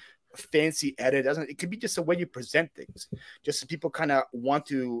be fancy edit. It could be just the way you present things, just so people kind of want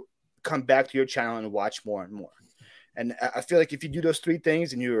to come back to your channel and watch more and more. And I feel like if you do those 3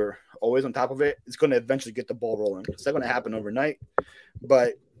 things and you're always on top of it, it's going to eventually get the ball rolling. It's not going to happen overnight,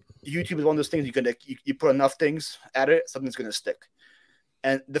 but YouTube is one of those things you put enough things at it, something's going to stick.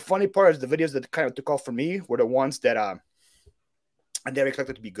 And the funny part is the videos that kind of took off for me were the ones that I never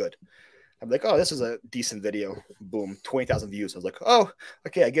expected to be good. I'm like, oh, this is a decent video. Boom, 20,000 views. I was like, oh,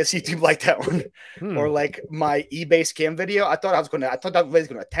 okay, I guess YouTube liked that one. Or like my eBay scam video. I thought that video was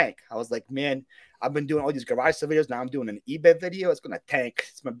gonna tank. I was like, man, I've been doing all these garage sale videos. Now I'm doing an eBay video. It's gonna tank.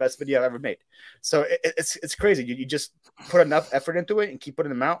 It's my best video I've ever made. So it's crazy. You just put enough effort into it and keep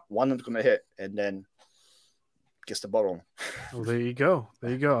putting them out. One of them's gonna hit, and then gets the ball rolling. Well, there you go.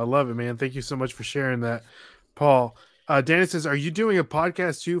 I love it, man. Thank you so much for sharing that, Paul. Danny says, "Are you doing a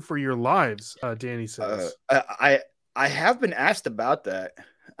podcast too for your lives?" Danny says, "I have been asked about that.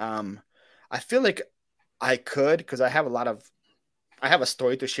 I feel like I could because I have a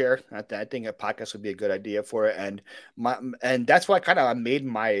story to share. I think a podcast would be a good idea for it, and that's why I made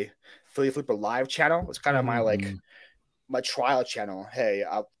my Philly Flipper Live channel. It's kind of my trial channel. Hey,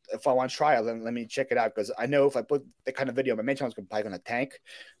 if I want to try it, then let me check it out because I know if I put the kind of video on my main channel, it's probably going to tank.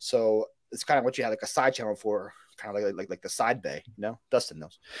 So it's kind of what you have like a side channel for." Kind of like the side bay, Dustin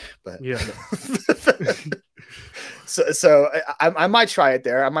knows, but yeah. so I might try it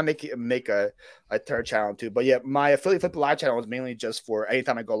there. I might make a third channel too. But yeah, my Affiliate Flip Live channel is mainly just for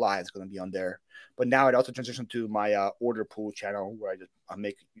anytime I go live, it's going to be on there. But now it also transitioned to my order pool channel where I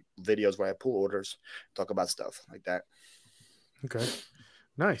make videos where I pull orders, talk about stuff like that. Okay,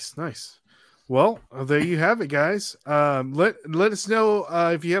 nice. Well, there you have it, guys. Let us know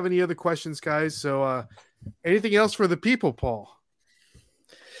if you have any other questions, guys. So. Anything else for the people, Paul?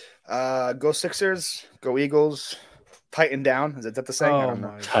 Go Sixers, go Eagles, tighten down. Is that the saying? I don't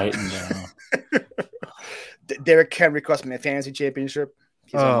know. Tighten down. Derek can request me a fantasy championship.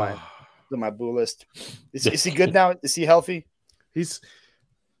 He's on my blue list. Is he good now? Is he healthy? He's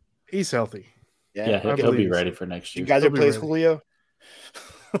healthy. Yeah, he'll be ready for next year. You guys are plays Julio?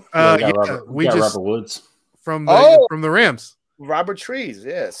 We got Robert Woods from the Rams. Robert Trees,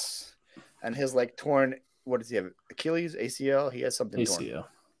 yes, and his torn. What does he have? Achilles, ACL. He has something torn.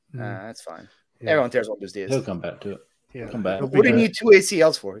 That's fine. Yeah. Everyone tears one these days. He'll come back to it. Yeah, come back. What do you need 2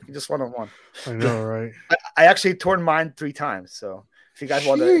 ACLs for? You can just one on one. I know, right? I actually torn mine 3 times. So if you guys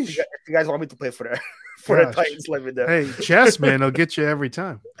want me to play for the Titans, let me know. Hey, chess man, will get you every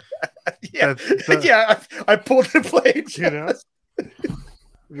time. I pulled the blade. You know,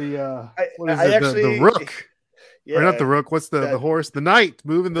 the rook. Yeah. Or not the rook. What's the horse? The knight.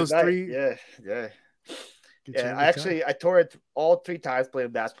 Moving those 3. Yeah. I tore it all 3 times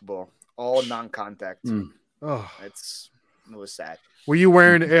playing basketball, all non-contact. Oh, it was sad. Were you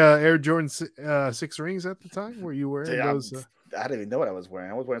wearing Air Jordan 6 rings at the time? Were you wearing those? I didn't even know what I was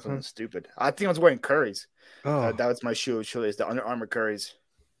wearing. I was wearing something stupid. I think I was wearing Curry's. Oh, that was my shoe. It's the Under Armour Curry's.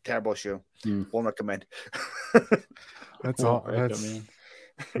 Terrible shoe. Won't recommend. That's all.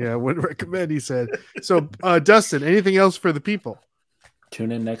 Wouldn't recommend. He said. So, Dustin, anything else for the people?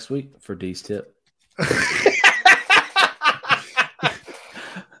 Tune in next week for D's tip.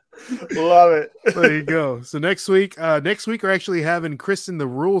 Love it. There you go. So next week we're actually having Kristen the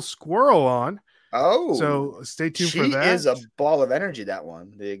Rule Squirrel on. Oh, so stay tuned for that. She is a ball of energy. That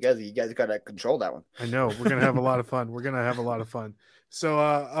one, you guys got to control that one. I know. We're gonna have a lot of fun.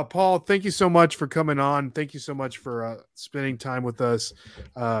 So, Paul, thank you so much for coming on. Thank you so much for spending time with us,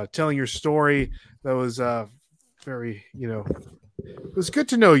 telling your story. That was very, it was good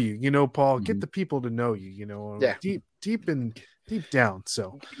to know you. Paul, get the people to know you. Deep down.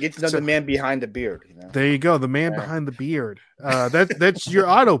 So get to know the man behind the beard. There you go. The man behind the beard. That's your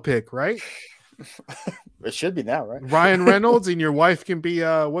auto pick, right? It should be now, right? Ryan Reynolds, and your wife can be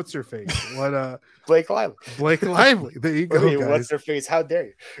what's her face? What Blake Lively. Blake Lively. There you go. Guys. What's her face? How dare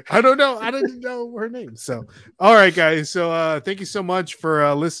you? I don't know. I didn't know her name. So all right, guys. So thank you so much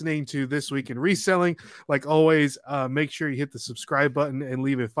for listening to This Week in Reselling. Like always, make sure you hit the subscribe button and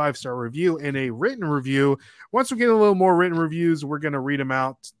leave a 5-star review and a written review. Once we get a little more written reviews, we're gonna read them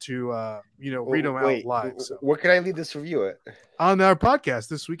out to read them out live. So where can I leave this review at? On our podcast,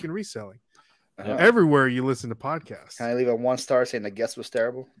 This Week in Reselling. Everywhere you listen to podcasts. Can I leave a 1-star saying the guest was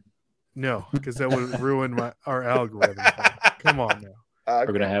terrible? No, because that would ruin our algorithm. Come on now.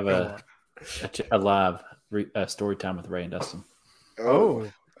 We're gonna have a live story time with Ray and Dustin. Oh,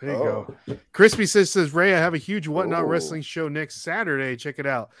 there you go. Crispy says, Ray, I have a huge Whatnot Wrestling show next Saturday. Check it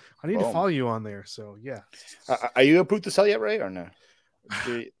out. I need to follow you on there. So yeah. Are you approved to sell yet, Ray, or no?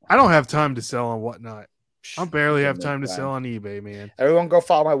 I don't have time to sell on Whatnot. I barely have time to sell on eBay, man. Everyone go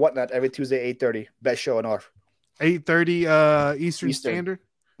follow my Whatnot every Tuesday, 8:30. Best show on earth. 8:30 Eastern Standard.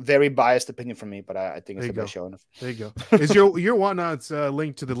 Very biased opinion from me, but I think it's the best show on earth. There you go. Is your Whatnot's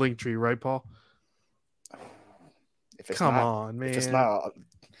linked to the link tree, right, Paul? Come on, man. If it's not,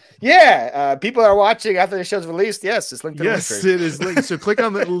 yeah. People are watching after the show's released. Yes, it's linked to the link tree. Yes, it is linked. So click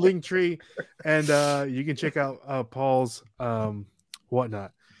on the link tree, and you can check out Paul's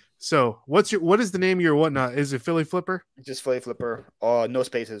Whatnot. So what is the name of your Whatnot? Is it Philly Flipper? Just Philly Flipper. No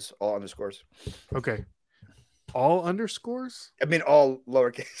spaces, all underscores. Okay. All underscores? I mean all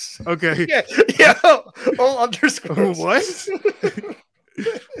lowercase. Okay. Yeah. All underscores. What?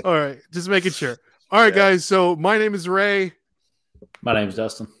 All right. Just making sure. All right, guys. So my name is Ray. My name is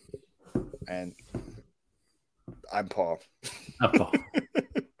Dustin. And I'm Paul. I'm Paul.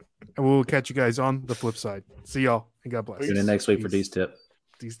 And we'll catch you guys on the flip side. See y'all and God bless. Tune in next week for D's tip.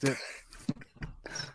 These dip.